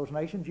in some of those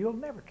nations, you'll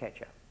never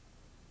catch up.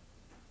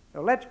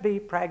 So let's be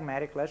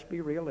pragmatic, let's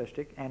be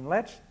realistic, and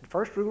the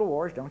first rule of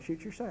war is don't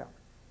shoot yourself.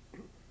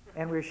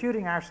 And we're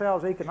shooting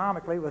ourselves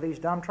economically with these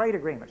dumb trade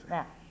agreements.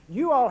 Now,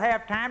 you all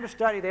have time to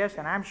study this,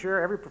 and I'm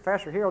sure every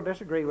professor here will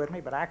disagree with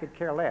me, but I could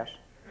care less.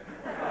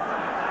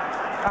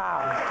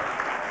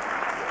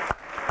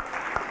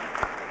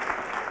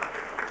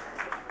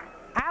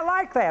 I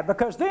like that,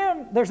 because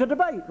then there's a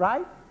debate,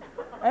 right?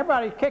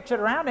 Everybody kicks it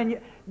around, and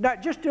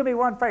just do me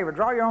one favor,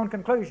 draw your own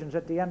conclusions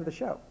at the end of the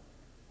show.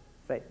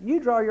 Say, you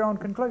draw your own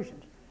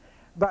conclusions.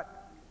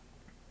 But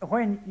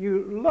when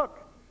you look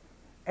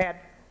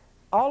at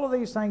all of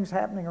these things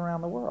happening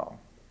around the world,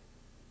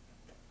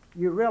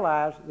 you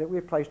realize that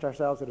we've placed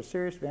ourselves at a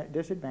serious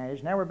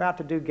disadvantage. Now we're about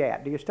to do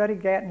GATT. Do you study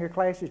GATT in your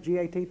classes,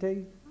 G-A-T-T?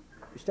 You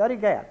study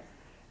GATT.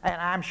 And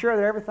I'm sure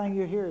that everything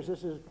you hear is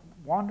this is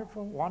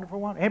wonderful, wonderful,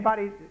 wonderful.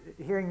 Anybody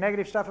hearing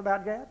negative stuff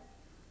about GATT?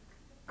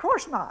 Of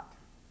course not.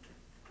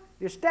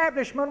 The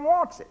establishment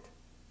wants it.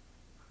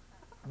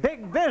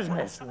 Big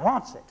business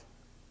wants it.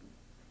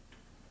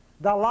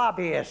 The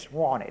lobbyists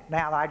want it.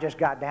 Now I just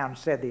got down and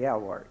said the L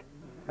word.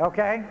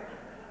 Okay?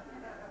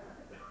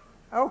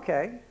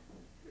 Okay.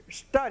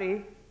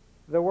 Study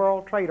the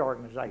World Trade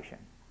Organization.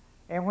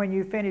 And when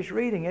you finish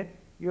reading it,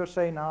 you'll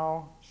say,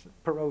 no,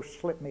 Perot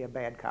slipped me a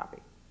bad copy.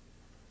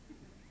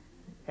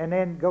 And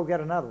then go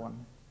get another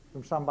one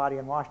from somebody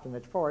in Washington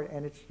that's for it,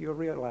 and you'll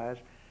realize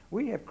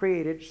we have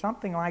created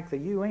something like the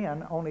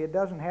UN, only it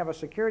doesn't have a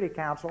Security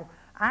Council.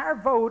 Our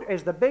vote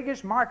as the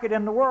biggest market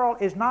in the world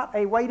is not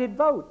a weighted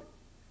vote.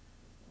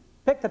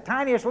 Pick the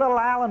tiniest little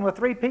island with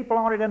 3 people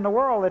on it in the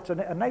world that's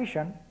a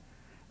nation.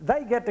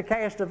 They get to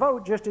cast a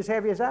vote just as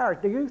heavy as ours.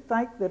 Do you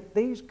think that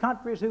these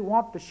countries who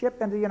want to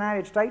ship into the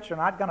United States are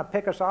not going to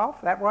pick us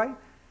off that way?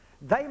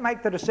 They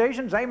make the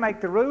decisions, they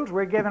make the rules.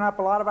 We're giving up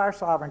a lot of our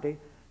sovereignty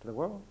to the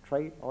World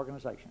Trade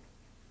Organization.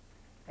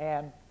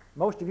 And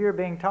most of you are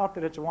being taught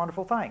that it's a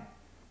wonderful thing.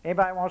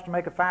 Anybody wants to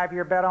make a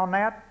 5-year bet on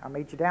that? I'll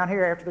meet you down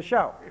here after the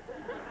show.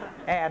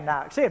 And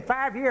see, in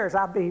 5 years,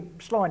 I'll be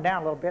slowing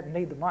down a little bit and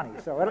need the money.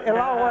 So it'll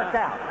all work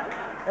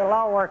out. It'll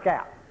all work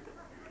out.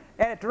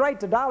 And at the rate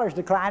the dollar's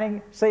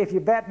declining, see, if you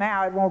bet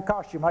now, it won't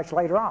cost you much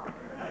later on.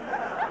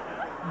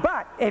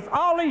 But if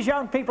all these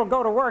young people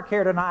go to work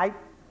here tonight,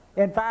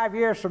 in 5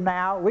 years from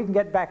now, we can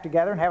get back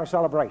together and have a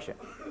celebration.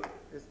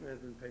 This man's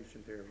been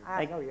patient here.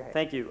 I know you have.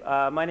 Thank you.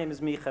 My name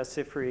is Micha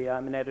Sifri.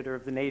 I'm an editor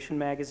of The Nation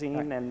magazine,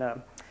 right. And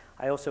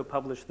I also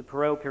publish the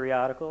Perot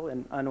periodical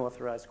and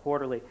Unauthorized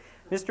Quarterly.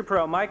 Mr.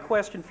 Perot, my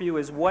question for you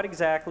is, what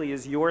exactly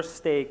is your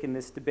stake in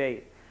this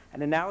debate?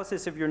 An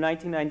analysis of your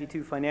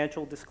 1992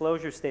 financial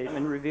disclosure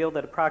statement revealed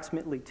that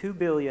approximately $2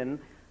 billion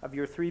of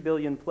your $3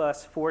 billion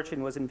plus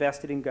fortune was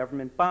invested in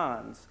government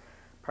bonds.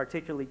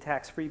 particularly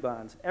tax-free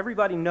bonds.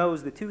 Everybody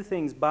knows the two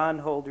things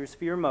bondholders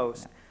fear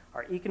most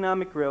are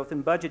economic growth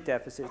and budget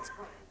deficits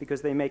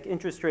because they make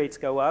interest rates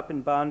go up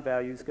and bond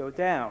values go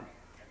down.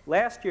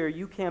 Last year,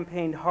 you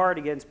campaigned hard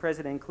against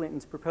President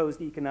Clinton's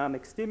proposed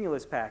economic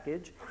stimulus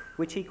package,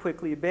 which he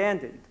quickly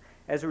abandoned.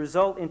 As a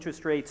result,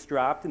 interest rates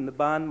dropped and the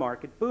bond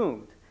market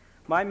boomed.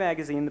 My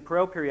magazine, the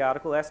Perot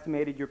periodical,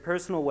 estimated your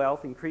personal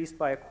wealth increased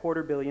by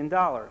 $250 million.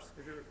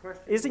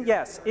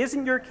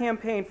 Isn't your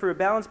campaign for a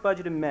balanced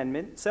budget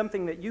amendment,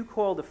 something that you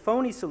called a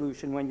phony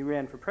solution when you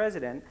ran for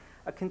president,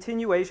 a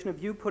continuation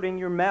of you putting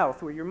your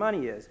mouth where your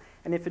money is?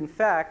 And if in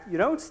fact you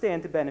don't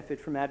stand to benefit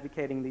from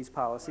advocating these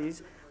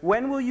policies,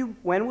 when will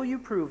you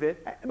prove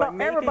it? Well,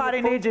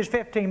 everybody needs his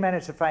 15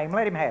 minutes of fame.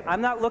 Let him have it.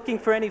 I'm not looking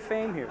for any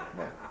fame here.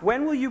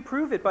 When will you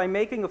prove it? By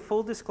making a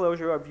full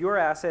disclosure of your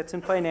assets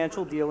and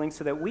financial dealings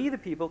so that we, the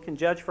people, can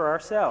judge for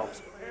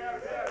ourselves?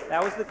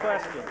 That was the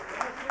question.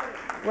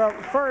 Well,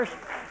 first,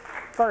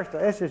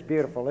 this is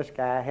beautiful. This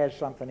guy has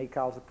something he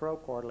calls the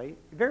Perot Quarterly.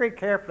 Very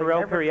carefully.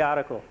 Perot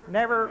periodical.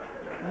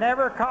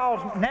 Never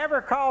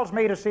calls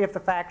me to see if the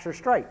facts are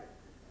straight.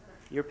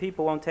 Your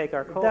people won't take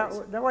our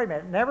calls. Now, wait a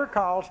minute. Never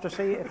calls to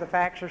see if the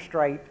facts are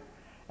straight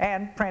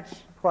and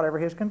prints whatever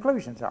his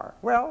conclusions are.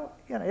 Well,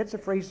 you know, it's a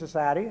free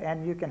society,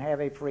 and you can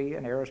have a free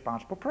and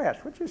irresponsible press,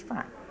 which is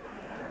fine.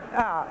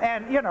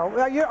 And, you know,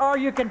 or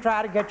you can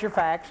try to get your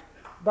facts,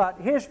 but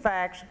his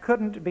facts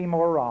couldn't be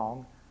more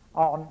wrong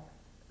on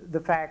the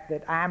fact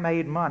that I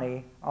made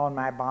money on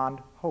my bond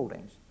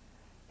holdings.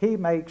 He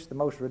makes the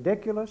most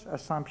ridiculous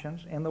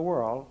assumptions in the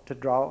world to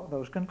draw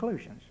those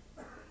conclusions.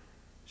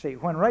 See,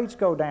 when rates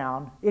go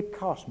down, it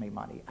costs me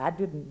money. I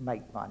didn't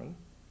make money,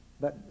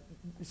 but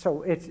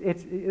so it's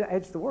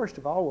the worst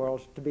of all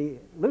worlds to be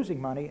losing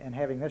money and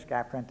having this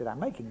guy print that I'm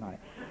making money.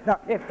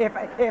 Now,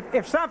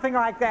 if something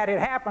like that had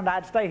happened,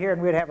 I'd stay here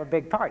and we'd have a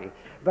big party.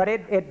 But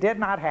it did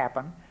not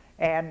happen,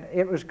 and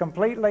it was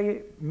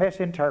completely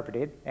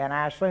misinterpreted, and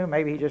I assume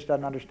maybe he just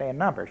doesn't understand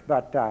numbers,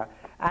 but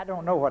I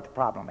don't know what the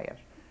problem is.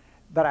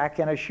 But I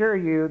can assure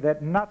you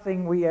that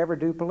nothing we ever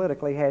do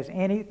politically has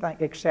anything,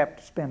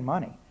 except spend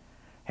money,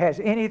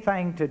 has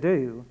anything to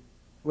do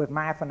with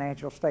my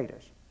financial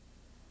status.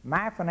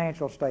 My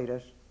financial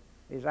status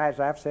is,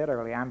 as I've said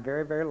earlier, I'm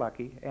very, very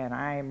lucky, and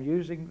I am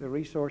using the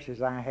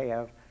resources I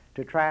have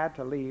to try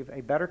to leave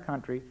a better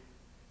country,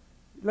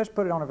 let's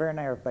put it on a very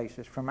narrow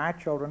basis, for my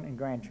children and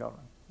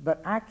grandchildren.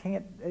 But I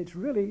can't, it's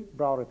really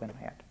broader than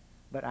that.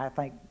 But I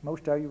think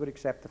most of you would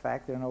accept the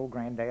fact that an old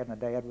granddad and a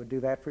dad would do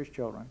that for his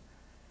children.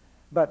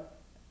 But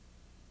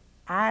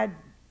I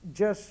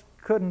just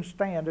couldn't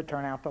stand to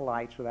turn out the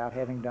lights without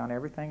having done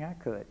everything I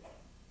could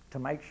to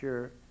make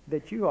sure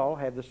that you all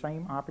have the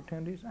same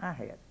opportunities I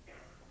had.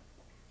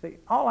 See,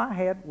 all I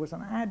had was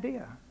an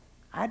idea.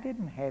 I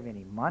didn't have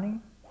any money.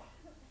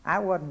 I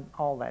wasn't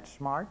all that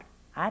smart.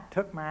 I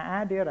took my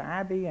idea to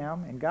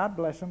IBM, and God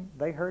bless them,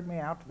 they heard me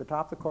out to the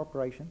top of the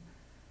corporation,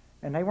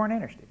 and they weren't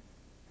interested.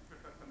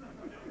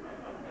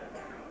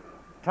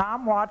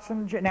 Tom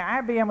Watson,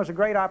 now IBM was a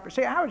great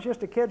opportunity. See, I was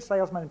just a kid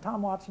salesman, and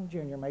Tom Watson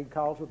Jr. made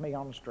calls with me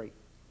on the street.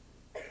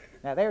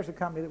 Now, there's a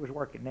company that was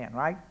working then,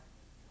 right?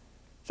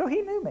 So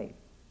he knew me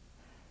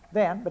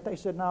then, but they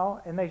said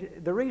no, and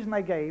the reason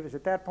they gave is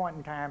at that point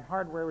in time,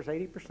 hardware was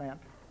 80%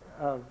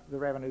 of the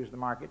revenues of the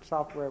market,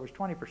 software was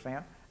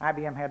 20%,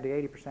 IBM had the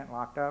 80%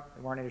 locked up,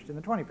 they weren't interested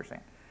in the 20%.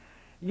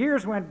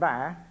 Years went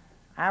by,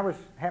 I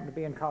happened to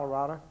be in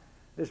Colorado,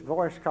 this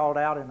voice called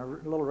out in a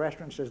little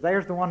restaurant and says,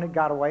 there's the one that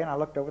got away, and I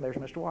looked over, there's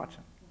Mr.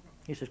 Watson.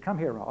 He says, come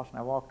here, Ross, and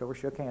I walked over,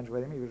 shook hands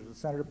with him, he was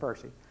Senator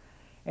Percy,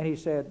 and he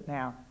said,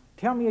 now,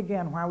 tell me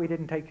again why we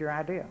didn't take your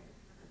idea.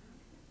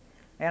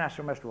 And I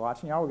said, Mr.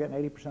 Watson, y'all were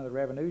getting 80% of the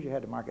revenues, you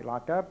had the market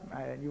locked up,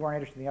 you weren't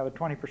interested in the other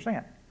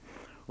 20%.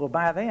 Well,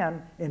 by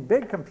then, in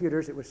big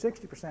computers, it was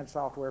 60%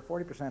 software,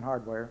 40%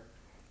 hardware.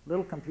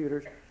 Little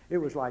computers, it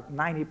was like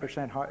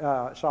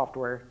 90%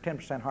 software,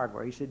 10%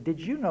 hardware. He said, did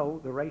you know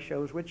the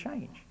ratios would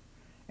change?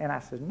 And I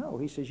said, no.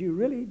 He says, you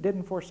really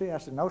didn't foresee? I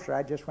said, no, sir,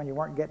 I just, when you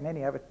weren't getting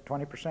any of it,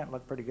 20%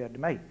 looked pretty good to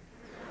me.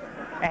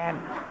 And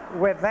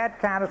with that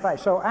kind of thing.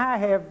 So I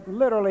have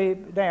literally,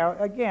 now,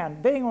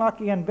 again, being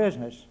lucky in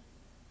business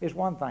is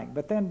one thing,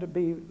 but then to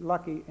be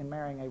lucky in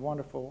marrying a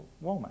wonderful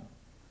woman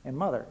and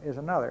mother is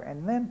another.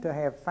 And then to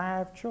have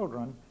 5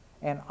 children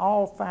and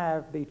all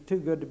 5 be too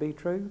good to be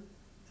true,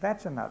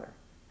 that's another.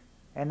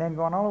 And then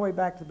going all the way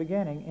back to the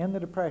beginning, in the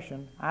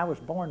Depression, I was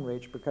born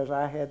rich because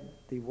I had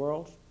the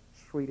world's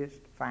sweetest,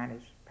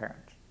 finest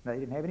parents. They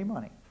didn't have any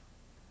money,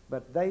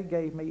 but they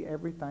gave me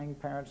everything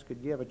parents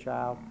could give a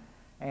child.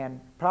 And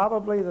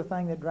probably the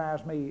thing that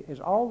drives me is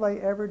all they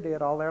ever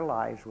did all their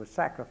lives was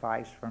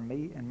sacrifice for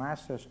me and my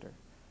sister.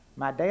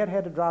 My dad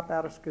had to drop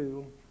out of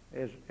school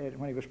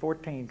when he was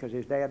 14 because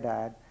his dad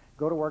died,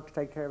 go to work to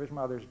take care of his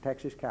mother as a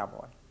Texas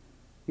cowboy.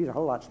 He's a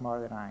whole lot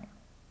smarter than I am.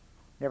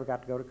 Never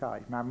got to go to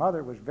college. My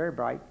mother was very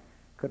bright,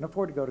 couldn't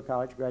afford to go to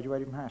college,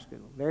 graduated from high school.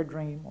 Their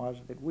dream was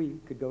that we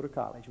could go to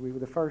college. We were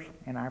the first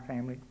in our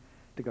family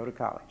to go to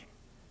college.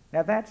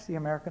 Now that's the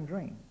American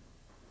dream.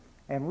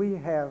 And we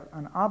have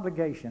an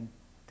obligation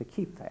to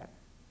keep that.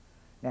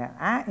 Now,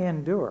 I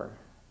endure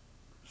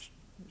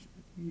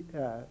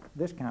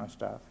this kind of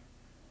stuff.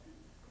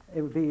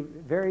 It would be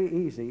very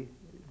easy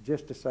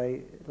just to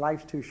say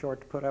life's too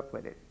short to put up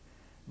with it.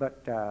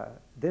 But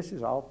this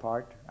is all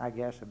part, I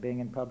guess, of being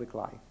in public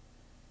life.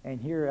 And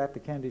here at the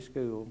Kennedy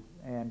School,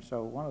 and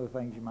so one of the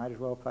things you might as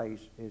well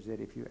face is that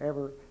if you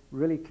ever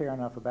really care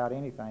enough about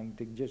anything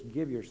to just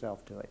give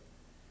yourself to it,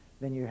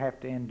 then you have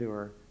to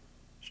endure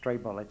stray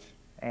bullets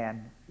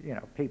and, you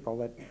know, people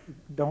that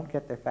don't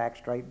get their facts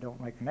straight,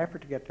 don't make an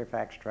effort to get their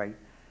facts straight,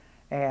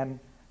 and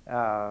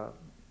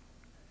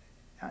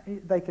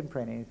they can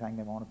print anything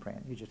they want to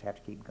print. You just have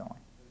to keep going.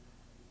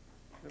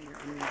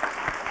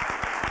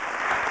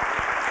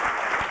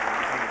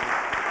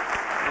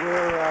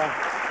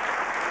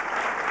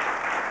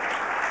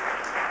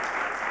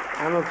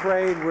 I'm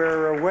afraid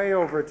we're way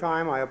over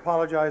time. I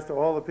apologize to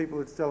all the people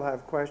that still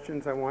have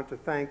questions. I want to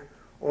thank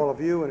all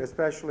of you, and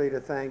especially to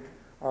thank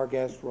our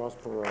guest, Ross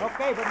Perot.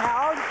 Okay, but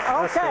now,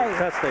 okay.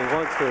 Testing,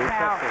 1, 2,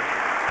 Now,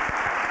 testing.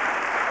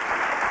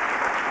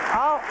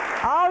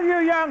 all you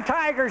young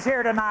tigers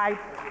here tonight,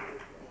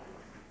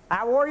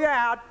 I wore you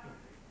out.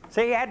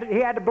 See, he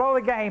had to blow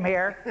the game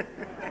here.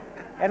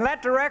 And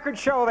let the record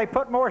show they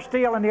put more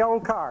steel in the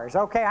old cars.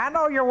 Okay, I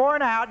know you're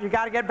worn out. You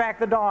got to get back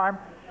to the dorm.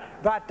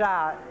 But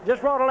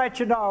just want to let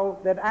you know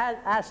that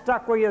I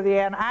stuck with you to the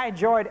end. I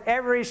enjoyed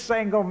every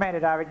single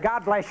minute of it.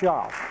 God bless you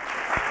all.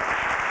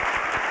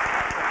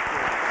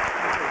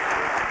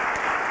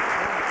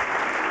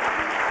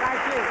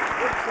 Thank you.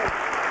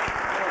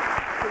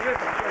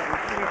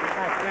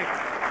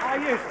 How are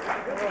you?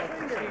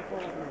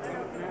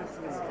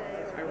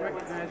 I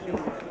recognize you on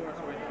the source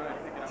right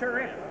there.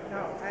 Terrific.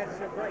 No, that's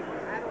great.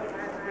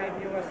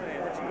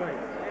 That's great.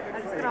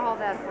 I'm just going to hold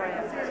that for you.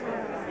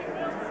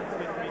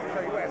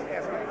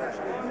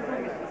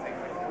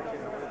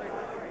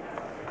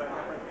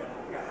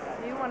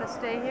 Do you want to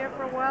stay here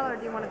for a while, or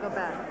do you want to go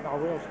back? No,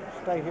 we'll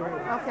stay here.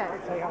 Okay.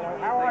 Say hello.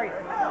 How are you?